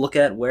look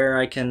at where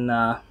I can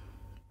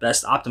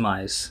best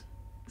optimize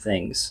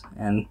things,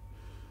 and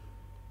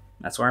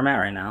that's where I'm at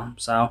right now.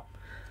 So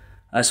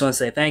I just want to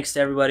say thanks to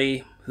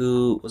everybody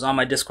who was on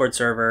my Discord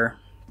server,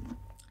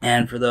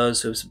 and for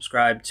those who have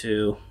subscribed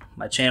to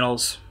my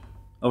channels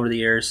over the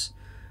years,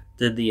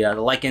 did the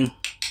liking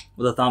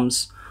with the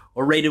thumbs,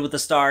 or rated with the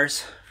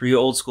stars for you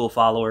old school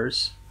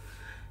followers.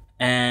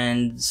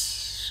 And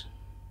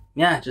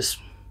yeah, just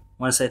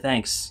want to say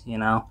thanks, you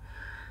know.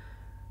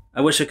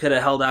 I wish I could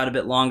have held out a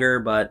bit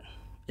longer, but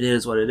it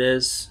is what it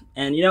is.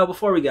 And you know,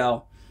 before we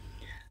go,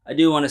 I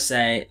do want to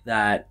say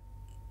that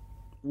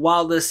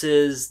while this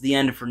is the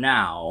end for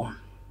now,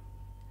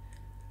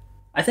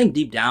 I think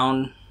deep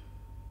down,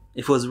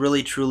 if it was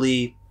really,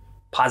 truly,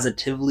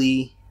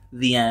 positively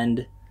the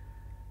end,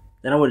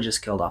 then I would have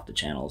just killed off the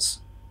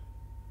channels,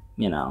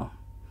 you know.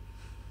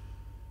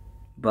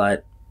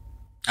 But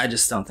I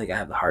just don't think I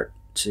have the heart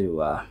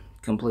to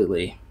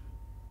completely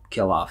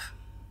kill off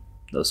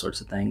those sorts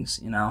of things,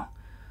 you know.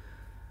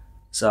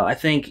 So I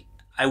think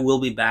I will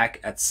be back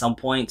at some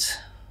point,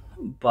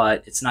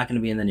 but it's not going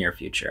to be in the near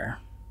future.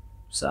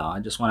 So I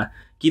just want to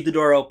keep the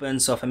door open,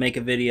 so if I make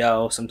a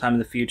video sometime in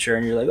the future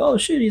and you're like, oh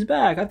shit, he's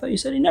back, I thought you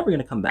said he's never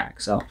going to come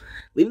back. So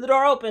leave the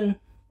door open,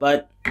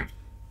 but I'm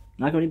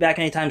not going to be back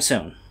anytime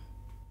soon.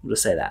 I'll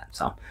just say that.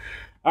 So,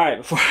 all right,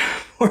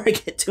 before I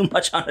get too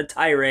much on a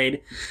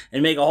tirade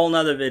and make a whole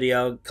nother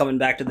video coming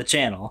back to the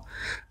channel,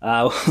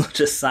 we'll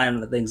just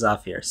sign the things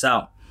off here.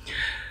 So,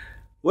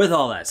 with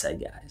all that said,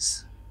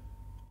 guys,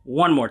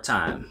 one more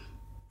time,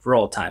 for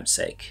old time's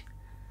sake,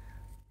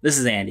 this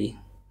is Andy,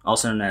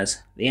 also known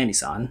as the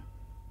Andy-san,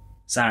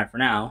 signing for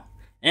now,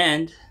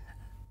 and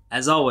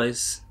as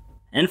always,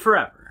 and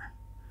forever,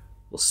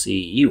 we'll see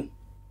you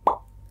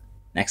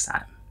next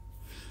time.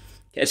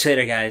 Catch you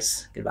later,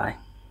 guys. Goodbye.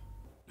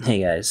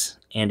 Hey guys,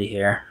 Andy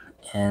here,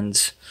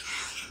 and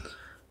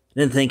I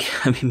didn't think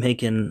I'd be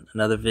making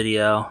another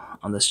video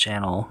on this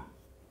channel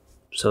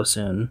so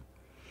soon.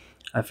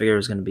 I figured it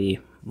was going to be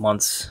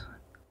months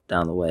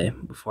down the way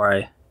before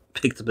I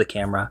picked up the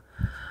camera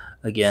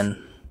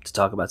again to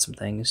talk about some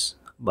things,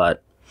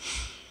 but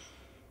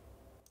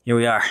here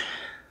we are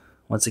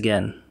once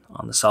again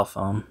on the cell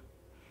phone,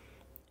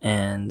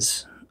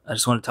 and I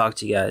just want to talk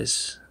to you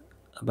guys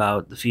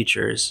about the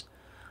futures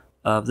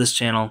of this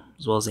channel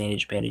as well as the Andy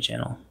Japandy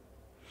channel.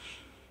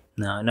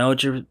 Now I know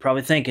what you're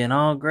probably thinking,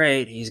 oh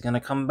great, he's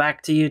gonna come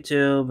back to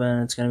YouTube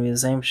and it's gonna be the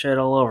same shit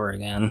all over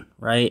again,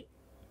 right?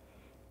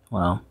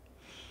 Well,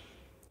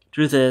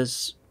 truth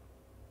is,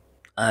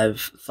 I've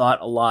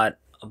thought a lot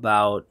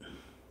about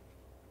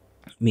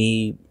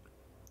me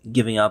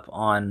giving up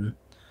on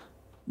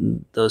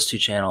those two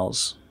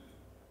channels,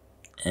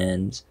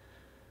 and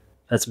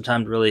had some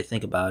time to really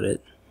think about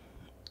it,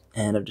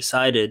 and I've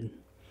decided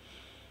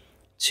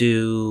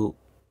to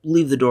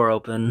leave the door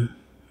open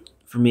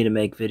for me to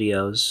make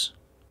videos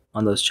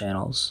on those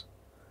channels,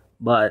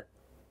 but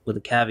with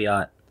a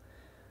caveat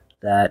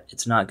that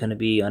it's not going to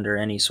be under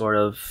any sort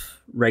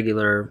of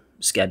regular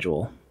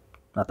schedule.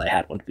 Not that I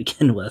had one to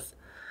begin with,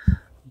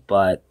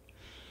 but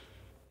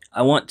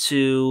I want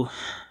to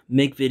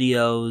make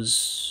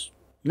videos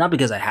not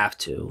because I have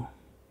to,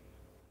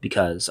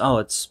 because, oh,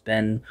 it's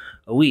been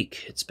a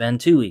week, it's been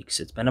 2 weeks,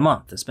 it's been a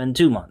month, it's been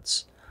 2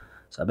 months,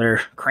 so I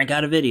better crank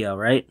out a video,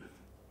 right?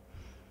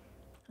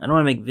 I don't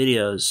want to make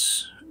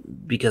videos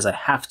because I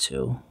have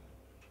to.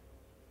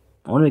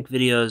 I want to make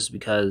videos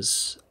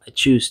because I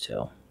choose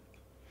to.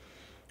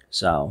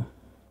 So,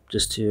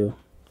 just to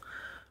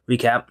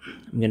recap,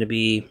 I'm going to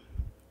be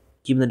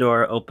keeping the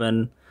door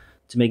open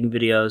to making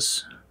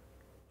videos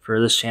for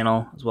this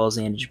channel as well as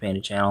the Andy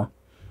Japandy channel,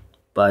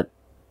 but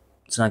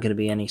it's not going to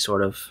be any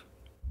sort of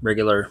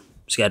regular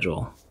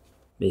schedule,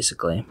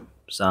 basically.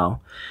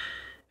 So,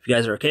 if you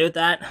guys are okay with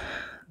that,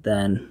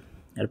 then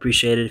I'd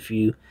appreciate it if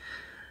you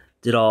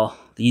did all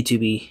the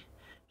YouTube-y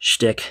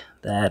shtick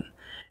that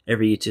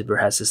every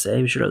YouTuber has to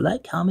say. Be sure to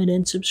like, comment,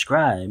 and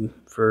subscribe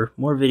for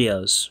more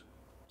videos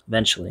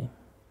eventually,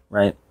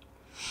 right?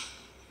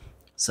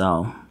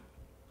 So,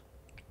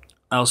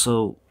 I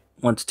also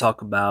want to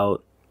talk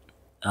about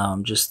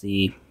just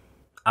the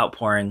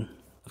outpouring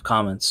of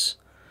comments,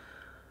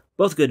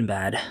 both good and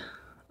bad,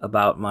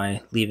 about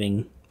my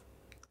leaving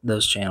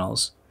those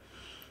channels.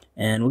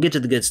 And we'll get to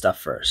the good stuff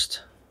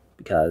first,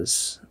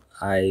 because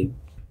I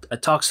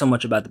talk so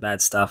much about the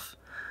bad stuff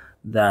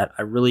that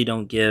I really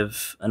don't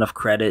give enough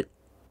credit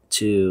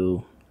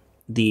to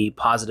the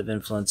positive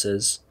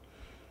influences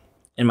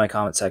in my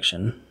comment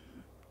section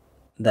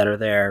that are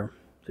there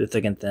through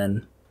thick and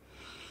thin.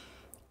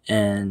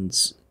 And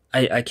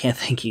I can't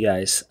thank you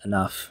guys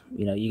enough.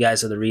 You know, you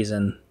guys are the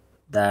reason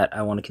that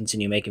I want to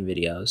continue making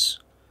videos,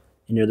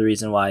 and you're the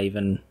reason why I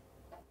even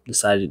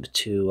decided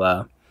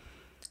to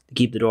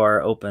keep the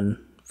door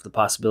open for the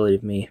possibility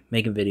of me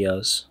making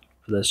videos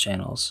for those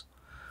channels,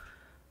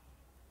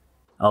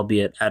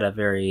 albeit at a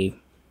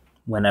very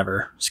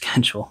whenever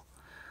schedule.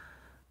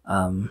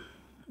 I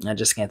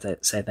just can't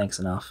say thanks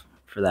enough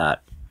for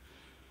that.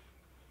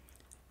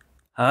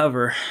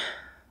 However,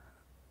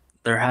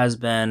 there has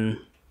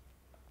been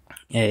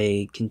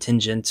a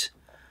contingent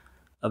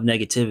of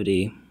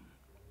negativity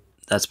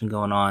that's been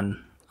going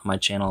on my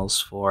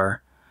channels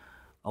for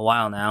a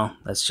while now.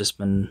 That's just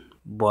been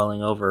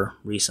boiling over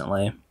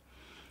recently.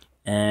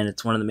 And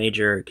it's one of the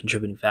major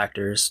contributing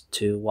factors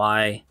to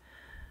why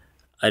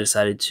I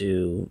decided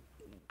to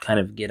kind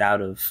of get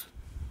out of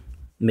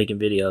making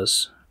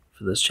videos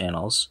for those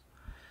channels.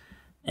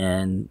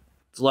 And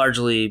it's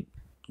largely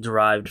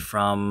derived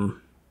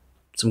from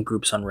some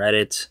groups on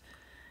Reddit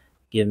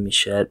giving me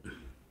shit,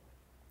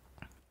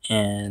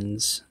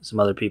 and some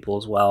other people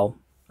as well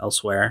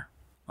elsewhere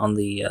on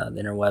the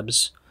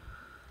interwebs.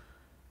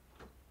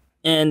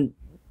 And,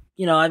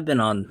 I've been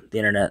on the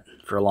internet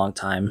for a long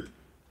time.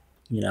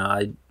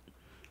 I've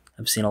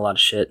seen a lot of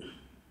shit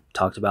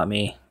talked about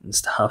me and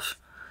stuff.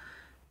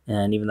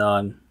 And even though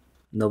I'm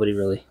nobody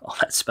really all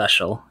that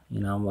special,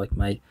 like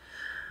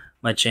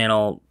my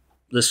channel,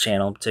 this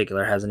channel in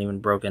particular, hasn't even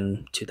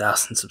broken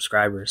 2,000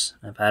 subscribers.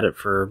 I've had it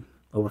for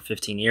over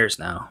 15 years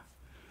now.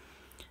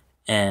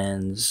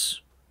 And,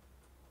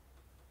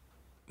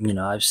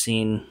 I've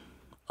seen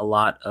a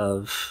lot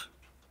of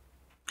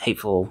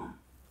hateful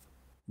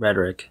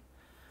rhetoric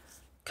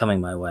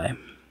coming my way.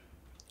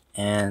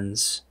 And,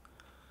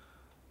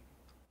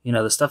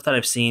 the stuff that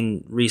I've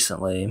seen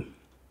recently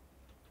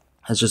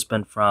has just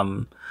been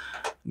from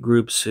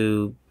groups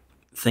who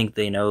think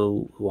they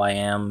know who I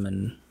am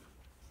and,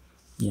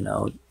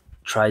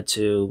 try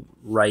to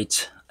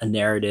write a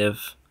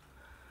narrative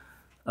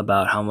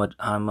about how much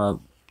I'm a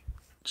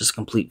just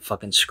complete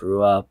fucking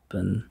screw up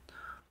and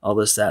all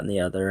this, that, and the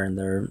other. And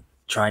they're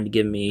trying to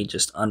give me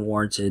just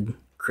unwarranted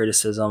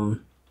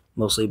criticism,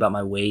 mostly about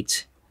my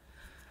weight,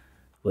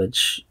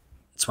 which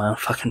it's my own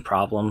fucking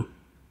problem,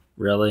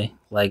 really.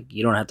 Like,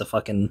 you don't have to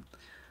fucking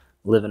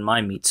live in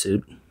my meat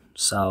suit.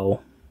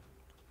 So,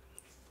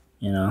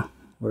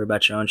 worry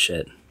about your own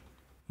shit.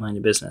 Mind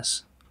your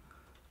business.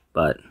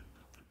 But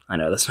I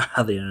know that's not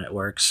how the internet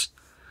works.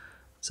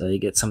 So you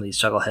get some of these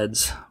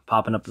chuckleheads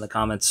popping up in the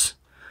comments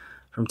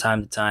from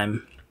time to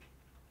time.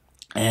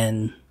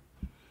 And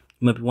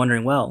you might be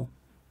wondering, well,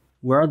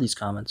 where are these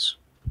comments?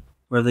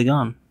 Where have they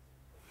gone?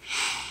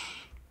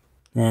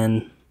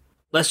 And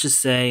let's just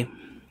say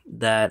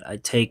that I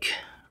take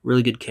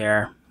really good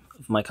care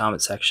of my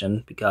comment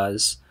section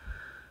because,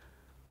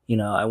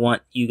 I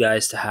want you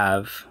guys to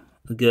have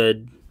a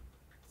good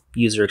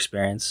user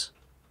experience.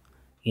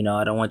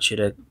 I don't want you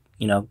to,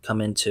 come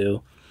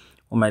into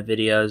one of my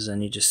videos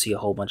and you just see a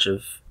whole bunch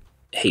of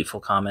hateful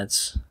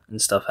comments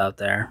and stuff out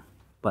there,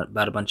 but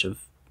about a bunch of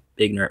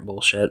ignorant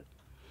bullshit.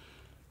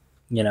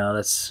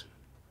 That's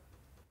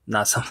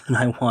not something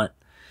I want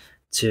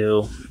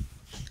to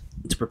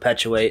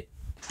perpetuate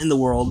in the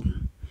world.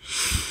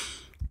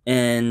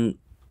 And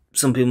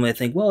some people may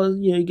think, well,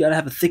 you gotta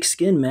have a thick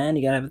skin, man.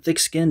 You gotta have a thick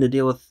skin to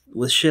deal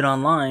with shit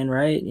online,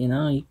 right?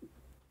 You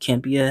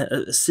can't be a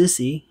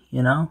sissy,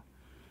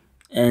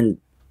 And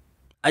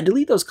I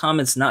delete those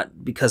comments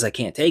not because I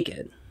can't take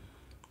it,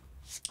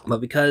 but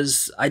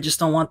because I just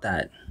don't want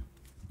that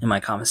in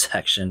my comment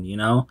section,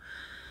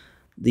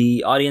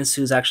 The audience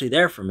who's actually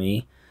there for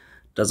me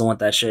doesn't want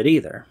that shit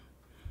either.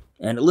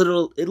 And it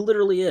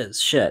literally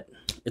is shit.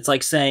 It's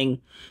like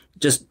saying,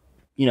 just,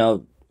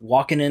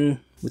 walking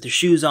in with your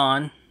shoes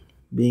on,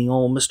 being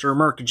old Mr.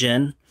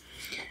 Mercagen,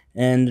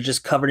 and they're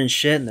just covered in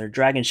shit, and they're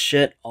dragging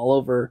shit all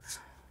over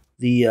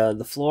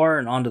the floor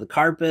and onto the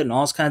carpet and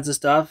all kinds of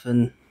stuff.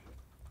 And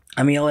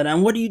I'm yelling at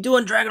them, what are you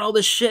doing dragging all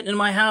this shit in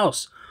my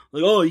house?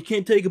 Like, oh, you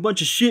can't take a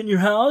bunch of shit in your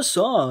house?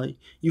 Oh,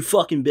 you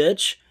fucking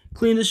bitch.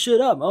 Clean this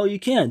shit up. Oh, you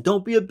can.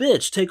 Don't be a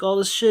bitch. Take all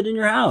this shit in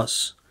your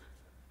house.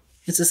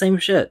 It's the same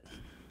shit.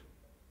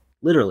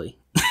 Literally.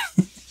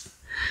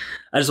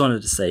 I just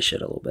wanted to say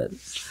shit a little bit.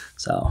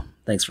 So,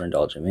 thanks for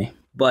indulging me.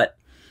 But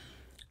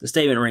the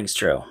statement rings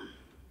true.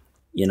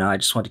 I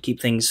just want to keep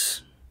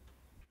things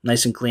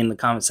nice and clean in the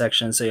comment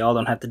section so y'all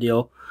don't have to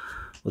deal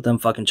with them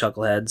fucking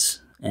chuckleheads.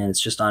 And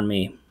it's just on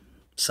me.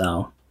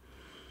 So,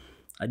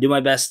 I do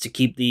my best to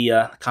keep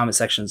the comment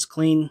sections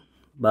clean,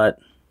 but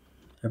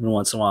every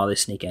once in a while they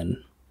sneak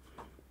in.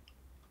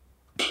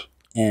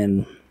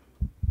 And,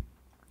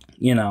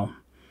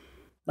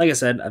 like I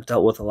said, I've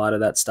dealt with a lot of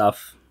that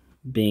stuff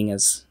being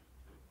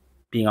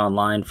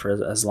online for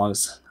as long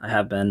as I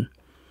have been.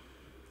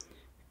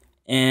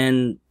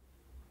 And,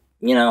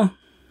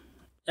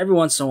 every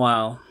once in a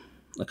while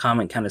a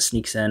comment kind of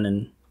sneaks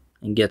in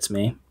and gets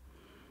me.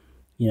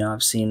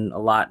 I've seen a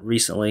lot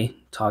recently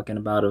talking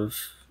about a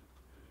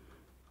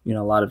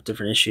lot of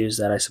different issues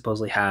that I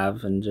supposedly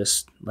have, and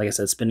just, like I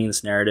said, spinning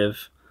this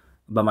narrative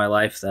about my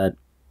life that,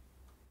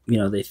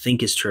 they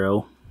think is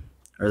true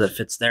or that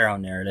fits their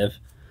own narrative,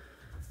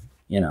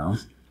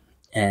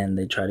 and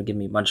they try to give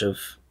me a bunch of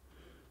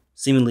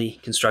seemingly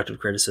constructive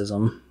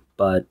criticism,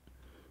 but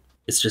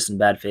it's just in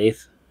bad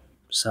faith.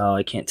 So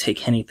I can't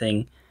take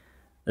anything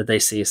that they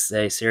say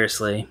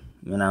seriously,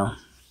 Don't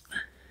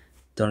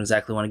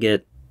exactly want to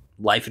get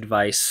life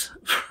advice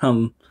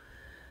from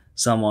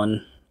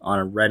someone on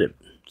a Reddit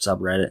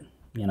subreddit,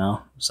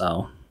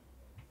 So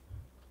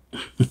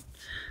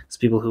it's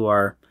people who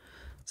are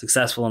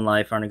successful in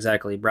life aren't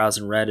exactly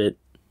browsing Reddit,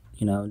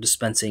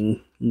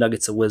 dispensing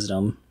nuggets of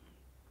wisdom.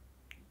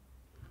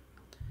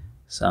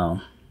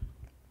 So,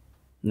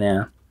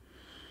 yeah.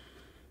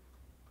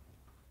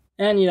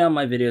 And,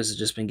 my videos have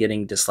just been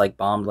getting dislike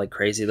bombed like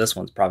crazy. This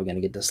one's probably going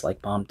to get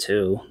dislike bombed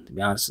too, to be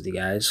honest with you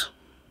guys.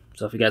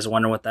 So if you guys are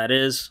wondering what that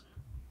is,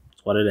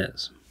 it's what it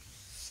is.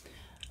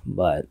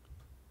 But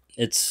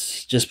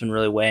it's just been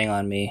really weighing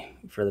on me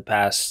for the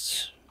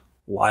past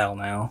while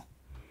now.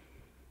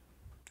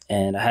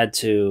 And I had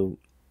to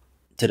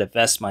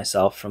divest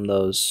myself from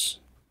those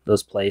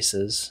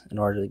places in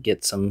order to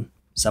get some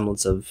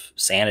semblance of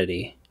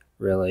sanity,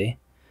 really.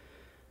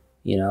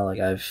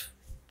 I've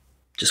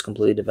just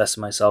completely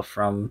divested myself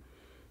from,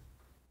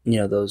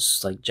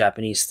 those like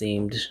Japanese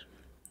themed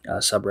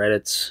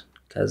subreddits,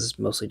 because it's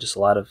mostly just a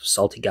lot of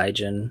salty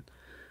gaijin,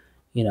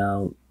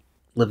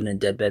 living in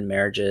deadbed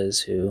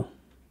marriages who,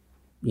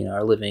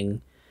 are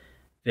living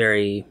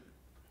very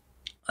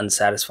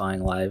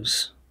unsatisfying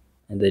lives,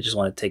 and they just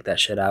want to take that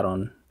shit out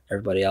on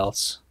everybody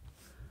else.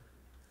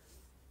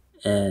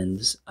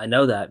 And I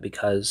know that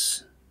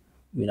because,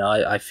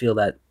 I feel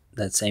that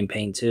same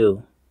pain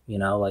too.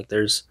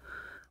 There's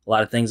a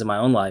lot of things in my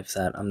own life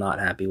that I'm not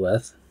happy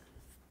with,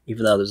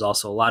 even though there's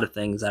also a lot of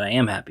things that I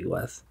am happy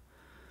with.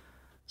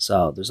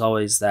 So there's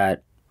always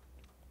that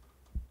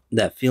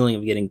feeling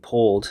of getting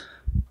pulled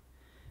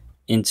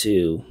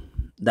into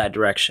that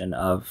direction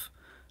of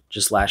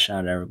just lashing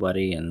out at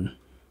everybody and,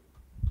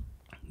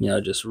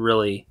 just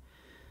really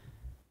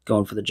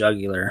going for the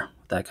jugular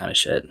with that kind of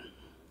shit.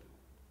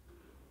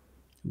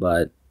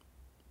 But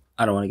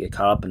I don't want to get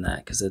caught up in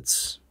that because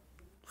it's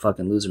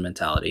fucking loser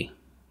mentality,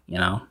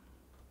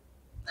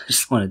 I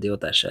just want to deal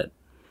with that shit.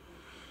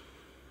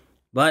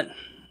 But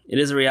it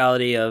is a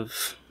reality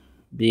of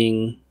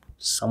being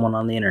someone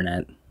on the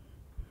internet.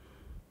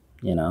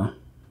 Gotta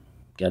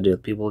deal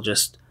with people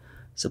just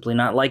simply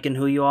not liking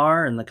who you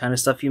are and the kind of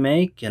stuff you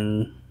make,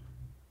 and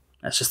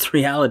that's just the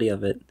reality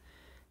of it.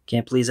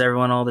 Can't please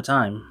everyone all the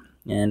time.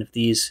 And if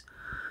these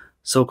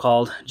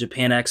so-called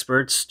Japan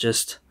experts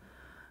just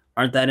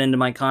aren't that into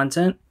my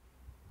content,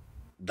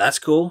 that's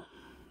cool.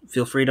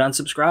 Feel free to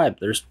unsubscribe.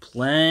 There's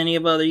plenty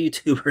of other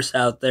YouTubers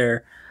out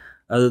there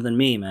other than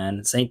me, man.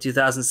 It's ain't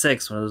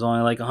 2006 when there was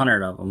only like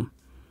 100 of them.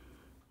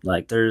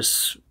 Like,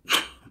 there's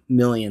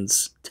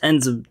millions,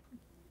 tens of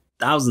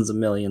thousands of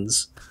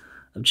millions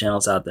of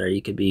channels out there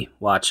you could be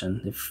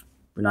watching if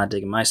you're not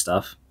digging my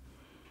stuff.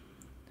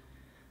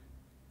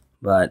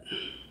 But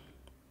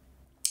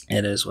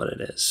it is what it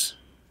is,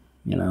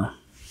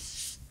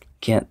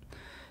 Can't,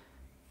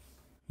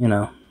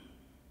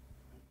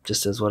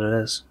 just is what it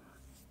is.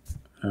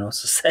 I don't know what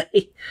to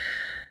say.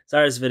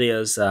 Sorry, this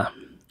video is all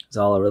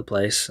over the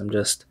place.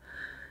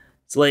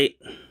 It's late.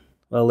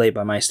 Well, late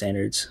by my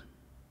standards.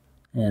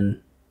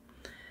 And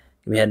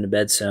I'll be heading to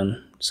bed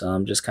soon. So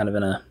I'm just kind of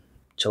in a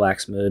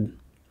chillax mood.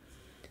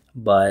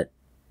 But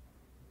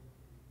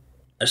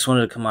I just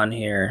wanted to come on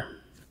here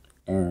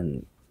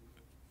and,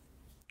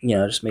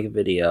 just make a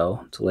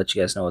video to let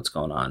you guys know what's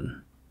going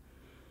on.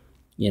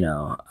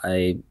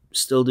 I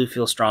still do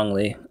feel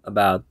strongly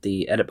about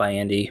the Edit by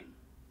Andy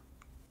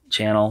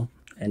channel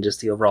and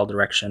just the overall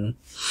direction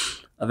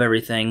of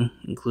everything,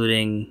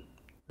 including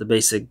the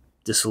basic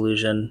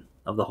disillusion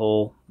of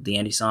the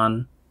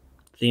Andy-san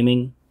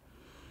theming.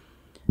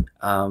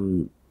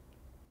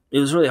 It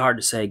was really hard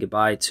to say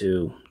goodbye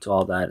to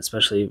all that,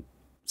 especially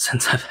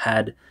since I've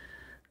had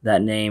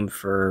that name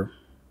for,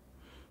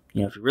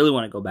 if you really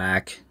want to go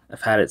back,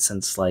 I've had it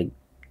since like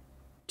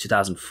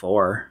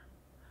 2004.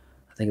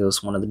 I think it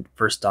was one of the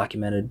first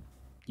documented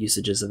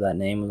usages of that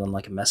name was on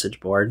like a message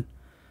board.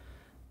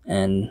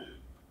 And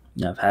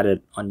I've had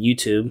it on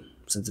YouTube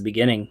since the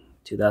beginning,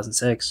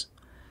 2006.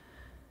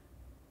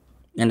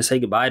 And to say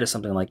goodbye to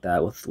something like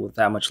that with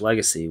that much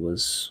legacy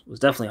was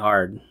definitely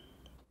hard.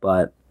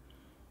 But,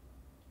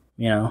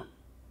 a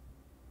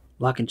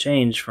lot can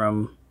change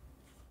from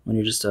when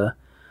you're just a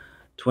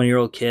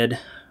 20-year-old kid,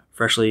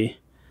 freshly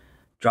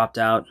dropped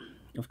out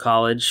of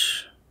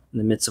college in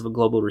the midst of a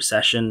global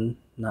recession,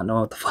 not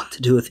knowing what the fuck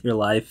to do with your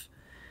life,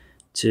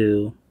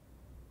 to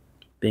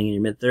being in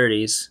your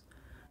mid-30s,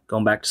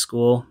 going back to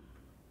school,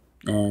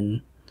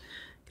 and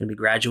going to be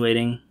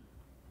graduating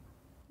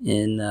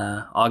in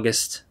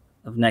August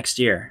of next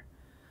year.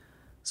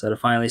 So to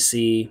finally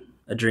see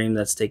a dream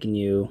that's taken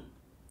you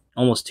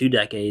almost 2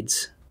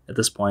 decades at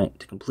this point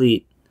to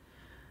complete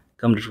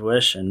come to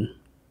fruition,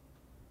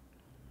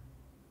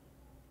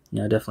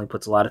 definitely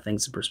puts a lot of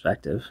things in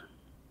perspective.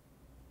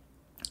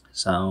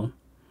 So,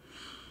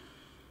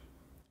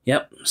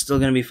 yep, still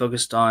going to be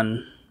focused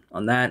on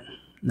that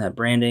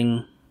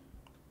branding.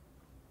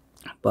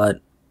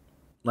 But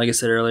like I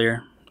said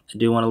earlier, I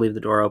do want to leave the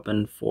door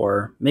open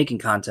for making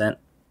content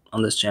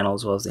on this channel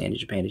as well as the Andy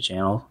Japandi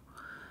channel.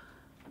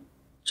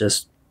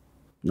 Just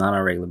not on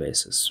a regular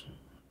basis.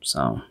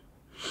 So,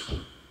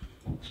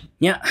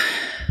 yeah,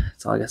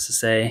 that's all I got to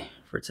say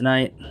for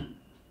tonight.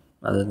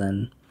 Other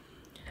than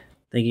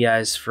thank you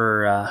guys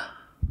for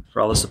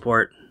all the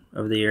support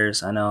over the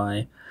years. I know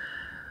I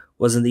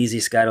wasn't the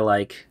easiest guy to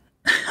like.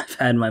 I've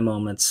had my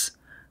moments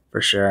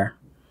for sure.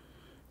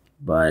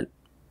 But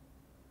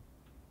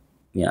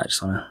yeah, I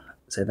just want to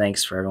say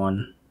thanks for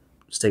everyone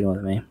sticking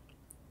with me.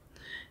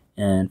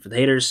 And for the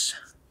haters,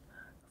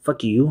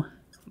 fuck you.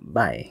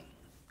 Bye.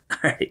 All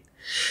right. Good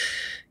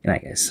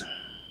night, guys.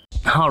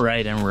 All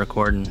right, and we're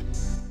recording.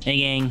 Hey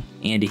gang,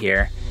 Andy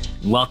here.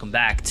 Welcome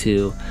back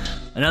to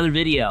another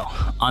video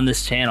on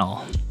this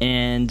channel.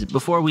 And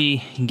before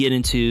we get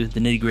into the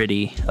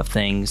nitty-gritty of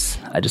things,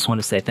 I just want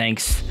to say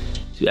thanks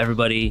to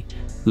everybody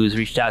who's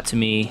reached out to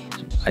me.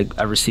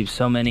 I received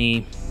so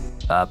many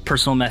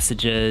personal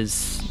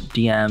messages,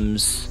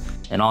 DMs,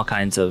 and all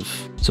kinds of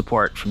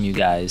support from you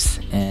guys,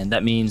 and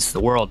that means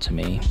the world to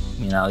me.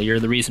 You know, you're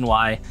the reason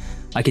why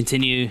I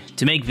continue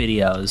to make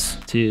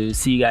videos, to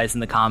see you guys in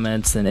the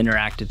comments and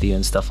interact with you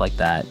and stuff like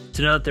that.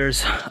 To know that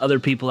there's other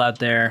people out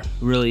there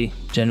who really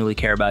genuinely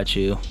care about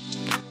you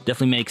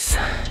definitely makes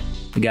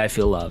the guy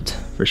feel loved,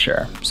 for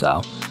sure. So I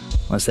want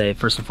to say,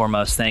 first and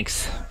foremost,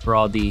 thanks for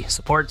all the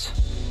support.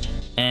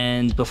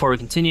 And before we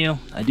continue,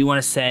 I do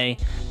want to say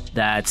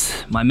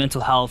that my mental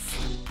health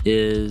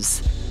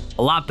is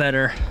a lot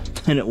better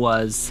than it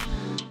was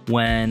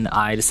when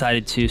I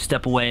decided to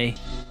step away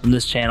from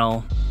this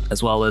channel,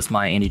 as well as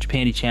my Andy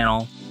Japandy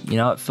channel. You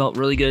know, it felt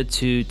really good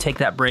to take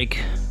that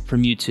break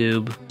from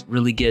YouTube,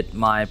 really get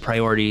my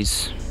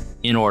priorities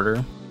in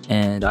order.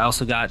 And I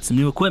also got some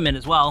new equipment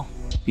as well.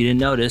 If you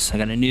didn't notice, I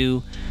got a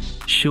new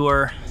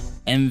Shure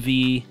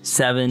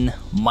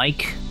MV7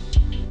 mic,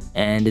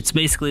 and it's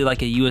basically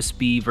like a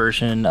USB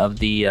version of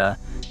the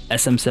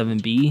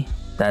SM7B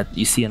that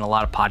you see in a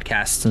lot of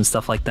podcasts and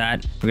stuff like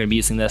that. We're gonna be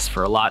using this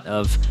for a lot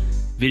of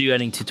video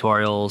editing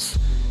tutorials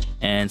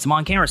and some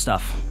on-camera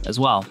stuff as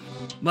well.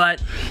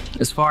 But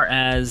as far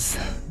as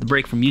the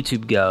break from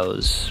YouTube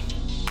goes,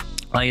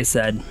 like I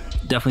said,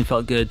 definitely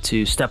felt good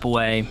to step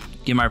away,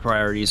 get my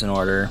priorities in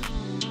order,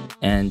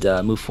 and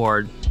move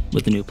forward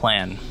with the new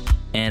plan.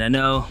 And I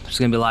know there's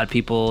gonna be a lot of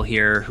people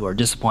here who are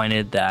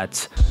disappointed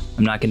that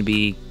I'm not gonna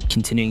be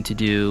continuing to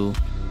do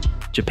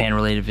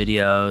Japan-related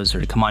videos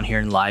or to come on here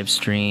and live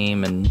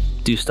stream and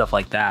do stuff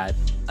like that.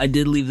 I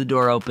did leave the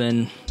door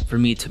open for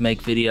me to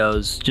make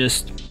videos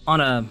just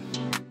on a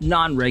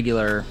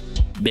non-regular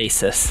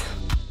basis.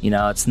 You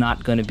know, it's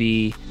not going to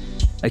be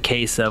a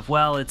case of,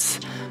 well, it's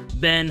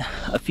been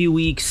a few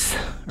weeks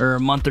or a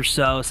month or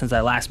so since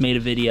I last made a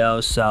video,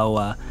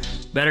 so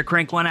better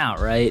crank one out,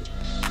 right?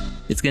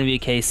 It's going to be a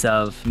case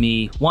of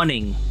me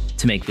wanting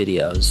to make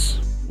videos,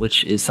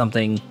 which is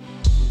something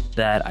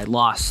that I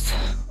lost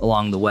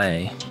along the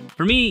way.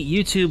 For me,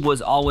 YouTube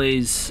was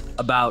always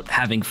about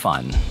having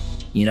fun.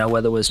 You know,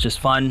 whether it was just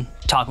fun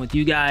talking with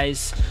you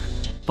guys,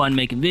 fun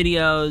making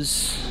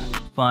videos,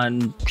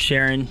 fun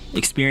sharing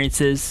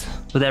experiences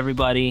with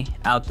everybody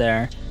out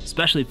there,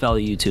 especially fellow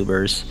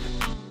YouTubers.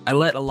 I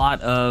let a lot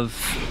of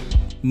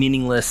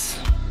meaningless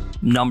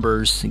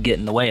numbers get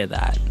in the way of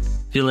that.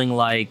 Feeling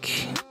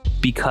like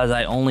because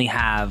I only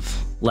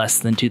have less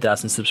than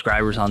 2,000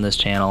 subscribers on this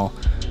channel,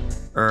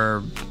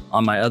 or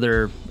on my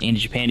other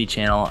Andy Japandy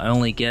channel, I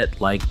only get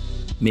like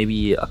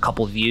maybe a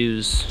couple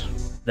views,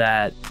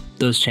 that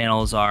those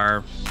channels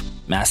are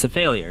massive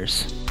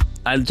failures.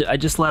 I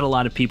just let a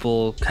lot of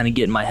people kind of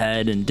get in my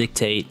head and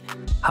dictate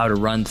how to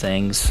run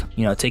things.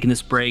 You know, taking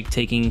this break,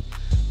 taking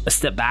a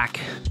step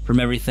back from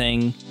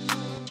everything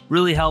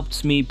really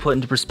helped me put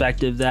into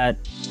perspective that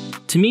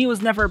to me it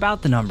was never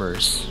about the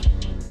numbers.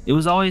 It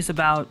was always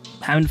about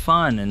having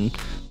fun and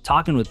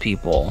talking with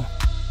people.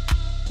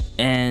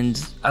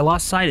 And I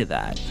lost sight of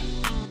that.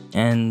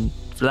 And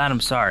for that,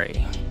 I'm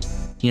sorry.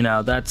 You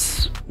know,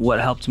 that's what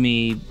helped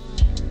me,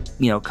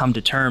 you know, come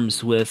to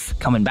terms with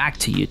coming back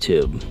to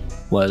YouTube,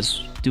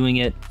 was doing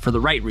it for the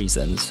right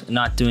reasons and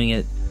not doing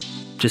it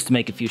just to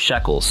make a few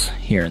shekels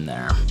here and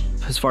there.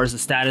 As far as the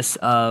status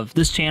of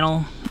this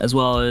channel, as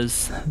well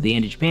as the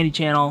Andy Japandy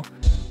channel,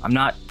 I'm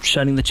not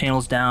shutting the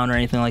channels down or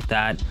anything like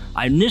that.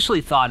 I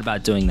initially thought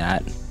about doing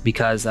that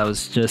because I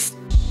was just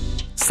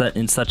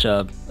in such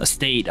a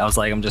state. I was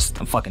like, I'm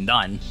fucking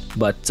done.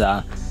 But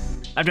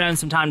after having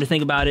some time to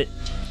think about it,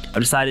 I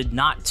decided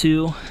not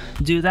to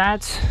do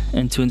that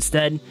and to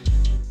instead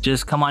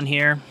just come on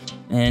here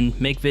and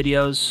make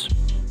videos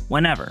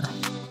whenever.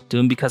 Do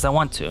them because I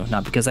want to,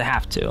 not because I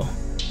have to.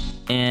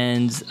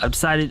 And I've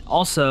decided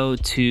also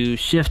to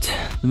shift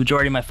the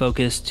majority of my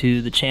focus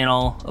to the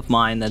channel of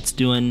mine that's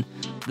doing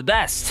the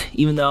best,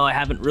 even though I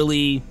haven't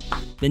really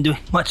been doing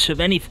much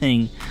of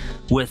anything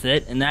with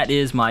it, and that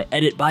is my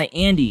Edit by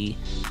Andy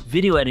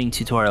video editing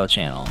tutorial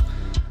channel.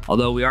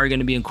 Although we are going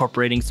to be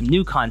incorporating some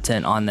new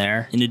content on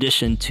there in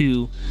addition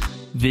to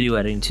video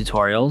editing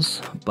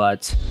tutorials,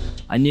 but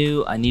I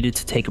knew I needed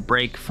to take a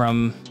break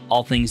from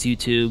all things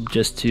YouTube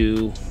just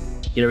to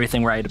get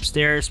everything right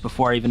upstairs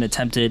before I even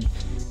attempted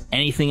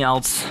anything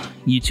else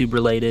YouTube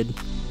related.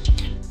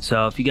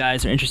 So if you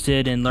guys are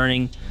interested in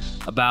learning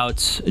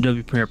about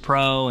Adobe Premiere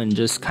Pro and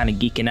just kind of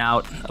geeking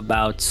out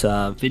about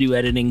video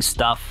editing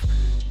stuff,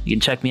 you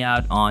can check me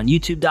out on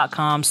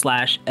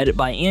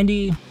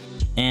youtube.com/editbyandy.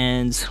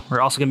 And we're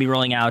also going to be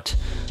rolling out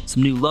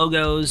some new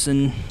logos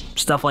and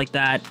stuff like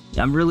that.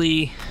 I'm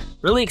really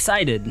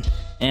excited.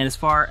 And as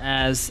far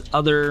as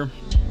other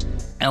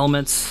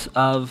elements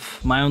of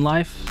my own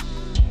life,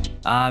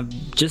 I've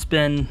just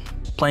been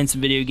playing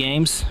some video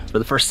games for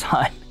the first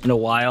time in a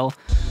while.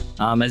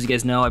 As you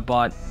guys know, I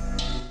bought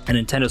a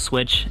Nintendo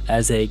Switch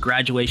as a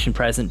graduation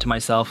present to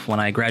myself when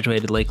I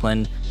graduated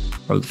Lakeland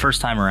for the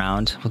first time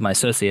around with my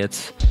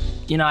associates.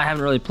 You know, I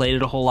haven't really played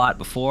it a whole lot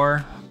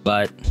before,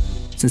 but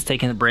since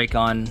taking the break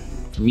on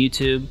from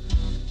YouTube,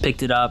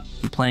 picked it up,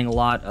 and playing a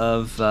lot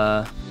of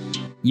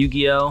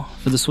Yu-Gi-Oh!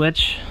 For the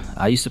Switch.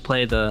 I used to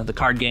play the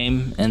card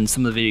game and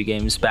some of the video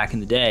games back in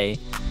the day,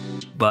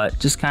 but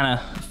just kind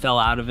of fell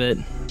out of it.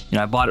 You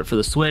know, I bought it for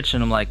the Switch,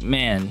 and I'm like,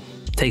 man,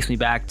 it takes me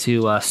back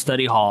to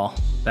study hall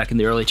back in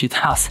the early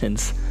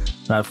 2000s.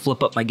 And I'd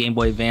flip up my Game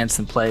Boy Advance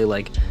and play,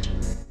 like,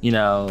 you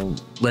know,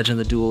 Legend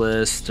of the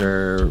Duelist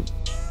or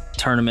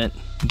tournament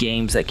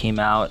games that came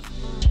out.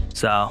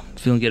 So,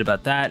 feeling good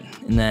about that.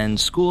 And then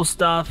school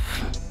stuff.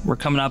 We're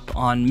coming up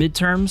on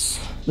midterms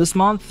this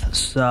month,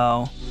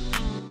 so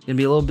gonna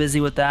be a little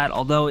busy with that,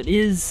 although it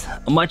is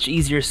a much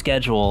easier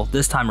schedule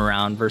this time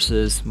around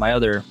versus my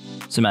other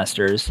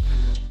semesters.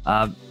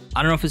 I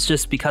don't know if it's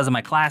just because of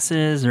my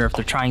classes or if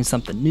they're trying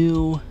something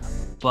new,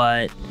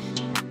 but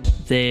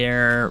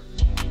they're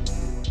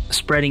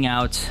spreading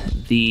out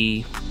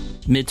the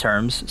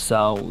midterms.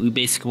 So we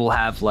basically will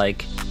have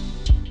like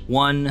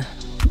one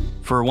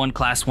for one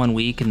class one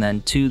week, and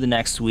then two the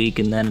next week,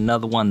 and then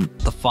another one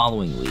the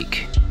following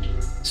week.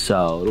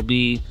 So it'll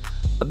be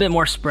a bit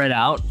more spread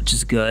out, which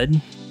is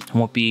good. I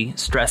won't be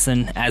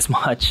stressing as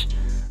much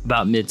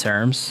about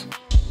midterms.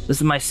 This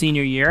is my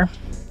senior year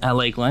at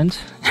Lakeland.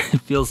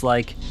 It feels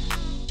like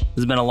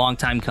it's been a long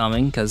time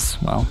coming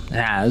because, well, it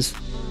has.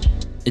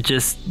 It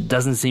just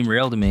doesn't seem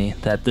real to me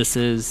that this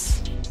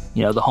is,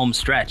 you know, the home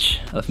stretch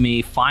of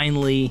me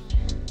finally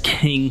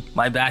getting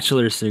my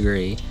bachelor's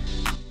degree.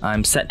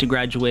 I'm set to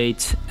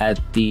graduate at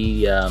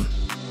the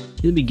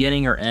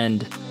beginning or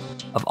end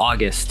of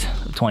August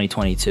of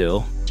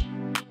 2022.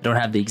 I don't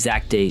have the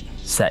exact date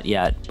set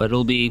yet, but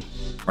it'll be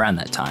around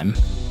that time.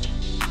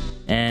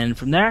 And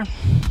from there,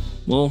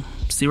 we'll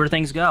see where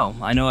things go.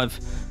 I know I've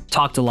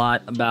talked a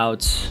lot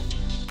about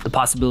the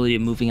possibility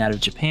of moving out of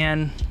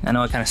Japan. I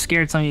know I kind of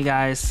scared some of you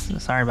guys.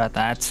 Sorry about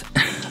that.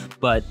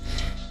 But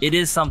it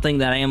is something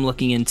that I am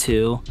looking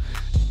into,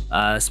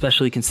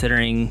 especially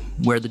considering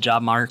where the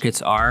job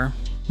markets are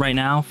right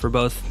now for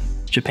both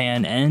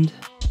Japan and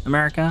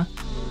America.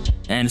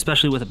 And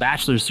especially with a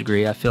bachelor's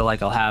degree, I feel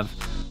like I'll have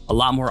a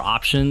lot more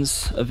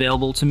options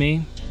available to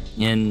me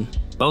in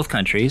both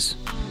countries.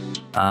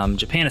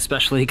 Japan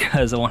especially,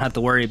 because I won't have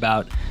to worry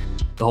about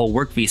the whole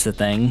work visa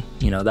thing.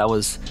 You know, that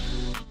was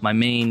my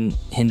main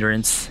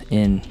hindrance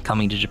in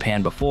coming to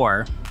Japan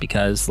before,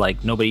 because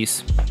like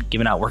nobody's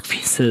giving out work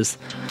visas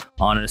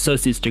on an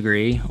associate's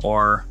degree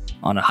or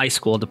on a high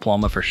school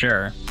diploma for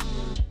sure.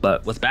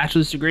 But with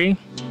bachelor's degree,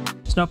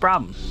 it's no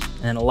problem.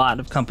 And a lot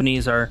of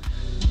companies are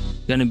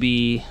going to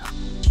be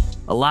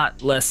a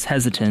lot less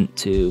hesitant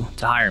to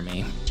hire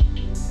me.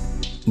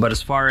 But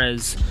as far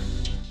as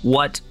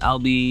what I'll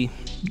be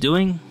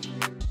doing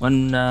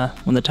when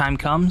the time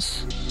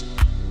comes,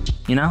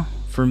 you know,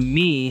 for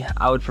me,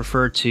 I would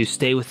prefer to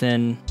stay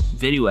within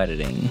video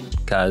editing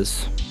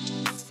because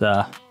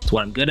it's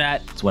what I'm good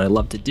at. It's what I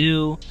love to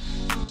do,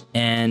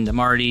 and I'm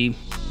already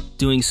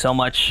doing so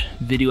much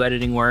video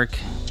editing work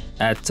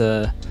at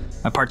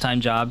my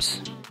part-time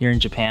jobs here in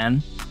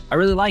Japan. I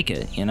really like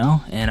it, you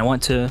know, and I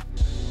want to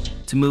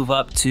move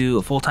up to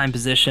a full-time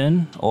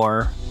position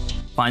or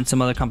find some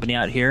other company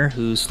out here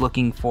who's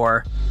looking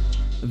for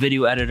a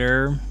video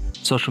editor,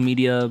 social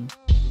media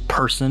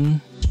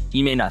person.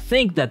 You may not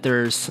think that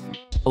there's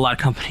a lot of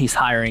companies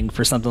hiring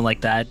for something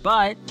like that,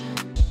 but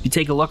if you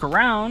take a look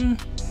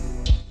around,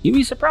 you'd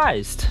be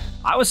surprised.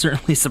 I was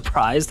certainly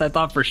surprised. I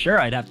thought for sure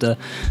I'd have to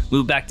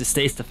move back to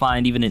States to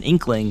find even an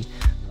inkling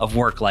of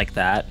work like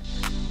that.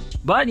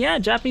 But yeah,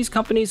 Japanese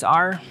companies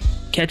are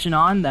catching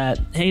on that,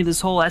 hey,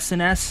 this whole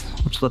SNS,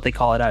 which is what they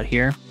call it out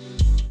here,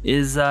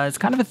 is it's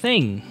kind of a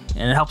thing,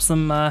 and it helps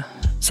them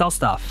sell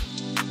stuff.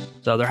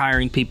 So they're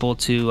hiring people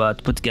to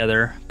put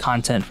together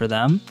content for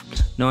them.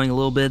 Knowing a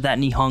little bit of that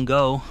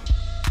Nihongo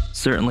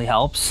certainly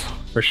helps,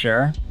 for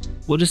sure.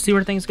 We'll just see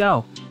where things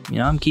go. You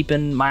know, I'm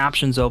keeping my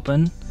options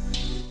open.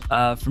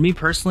 For me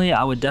personally,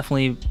 I would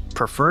definitely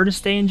prefer to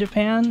stay in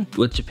Japan.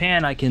 With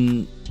Japan, I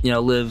can, you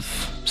know, live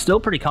still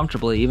pretty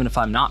comfortably, even if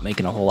I'm not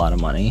making a whole lot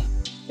of money.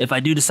 If I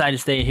do decide to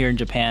stay here in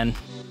Japan,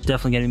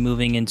 definitely gonna be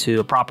moving into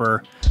a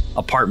proper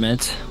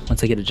apartment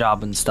once I get a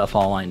job and stuff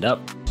all lined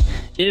up.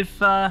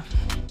 If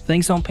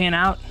things don't pan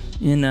out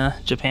in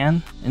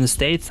Japan, in the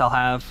States, I'll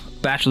have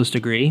a bachelor's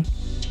degree,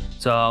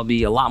 so I'll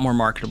be a lot more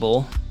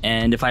marketable.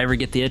 And if I ever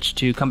get the itch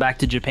to come back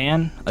to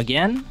Japan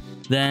again,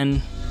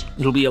 then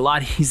it'll be a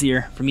lot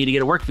easier for me to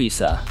get a work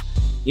visa.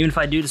 Even if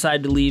I do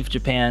decide to leave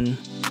Japan,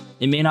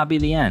 it may not be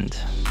the end.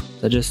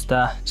 So just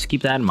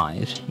keep that in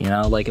mind. You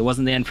know, like it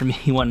wasn't the end for me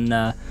when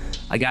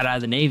I got out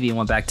of the Navy and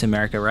went back to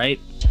America, right?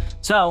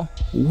 So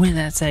with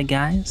that said,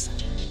 guys,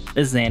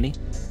 this is Andy.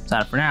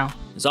 Sign up for now.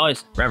 As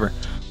always, forever.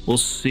 We'll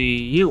see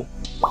you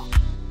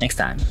next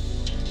time.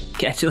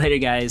 Catch you later,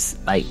 guys.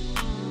 Bye.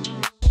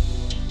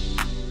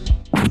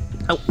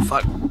 Oh,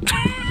 fuck.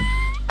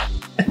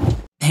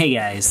 Hey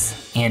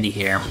guys, Andy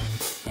here.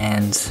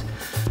 And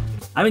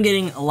I've been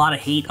getting a lot of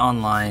hate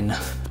online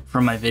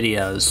from my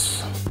videos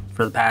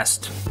for the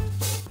past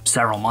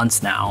several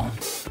months now.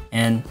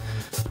 And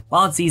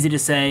while it's easy to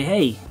say,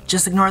 hey,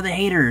 just ignore the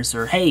haters,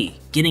 or hey,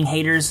 getting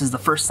haters is the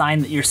first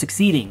sign that you're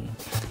succeeding,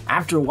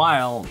 after a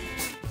while,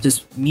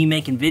 just me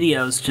making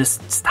videos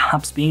just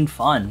stops being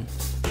fun.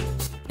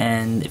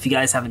 And if you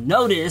guys haven't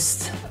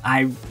noticed,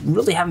 I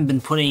really haven't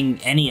been putting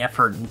any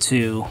effort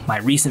into my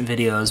recent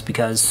videos,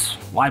 because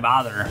why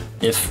bother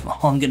if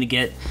all I'm gonna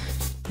get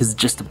is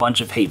just a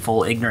bunch of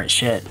hateful, ignorant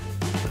shit.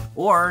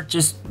 Or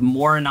just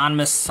more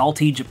anonymous,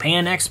 salty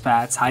Japan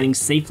expats hiding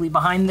safely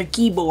behind their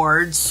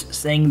keyboards,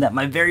 saying that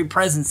my very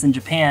presence in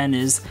Japan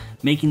is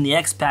making the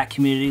expat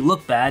community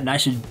look bad and I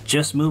should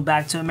just move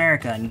back to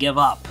America and give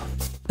up.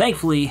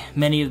 Thankfully,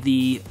 many of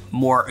the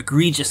more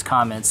egregious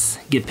comments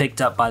get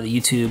picked up by the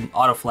YouTube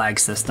autoflag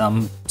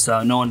system,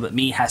 so no one but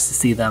me has to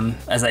see them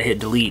as I hit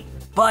delete.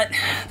 But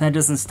that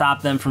doesn't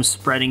stop them from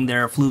spreading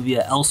their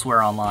effluvia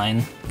elsewhere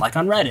online, like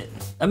on Reddit.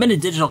 I've been a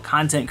digital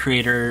content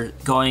creator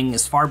going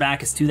as far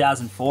back as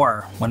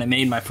 2004, when I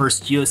made my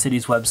first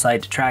GeoCities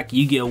website to track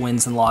Yu-Gi-Oh!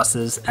 Wins and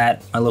losses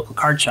at my local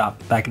card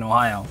shop back in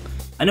Ohio.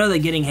 I know that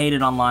getting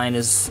hated online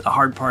is a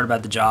hard part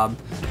about the job,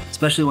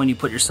 especially when you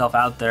put yourself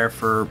out there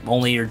for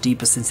only your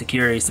deepest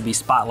insecurities to be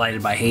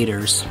spotlighted by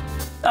haters.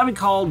 I've been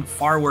called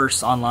far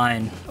worse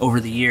online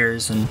over the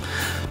years, and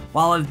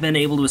while I've been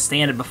able to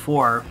withstand it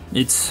before,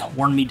 it's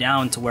worn me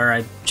down to where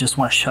I just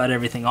want to shut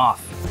everything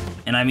off.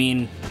 And I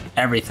mean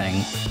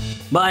everything.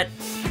 But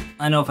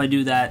I know if I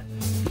do that,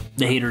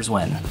 the haters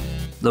win.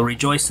 They'll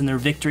rejoice in their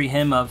victory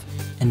hymn of,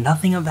 "And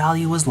nothing of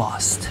value was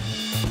lost,"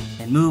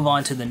 and move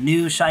on to the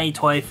new shiny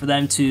toy for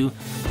them to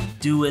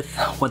do with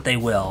what they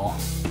will.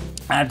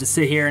 I have to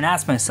sit here and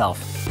ask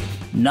myself,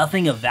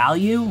 nothing of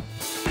value?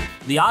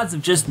 The odds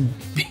of just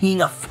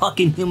being a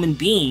fucking human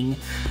being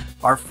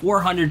are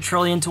 400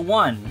 trillion to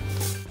 1.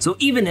 So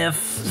even if,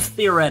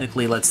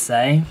 theoretically let's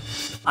say,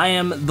 I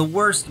am the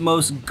worst,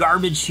 most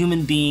garbage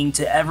human being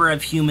to ever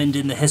have humaned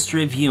in the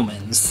history of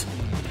humans,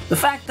 the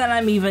fact that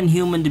I'm even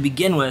human to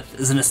begin with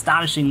is an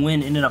astonishing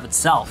win in and of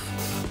itself.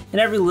 And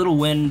every little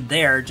win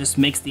there just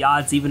makes the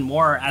odds even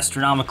more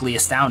astronomically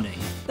astounding.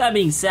 That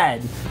being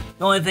said,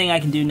 the only thing I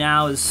can do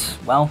now is,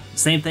 well, the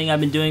same thing I've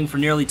been doing for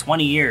nearly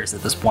 20 years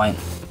at this point,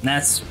 and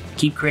that's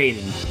keep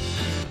creating.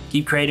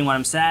 Keep creating when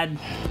I'm sad,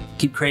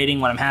 keep creating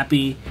when I'm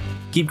happy,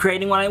 keep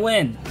creating when I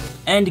win,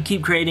 and to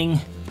keep creating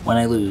when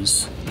I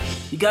lose.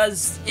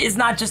 Because it's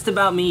not just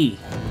about me,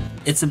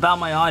 it's about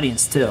my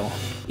audience too.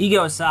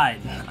 Ego aside,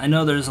 I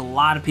know there's a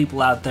lot of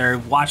people out there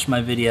who watch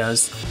my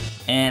videos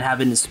and have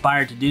been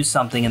inspired to do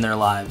something in their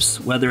lives,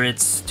 whether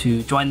it's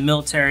to join the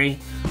military,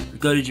 or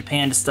go to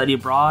Japan to study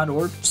abroad,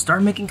 or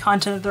start making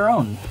content of their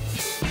own.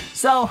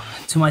 So,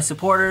 to my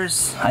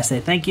supporters, I say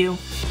thank you,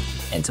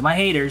 and to my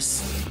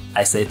haters,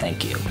 I say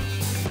thank you.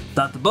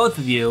 Without the both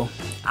of you,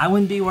 I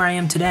wouldn't be where I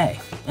am today.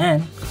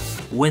 And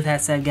with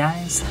that said,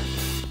 guys,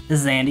 this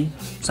is Andy,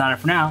 signing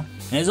off for now,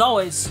 and as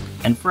always,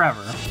 and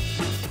forever,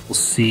 we'll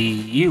see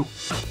you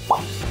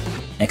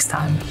next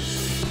time.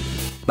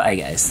 Bye,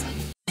 guys.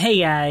 Hey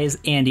guys,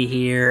 Andy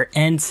here,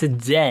 and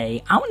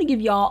today I want to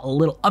give y'all a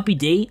little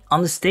update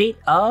on the state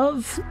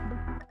of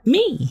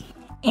me,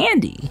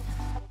 Andy,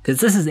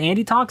 because this is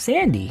Andy Talks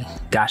Andy,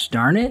 gosh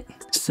darn it.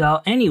 So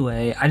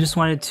anyway, I just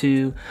wanted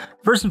to,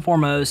 first and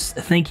foremost,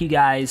 thank you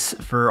guys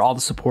for all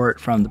the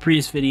support from the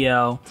previous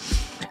video.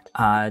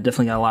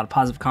 Definitely got a lot of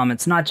positive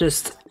comments, not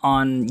just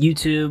on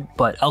YouTube,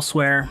 but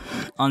elsewhere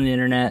on the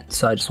internet,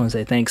 so I just want to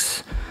say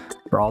thanks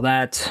for all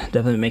that.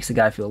 Definitely makes a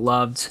guy feel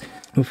loved.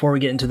 Before we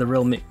get into the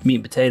real meat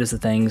and potatoes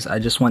of things, I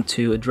just want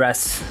to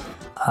address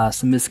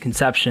some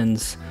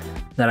misconceptions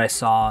that I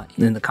saw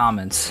in the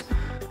comments.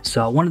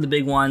 So one of the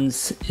big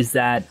ones is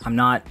that I'm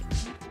not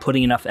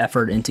putting enough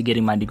effort into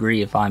getting my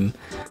degree if I'm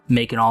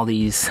making all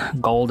these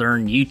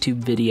gold-earned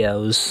YouTube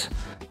videos,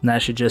 and I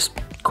should just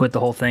quit the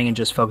whole thing and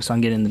just focus on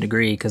getting the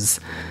degree because,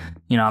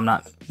 you know, I'm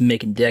not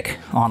making dick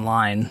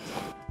online.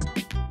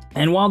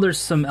 And while there's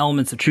some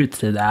elements of truth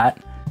to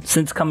that,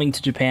 since coming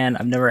to Japan,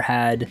 I've never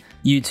had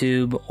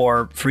YouTube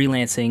or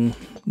freelancing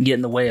get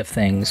in the way of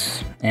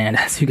things. And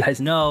as you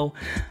guys know,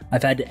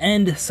 I've had to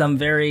end some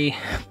very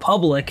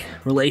public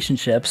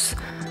relationships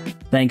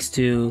thanks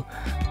to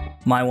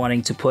my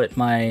wanting to put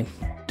my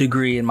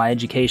degree and my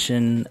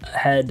education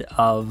ahead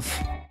of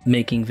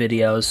making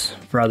videos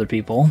for other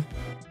people.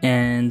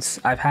 And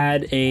I've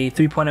had a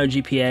 3.0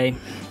 GPA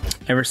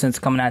ever since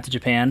coming out to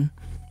Japan,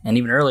 and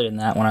even earlier than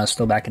that when I was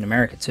still back in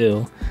America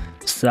too.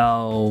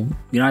 So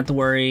you don't have to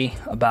worry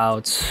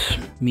about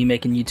me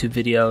making YouTube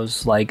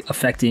videos like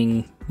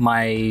affecting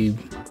my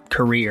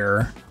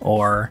career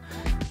or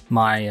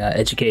my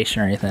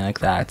education or anything like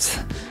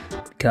that,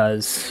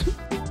 because,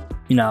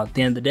 you know, at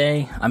the end of the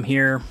day, I'm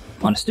here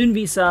on a student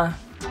visa,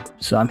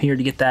 so I'm here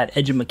to get that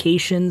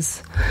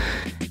edumacations,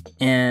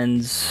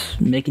 and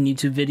making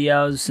YouTube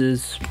videos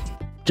is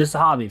just a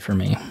hobby for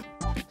me.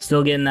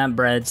 Still getting that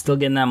bread, still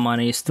getting that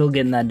money, still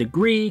getting that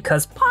degree,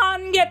 cause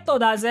pan getto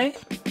daze.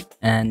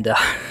 And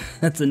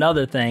that's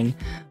another thing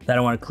that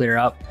I want to clear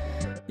up,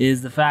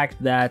 is the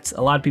fact that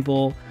a lot of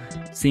people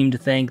seem to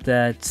think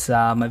that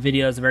my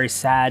videos are very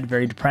sad,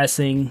 very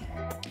depressing.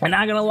 And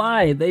not gonna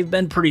lie, they've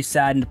been pretty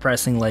sad and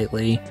depressing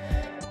lately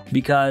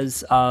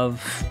because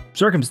of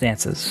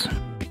circumstances.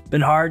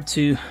 Been hard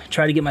to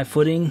try to get my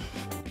footing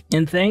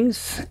in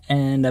things,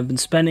 and I've been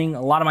spending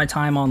a lot of my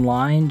time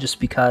online just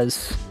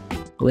because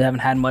we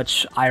haven't had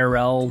much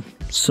IRL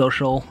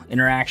social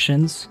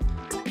interactions,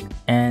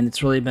 and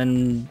it's really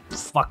been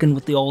fucking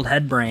with the old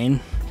head brain,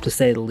 to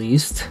say the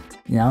least.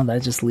 You know,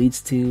 that just leads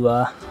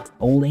to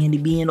old Andy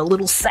being a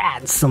little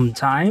sad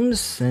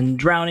sometimes and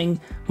drowning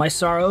my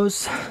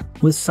sorrows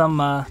with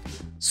some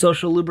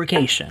social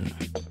lubrication.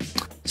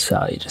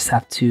 So you just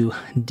have to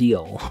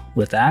deal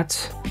with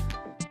that.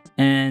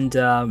 And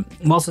I've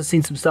also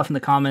seen some stuff in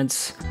the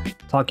comments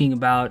talking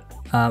about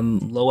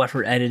low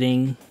effort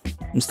editing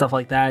and stuff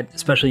like that,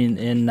 especially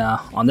in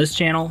on this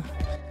channel,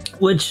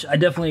 which I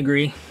definitely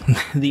agree.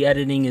 The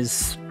editing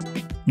is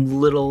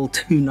little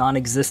to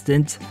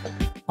non-existent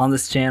on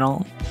this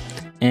channel,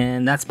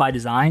 and that's by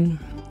design,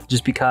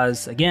 just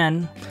because,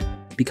 again,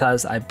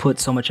 because I put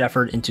so much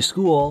effort into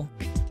school,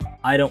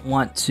 I don't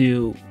want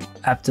to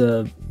have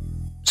to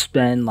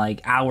spend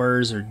like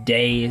hours or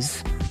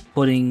days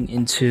putting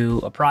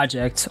into a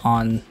project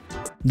on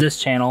this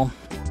channel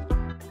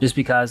just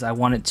because I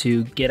want it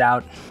to get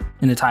out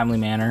in a timely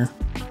manner,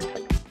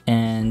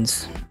 and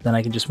then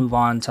I can just move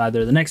on to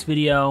either the next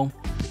video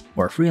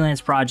or a freelance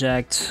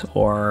project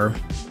or,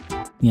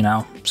 you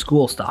know,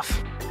 school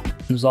stuff.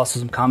 There's also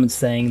some comments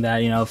saying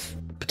that, you know, if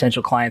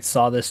potential clients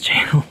saw this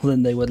channel,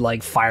 then they would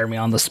like fire me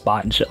on the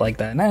spot and shit like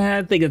that. And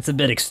I think it's a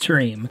bit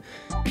extreme,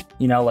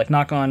 you know, like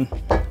knock on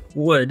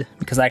wood,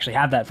 because I actually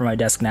have that for my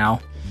desk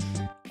now.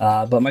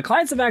 But my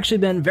clients have actually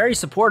been very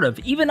supportive,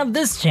 even of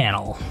this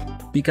channel,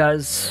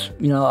 because,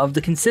 you know, of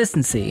the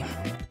consistency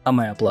of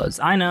my uploads.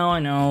 I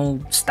know,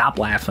 stop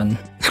laughing.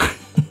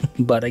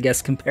 But I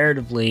guess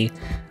comparatively,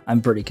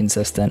 I'm pretty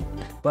consistent.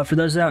 But for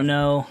those that don't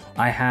know,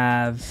 I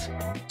have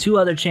 2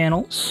 other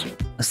channels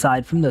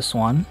aside from this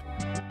one.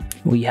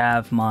 We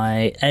have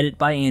my Edit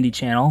by Andy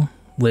channel,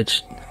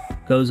 which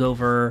goes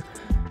over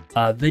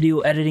video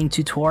editing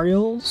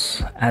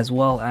tutorials, as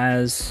well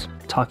as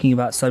talking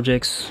about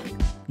subjects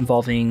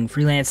involving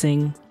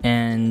freelancing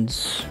and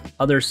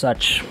other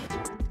such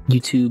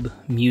YouTube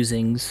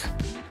musings.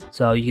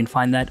 So you can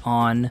find that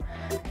on,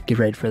 get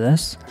ready for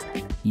this,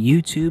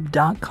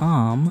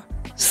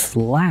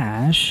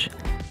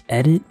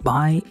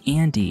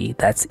 youtube.com/editbyandy.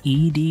 That's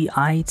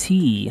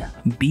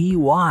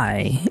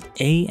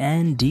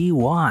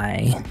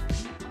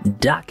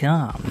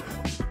editbyandy.com.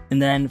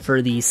 And then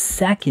for the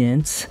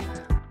second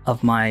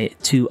of my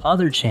 2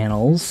 other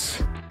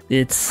channels,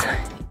 it's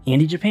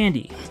Andy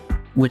Japandy,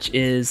 which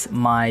is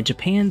my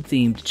Japan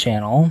themed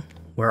channel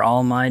where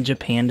all my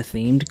Japan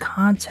themed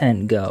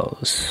content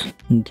goes.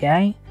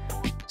 Okay?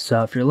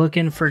 So if you're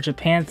looking for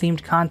Japan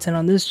themed content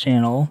on this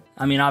channel,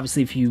 I mean,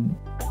 obviously if you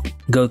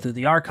go through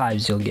the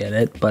archives, you'll get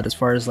it. But as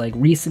far as like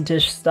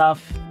recentish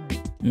stuff,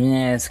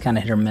 it's kind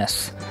of hit or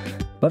miss.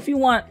 But if you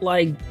want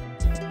like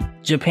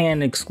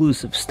Japan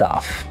exclusive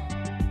stuff,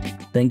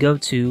 then go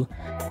to,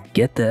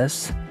 get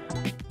this,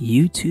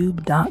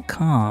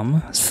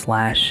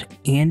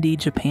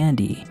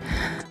 youtube.com/AndyJapandy.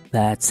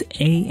 That's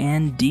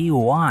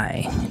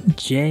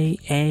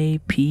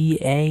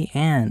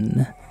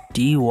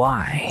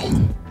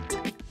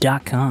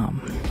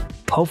ANDYJAPANDY.com.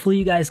 Hopefully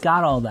you guys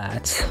got all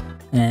that,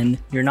 and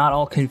you're not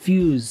all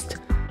confused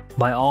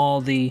by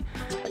all the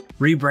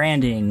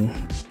rebranding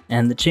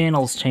and the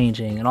channels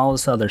changing and all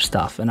this other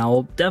stuff. And I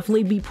will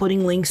definitely be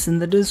putting links in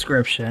the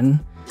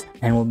description,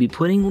 and we'll be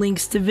putting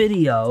links to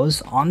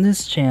videos on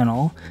this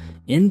channel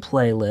in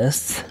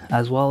playlists,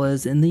 as well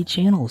as in the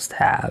channels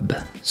tab.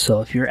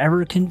 So if you're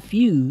ever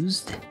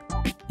confused,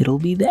 it'll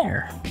be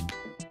there.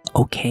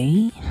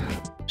 Okay?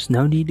 There's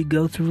no need to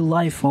go through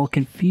life all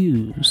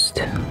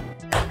confused.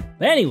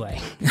 But anyway,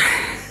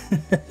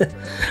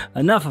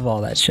 enough of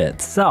all that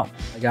shit. So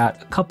I got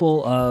a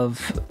couple of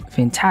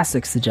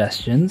fantastic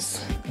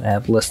suggestions that I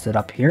have listed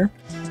up here.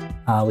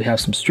 We have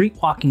some street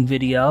walking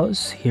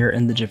videos here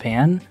in the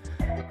Japan,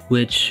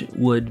 which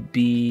would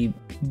be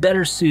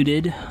better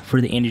suited for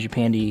the Andy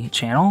Japandy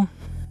channel.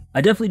 I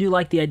definitely do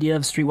like the idea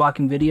of street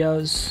walking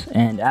videos,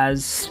 and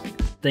as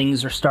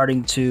things are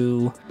starting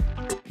to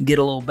get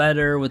a little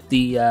better with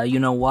the you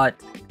know what,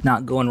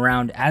 not going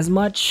around as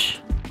much,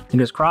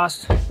 fingers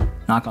crossed,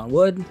 knock on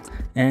wood,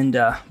 and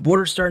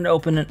borders starting to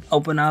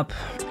open up,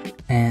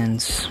 and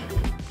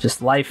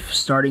just life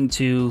starting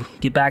to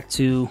get back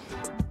to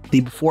the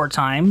before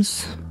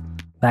times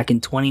back in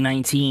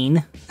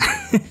 2019.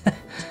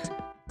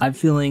 I'm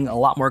feeling a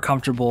lot more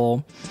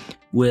comfortable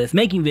with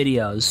making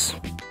videos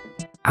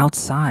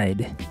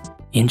outside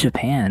in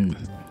Japan.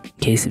 In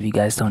case if you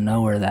guys don't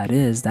know where that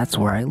is, that's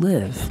where I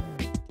live,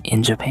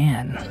 in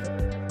Japan,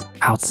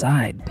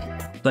 outside.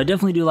 But I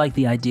definitely do like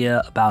the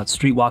idea about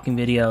street walking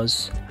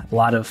videos. A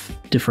lot of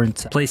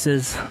different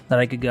places that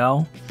I could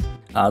go.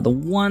 The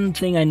one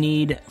thing I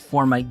need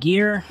for my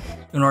gear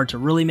in order to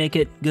really make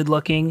it good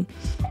looking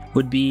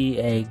would be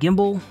a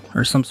gimbal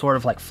or some sort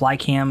of like fly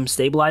cam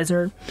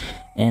stabilizer.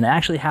 And I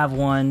actually have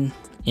one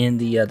in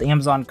the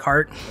Amazon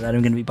cart that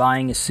I'm going to be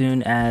buying as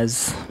soon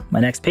as my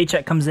next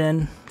paycheck comes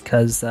in,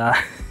 because that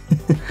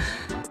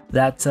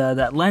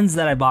lens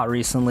that I bought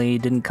recently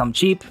didn't come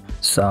cheap.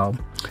 So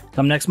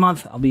come next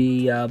month, I'll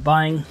be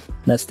buying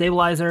that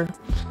stabilizer,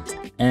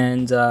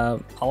 and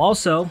I'll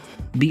also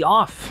be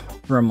off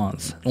for a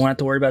month. I won't have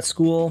to worry about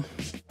school.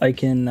 I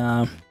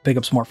can pick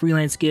up some more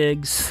freelance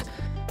gigs,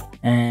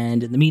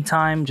 and in the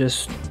meantime,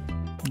 just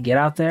get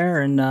out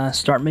there and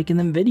start making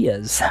them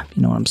videos.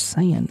 You know what I'm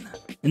saying?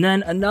 And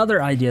then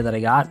another idea that I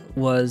got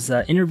was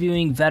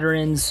interviewing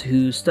veterans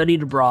who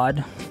studied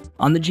abroad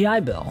on the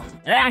GI Bill.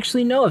 And I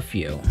actually know a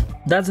few.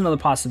 That's another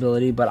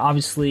possibility, but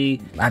obviously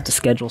I have to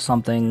schedule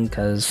something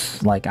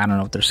because, like, I don't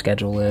know what their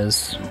schedule is.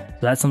 So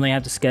that's something I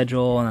have to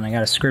schedule, and then I got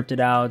to script it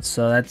out.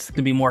 So that's going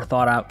to be more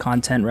thought out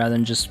content rather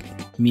than just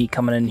me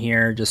coming in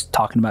here just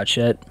talking about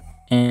shit.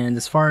 And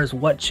as far as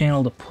what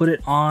channel to put it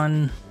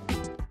on,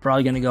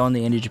 probably going to go on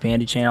the Andy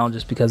Japandi channel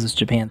just because it's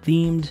Japan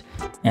themed.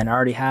 And I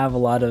already have a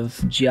lot of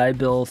GI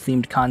Bill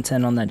themed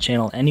content on that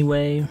channel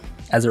anyway,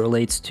 as it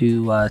relates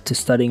to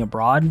studying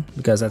abroad,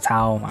 because that's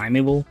how I'm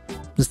able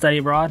to study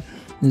abroad,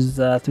 is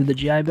through the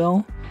GI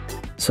Bill.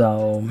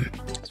 So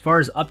as far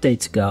as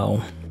updates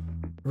go,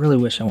 I really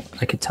wish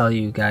I could tell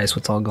you guys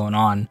what's all going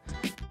on,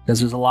 because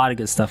there's a lot of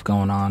good stuff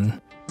going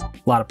on, a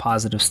lot of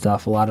positive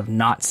stuff, a lot of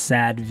not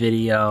sad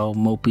video,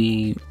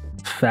 mopey,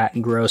 fat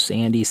and gross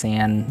Andy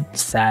San,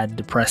 sad,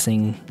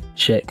 depressing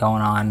shit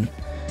going on.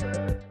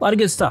 A lot of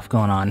good stuff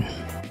going on.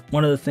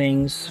 One of the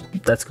things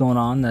that's going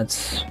on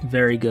that's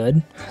very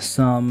good,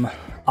 some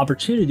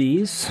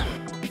opportunities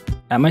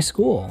at my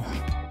school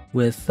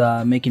with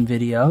making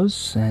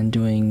videos and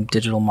doing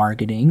digital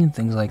marketing and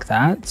things like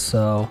that.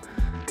 So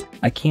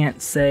I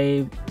can't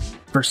say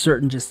for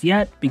certain just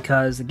yet,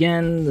 because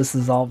again, this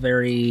is all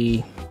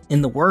very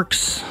in the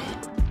works,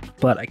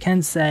 but I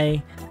can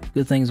say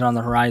good things are on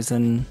the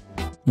horizon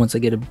once I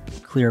get a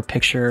clearer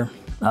picture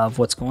of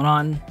what's going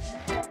on.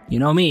 You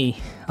know me,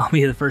 I'll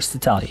be the first to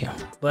tell you.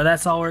 But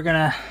that's all we're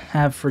gonna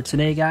have for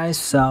today, guys.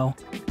 So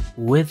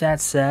with that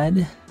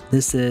said,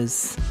 this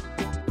is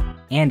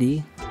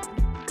Andy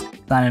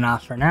signing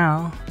off for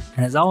now.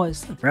 And as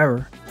always,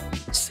 forever,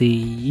 see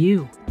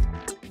you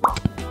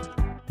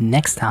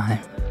next time.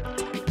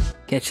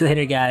 Catch you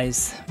later,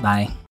 guys.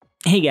 Bye.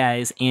 Hey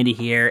guys, Andy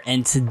here,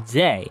 and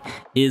today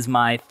is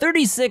my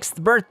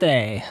 36th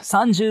birthday,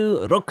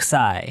 Sanju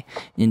Rokusai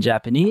in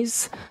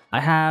Japanese. I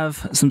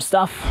have some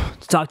stuff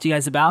to talk to you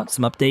guys about,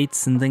 some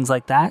updates and things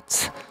like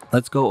that.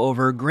 Let's go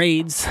over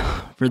grades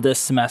for this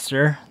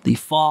semester, the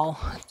fall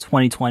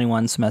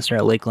 2021 semester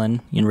at Lakeland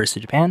University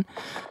of Japan.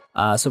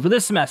 So for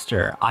this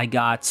semester, I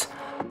got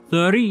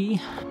 3,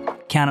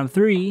 count of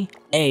 3,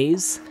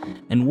 A's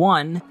and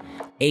 1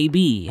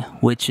 AB,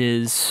 which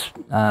is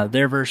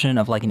their version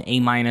of like an A-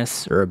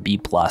 or a B+,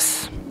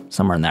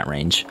 somewhere in that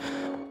range.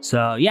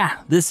 So yeah,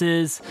 this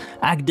is,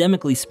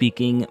 academically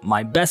speaking,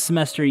 my best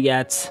semester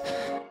yet,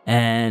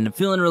 and I'm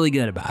feeling really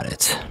good about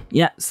it.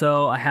 Yeah,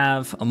 so I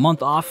have a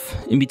month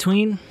off in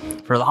between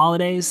for the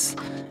holidays,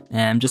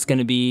 and I'm just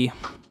gonna be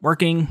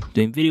working,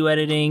 doing video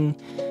editing,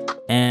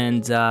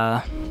 and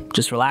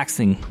just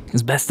relaxing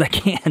as best I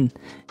can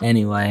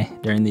anyway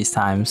during these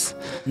times.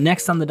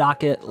 Next on the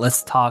docket,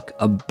 let's talk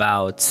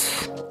about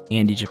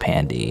Andy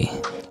Japandi.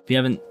 If you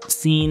haven't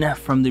seen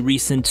from the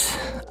recent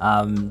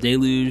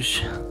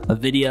deluge of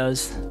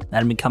videos that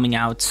have been coming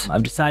out,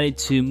 I've decided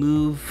to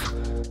move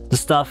the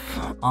stuff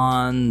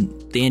on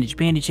the Andy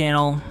Japandi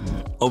channel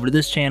over to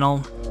this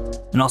channel,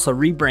 and also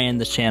rebrand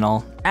this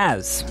channel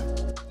as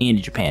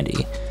Andy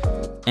Japandi.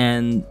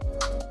 And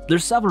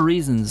there's several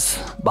reasons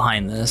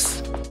behind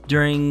this.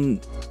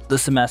 During the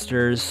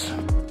semesters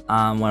when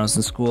I was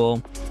in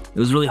school, it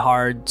was really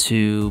hard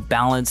to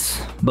balance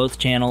both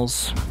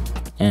channels,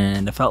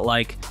 and I felt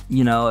like,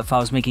 you know, if I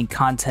was making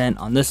content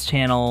on this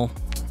channel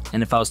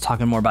and if I was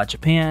talking more about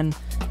Japan,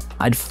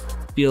 I'd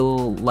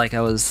feel like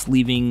I was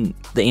leaving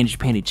the Andy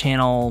Japandi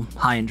channel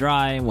high and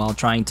dry while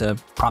trying to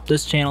prop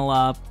this channel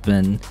up,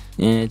 and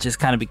it just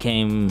kind of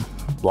became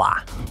blah,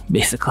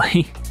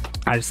 basically.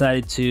 I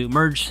decided to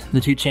merge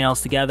the two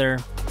channels together,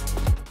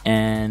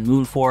 and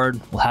moving forward,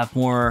 we'll have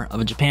more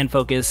of a Japan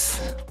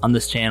focus on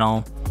this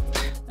channel,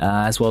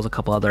 as well as a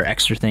couple other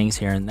extra things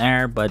here and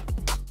there, but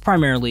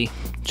primarily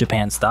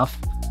Japan stuff,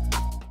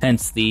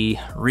 hence the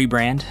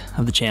rebrand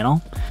of the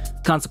channel.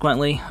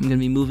 Consequently, I'm going to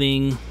be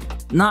moving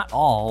not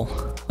all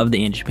of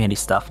the Andy Japandi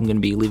stuff. I'm going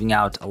to be leaving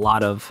out a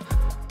lot of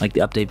like the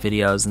update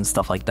videos and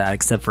stuff like that,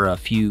 except for a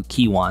few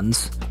key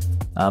ones.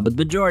 But the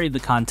majority of the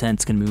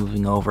content's going to be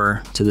moving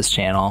over to this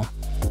channel.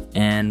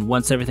 And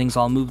once everything's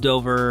all moved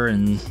over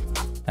and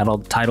got all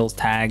the titles,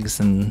 tags,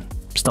 and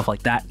stuff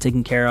like that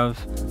taken care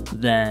of,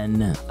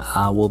 then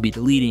we'll be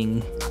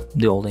deleting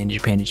the old Andy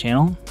Japandi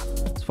channel.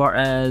 As far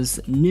as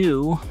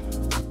new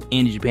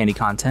Andy Japandi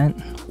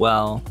content,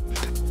 well,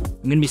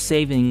 I'm going to be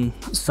saving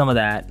some of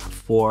that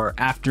for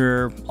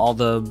after all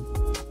the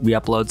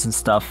re-uploads and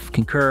stuff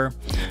concur,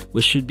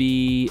 which should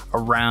be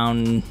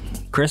around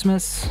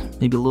Christmas,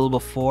 maybe a little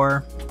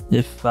before,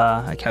 if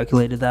I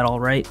calculated that all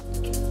right.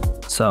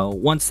 So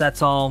once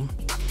that's all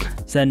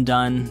said and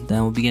done,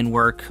 then we'll begin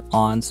work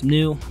on some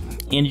new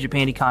Andy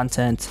Japandi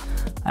content.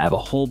 I have a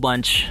whole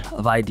bunch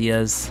of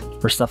ideas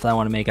for stuff that I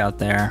want to make out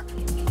there.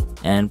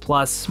 And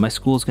plus, my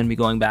school's going to be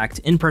going back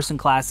to in-person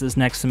classes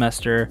next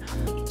semester.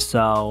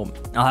 So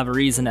I'll have a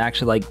reason to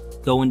actually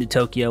go into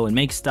Tokyo and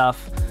make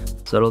stuff.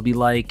 So it'll be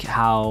like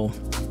how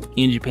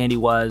Andy Japandi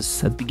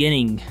was at the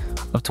beginning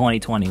of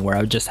 2020, where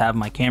I would just have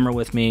my camera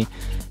with me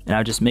and I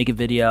would just make a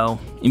video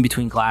in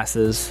between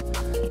classes.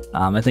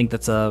 I think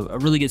that's a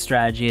really good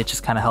strategy. It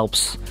just kind of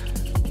helps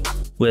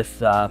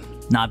with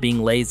not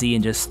being lazy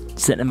and just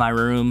sitting in my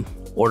room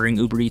ordering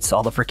Uber Eats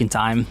all the freaking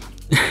time.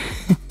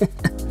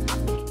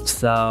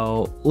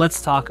 So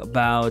let's talk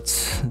about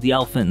the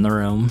elephant in the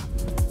room,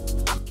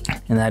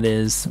 and that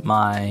is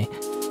my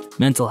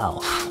mental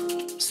health.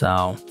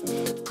 So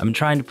I've been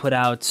trying to put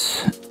out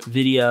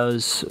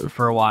videos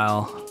for a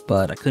while,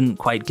 but I couldn't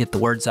quite get the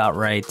words out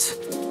right,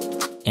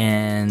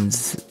 and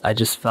I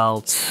just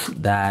felt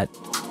that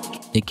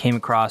it came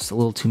across a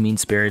little too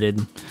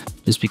mean-spirited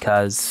just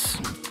because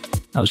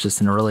I was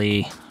just in a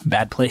really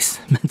bad place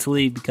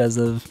mentally because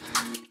of,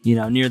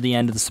 near the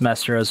end of the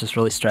semester, I was just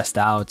really stressed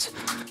out,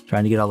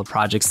 trying to get all the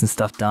projects and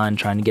stuff done,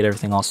 trying to get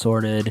everything all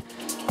sorted.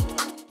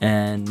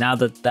 And now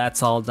that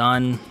that's all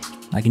done,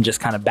 I can just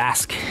kind of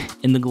bask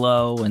in the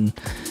glow and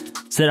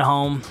sit at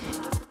home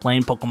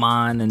playing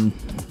Pokemon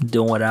and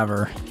doing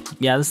whatever.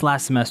 Yeah, this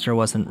last semester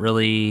wasn't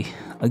really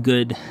a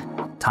good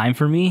time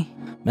for me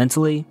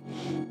mentally.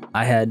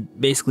 I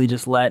had basically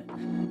just let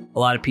a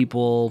lot of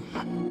people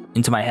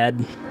into my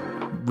head.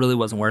 Really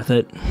wasn't worth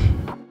it.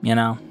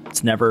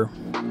 It's never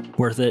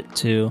worth it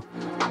to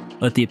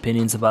let the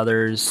opinions of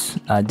others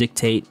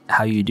dictate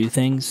how you do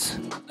things.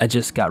 I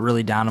just got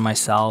really down on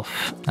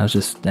myself. I was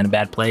just in a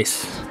bad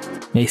place,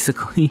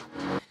 basically.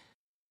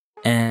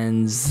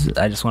 And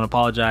I just want to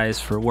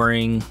apologize for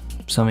worrying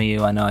some of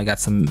you. I know I got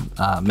some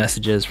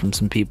messages from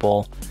some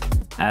people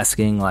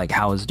asking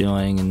how I was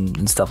doing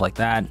and stuff like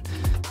that.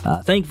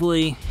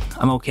 Thankfully,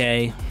 I'm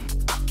okay,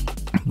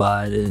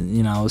 but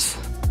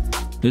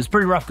it was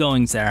pretty rough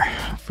goings there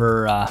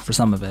for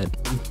some of it.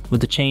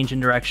 With the change in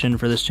direction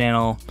for this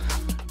channel,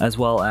 as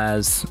well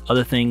as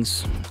other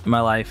things in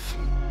my life,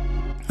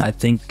 I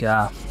think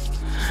we're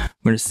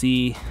going to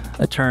see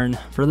a turn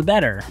for the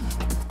better.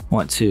 I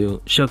want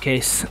to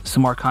showcase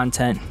some more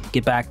content,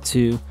 get back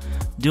to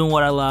doing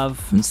what I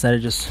love instead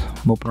of just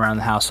moping around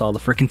the house all the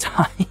freaking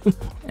time.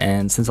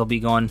 And since I'll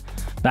be going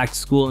back to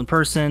school in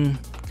person,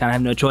 kind of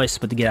have no choice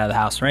but to get out of the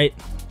house, right?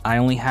 I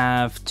only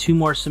have 2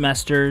 more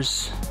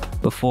semesters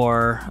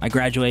before I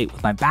graduate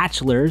with my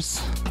bachelor's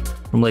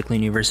from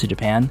Lakeland University,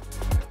 Japan.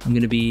 I'm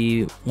going to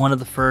be one of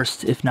the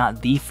first, if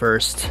not the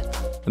first,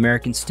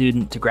 American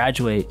student to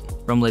graduate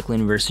from Lakeland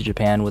University,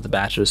 Japan with a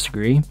bachelor's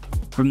degree.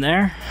 From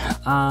there,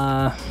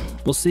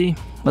 we'll see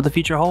what the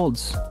future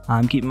holds.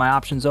 I'm keeping my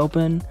options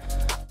open.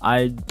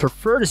 I'd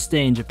prefer to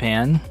stay in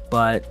Japan,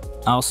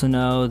 but I also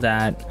know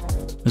that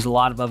there's a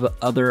lot of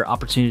other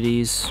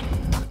opportunities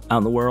out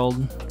in the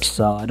world,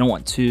 so I don't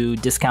want to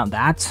discount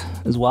that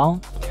as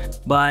well.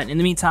 But in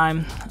the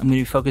meantime, I'm going to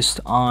be focused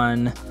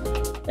on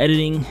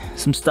editing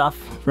some stuff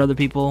for other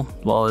people,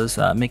 as well as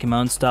making my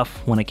own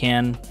stuff when I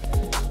can.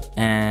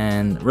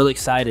 And really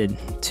excited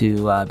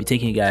to be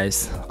taking you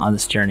guys on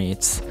this journey.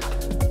 It's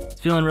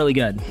feeling really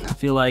good. I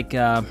feel like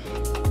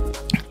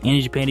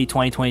Andy Japandi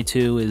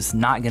 2022 is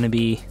not going to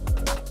be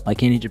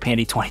like Andy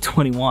Japandi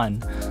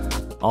 2021.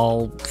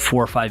 All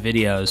 4 or 5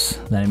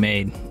 videos that I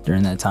made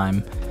during that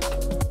time.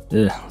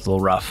 It was a little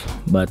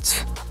rough,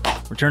 but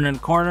we're turning the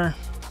corner.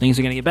 Things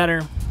are going to get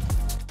better.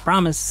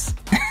 Promise.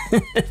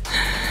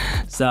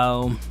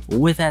 So,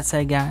 with that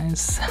said,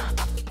 guys,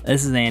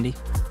 this is Andy.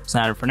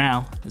 Signing out for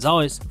now. As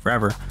always,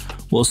 forever.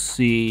 We'll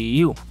see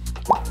you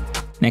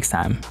next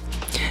time.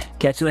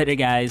 Catch you later,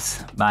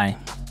 guys. Bye.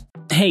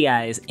 Hey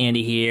guys,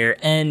 Andy here,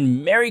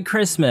 and Merry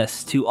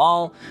Christmas to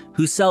all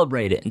who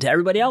celebrate it, and to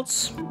everybody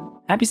else,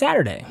 Happy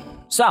Saturday.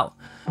 So,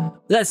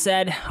 with that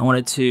said, I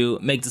wanted to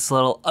make this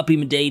little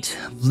update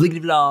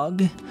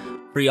vlog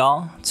for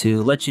y'all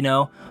to let you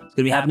know what's going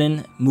to be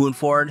happening moving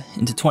forward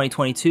into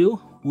 2022,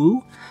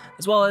 woo,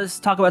 as well as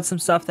talk about some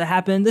stuff that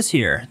happened this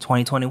year,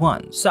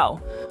 2021.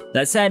 So,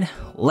 that said,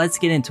 let's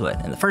get into it.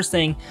 And the first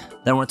thing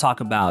that I want to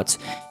talk about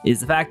is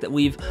the fact that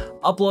we've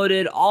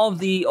uploaded all of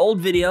the old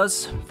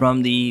videos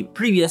from the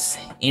previous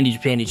Andy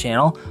Japandi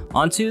channel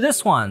onto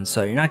this one.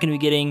 So you're not going to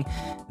be getting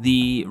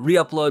the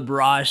re-upload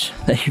barrage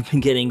that you've been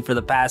getting for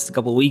the past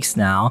couple weeks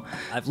now.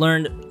 I've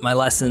learned my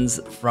lessons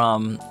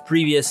from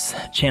previous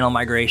channel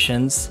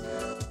migrations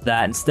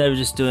that instead of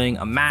just doing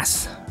a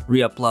mass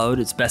re-upload,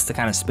 it's best to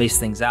kind of space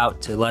things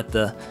out to let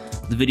the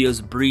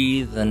videos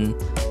breathe and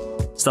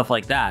stuff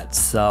like that.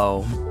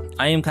 So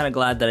I am kind of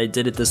glad that I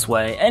did it this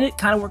way, and it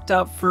kind of worked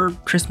out for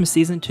Christmas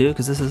season too,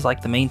 because this is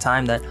like the main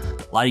time that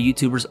a lot of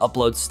YouTubers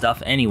upload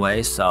stuff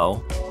anyway,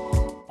 so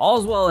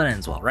all's well that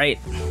ends well, right?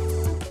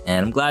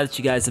 And I'm glad that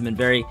you guys have been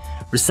very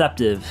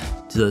receptive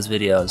to those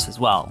videos as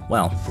well.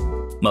 Well,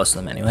 most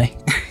of them anyway.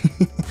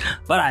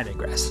 But I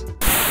digress.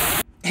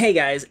 Hey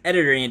guys,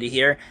 Editor Andy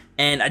here,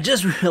 and I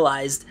just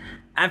realized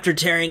after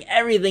tearing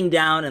everything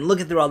down and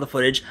looking through all the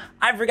footage,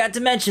 I forgot to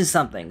mention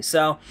something.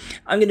 So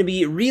I'm going to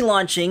be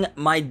relaunching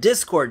my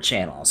Discord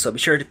channel. So be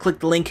sure to click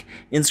the link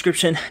in the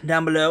description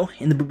down below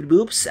in the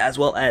boops, as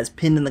well as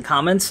pinned in the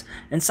comments,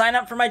 and sign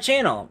up for my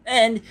channel.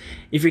 And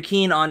if you're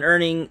keen on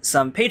earning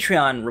some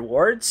Patreon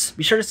rewards,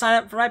 be sure to sign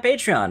up for my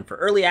Patreon for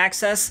early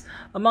access,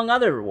 among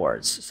other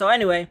rewards. So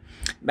anyway,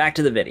 back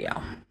to the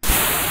video.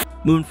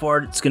 Moving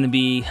forward, it's going to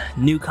be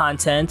new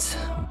content,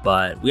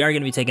 but we are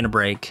going to be taking a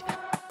break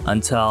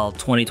until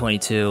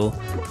 2022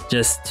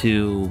 just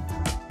to,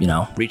 you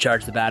know,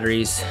 recharge the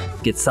batteries,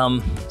 get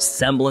some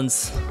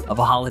semblance of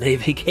a holiday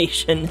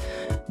vacation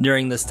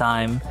during this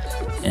time.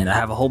 And I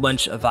have a whole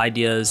bunch of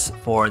ideas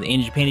for the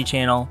Andy Japandy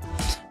channel,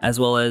 as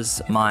well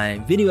as my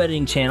video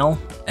editing channel,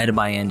 Edit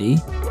by Andy.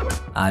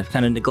 I've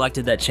kind of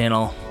neglected that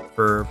channel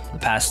for the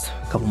past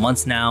couple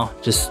months now,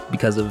 just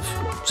because of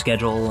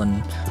schedule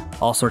and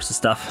all sorts of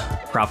stuff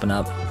cropping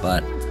up,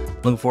 but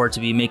looking forward to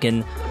be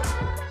making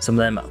some of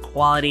them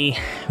quality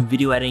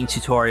video editing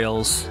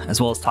tutorials,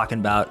 as well as talking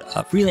about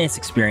a freelance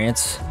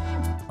experience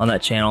on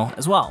that channel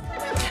as well.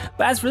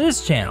 But as for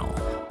this channel,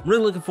 I'm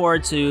really looking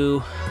forward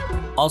to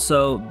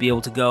also be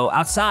able to go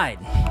outside,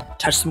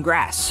 touch some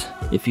grass,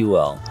 if you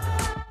will,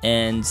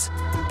 and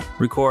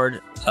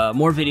record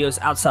more videos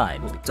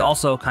outside to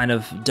also kind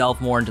of delve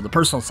more into the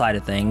personal side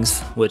of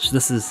things, which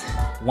this is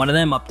one of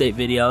them update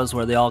videos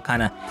where they all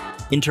kind of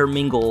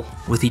intermingle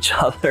with each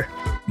other,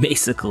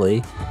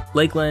 basically.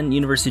 Lakeland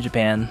University of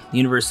Japan, the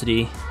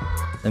university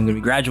I'm going to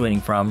be graduating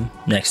from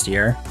next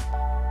year,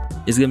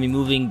 is going to be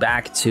moving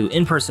back to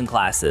in-person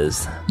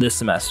classes this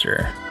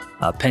semester,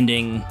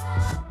 pending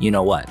you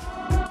know what,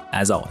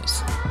 as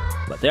always.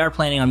 But they are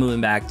planning on moving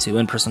back to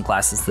in-person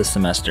classes this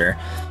semester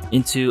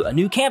into a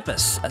new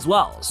campus as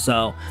well.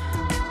 So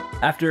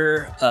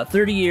after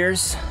 30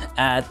 years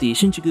at the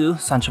Shinjuku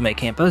Sanchome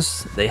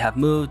campus, they have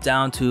moved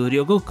down to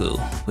Ryogoku,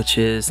 which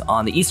is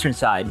on the eastern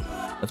side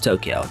of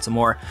Tokyo. It's a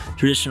more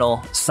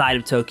traditional side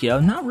of Tokyo,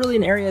 not really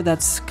an area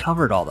that's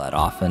covered all that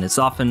often. It's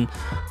often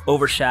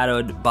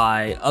overshadowed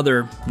by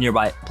other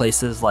nearby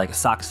places like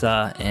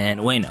Asakusa and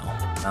Ueno.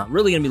 I'm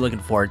really gonna be looking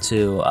forward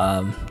to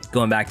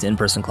going back to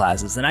in-person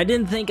classes. And I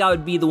didn't think I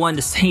would be the one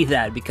to say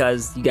that,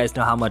 because you guys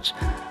know how much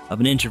of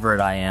an introvert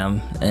I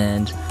am.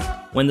 And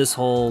when this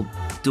whole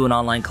doing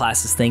online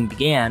classes thing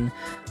began,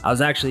 I was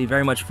actually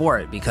very much for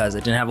it, because I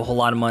didn't have a whole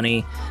lot of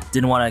money,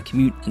 didn't want to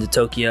commute into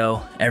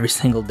Tokyo every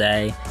single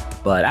day.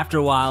 But after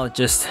a while, it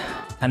just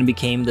kind of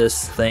became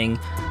this thing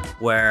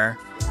where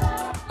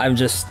I'm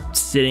just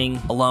sitting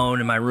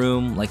alone in my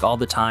room like all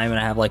the time, and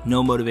I have like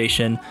no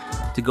motivation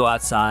to go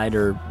outside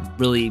or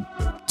really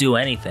do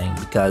anything,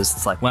 because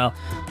it's like, well,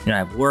 you know, I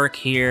have work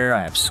here,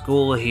 I have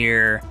school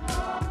here,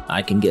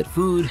 I can get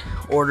food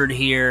ordered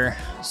here,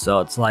 so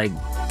it's like,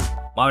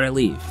 why would I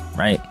leave,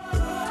 right?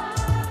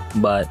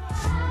 But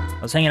I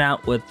was hanging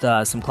out with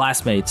some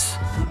classmates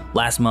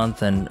last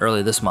month and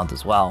early this month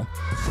as well,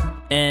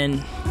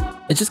 and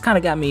it just kind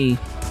of got me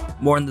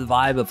more in the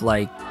vibe of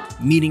like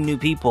meeting new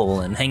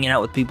people and hanging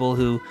out with people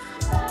who,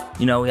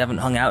 you know, we haven't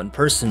hung out in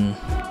person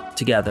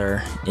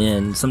together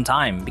in some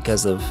time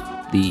because of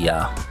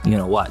the you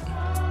know what.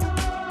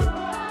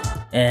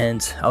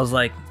 And I was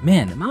like,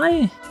 man, am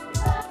I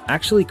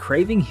actually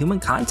craving human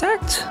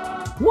contact?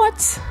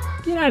 What?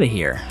 Get out of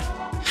here.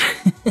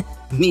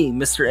 Me,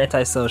 Mr.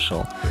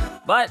 Antisocial.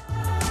 But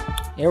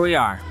here we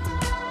are.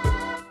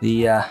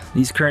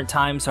 These current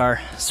times are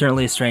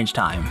certainly a strange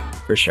time,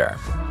 for sure.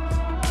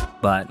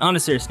 But on a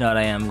serious note,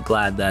 I am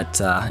glad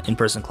that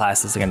in-person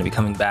classes are going to be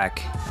coming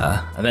back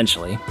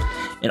eventually.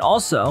 And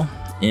also,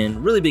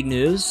 in really big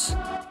news,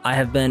 I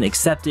have been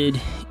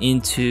accepted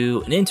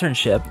into an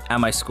internship at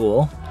my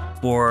school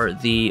for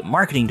the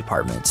marketing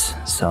department.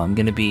 So I'm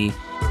going to be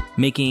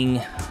making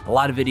a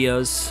lot of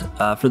videos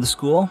for the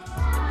school,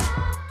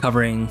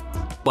 covering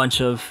a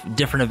bunch of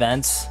different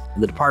events.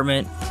 The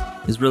department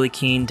is really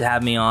keen to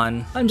have me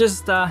on. I'm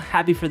just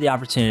happy for the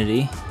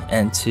opportunity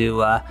and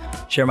to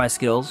share my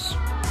skills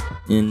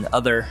in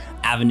other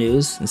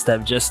avenues instead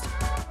of just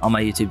on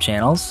my YouTube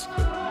channels.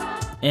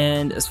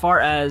 And as far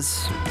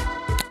as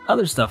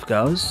other stuff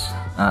goes,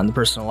 in the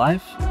personal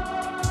life,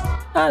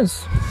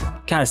 it's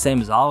kind of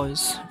same as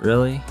always,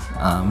 really.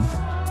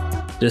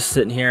 Just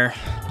sitting here,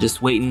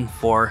 just waiting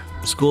for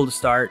school to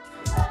start.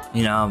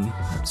 You know,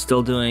 I'm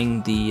still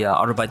doing the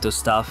Autobaito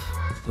stuff,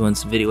 doing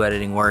some video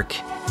editing work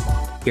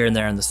here and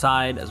there on the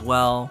side as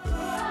well.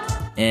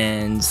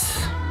 And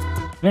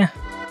yeah,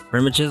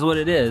 pretty much is what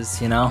it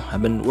is, you know.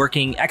 I've been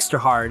working extra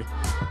hard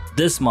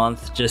this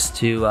month just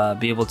to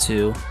be able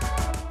to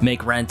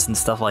make rent and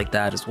stuff like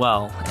that as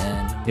well.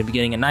 And I'm gonna be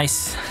getting a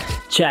nice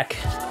check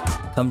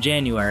come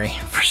January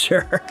for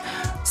sure.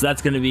 So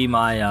that's gonna be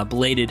my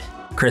belated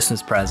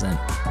Christmas present,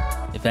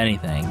 if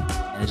anything.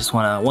 And I just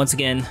wanna once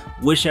again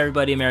wish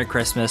everybody a Merry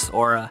Christmas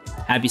or a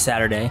Happy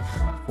Saturday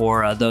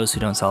for those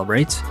who don't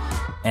celebrate.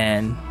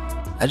 And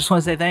I just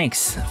wanna say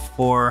thanks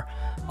for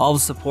all the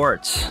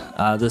support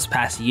this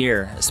past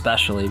year,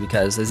 especially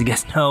because, as you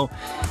guys know,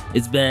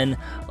 it's been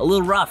a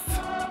little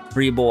rough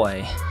for your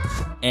boy.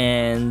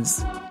 And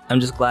I'm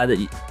just glad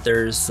that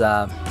there's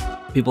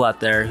people out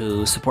there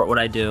who support what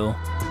I do,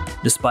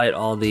 despite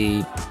all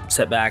the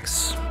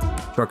setbacks,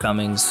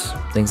 shortcomings,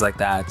 things like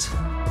that.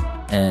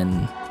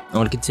 And I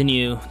want to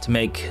continue to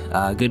make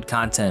good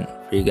content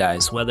for you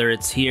guys, whether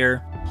it's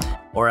here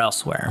or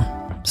elsewhere.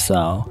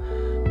 So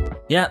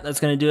yeah, that's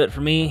going to do it for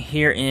me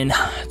here in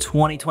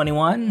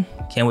 2021.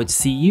 Can't wait to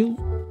see you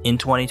in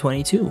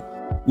 2022.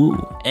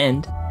 Ooh,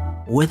 and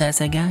with that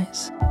said,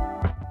 guys,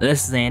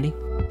 this is Andy.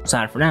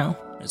 Signing for now.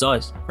 As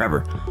always,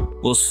 forever.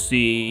 We'll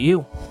see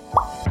you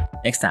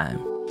next time.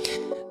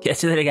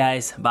 Catch you later,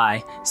 guys.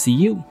 Bye. See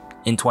you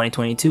in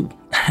 2022.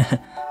 All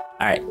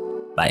right.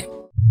 Bye.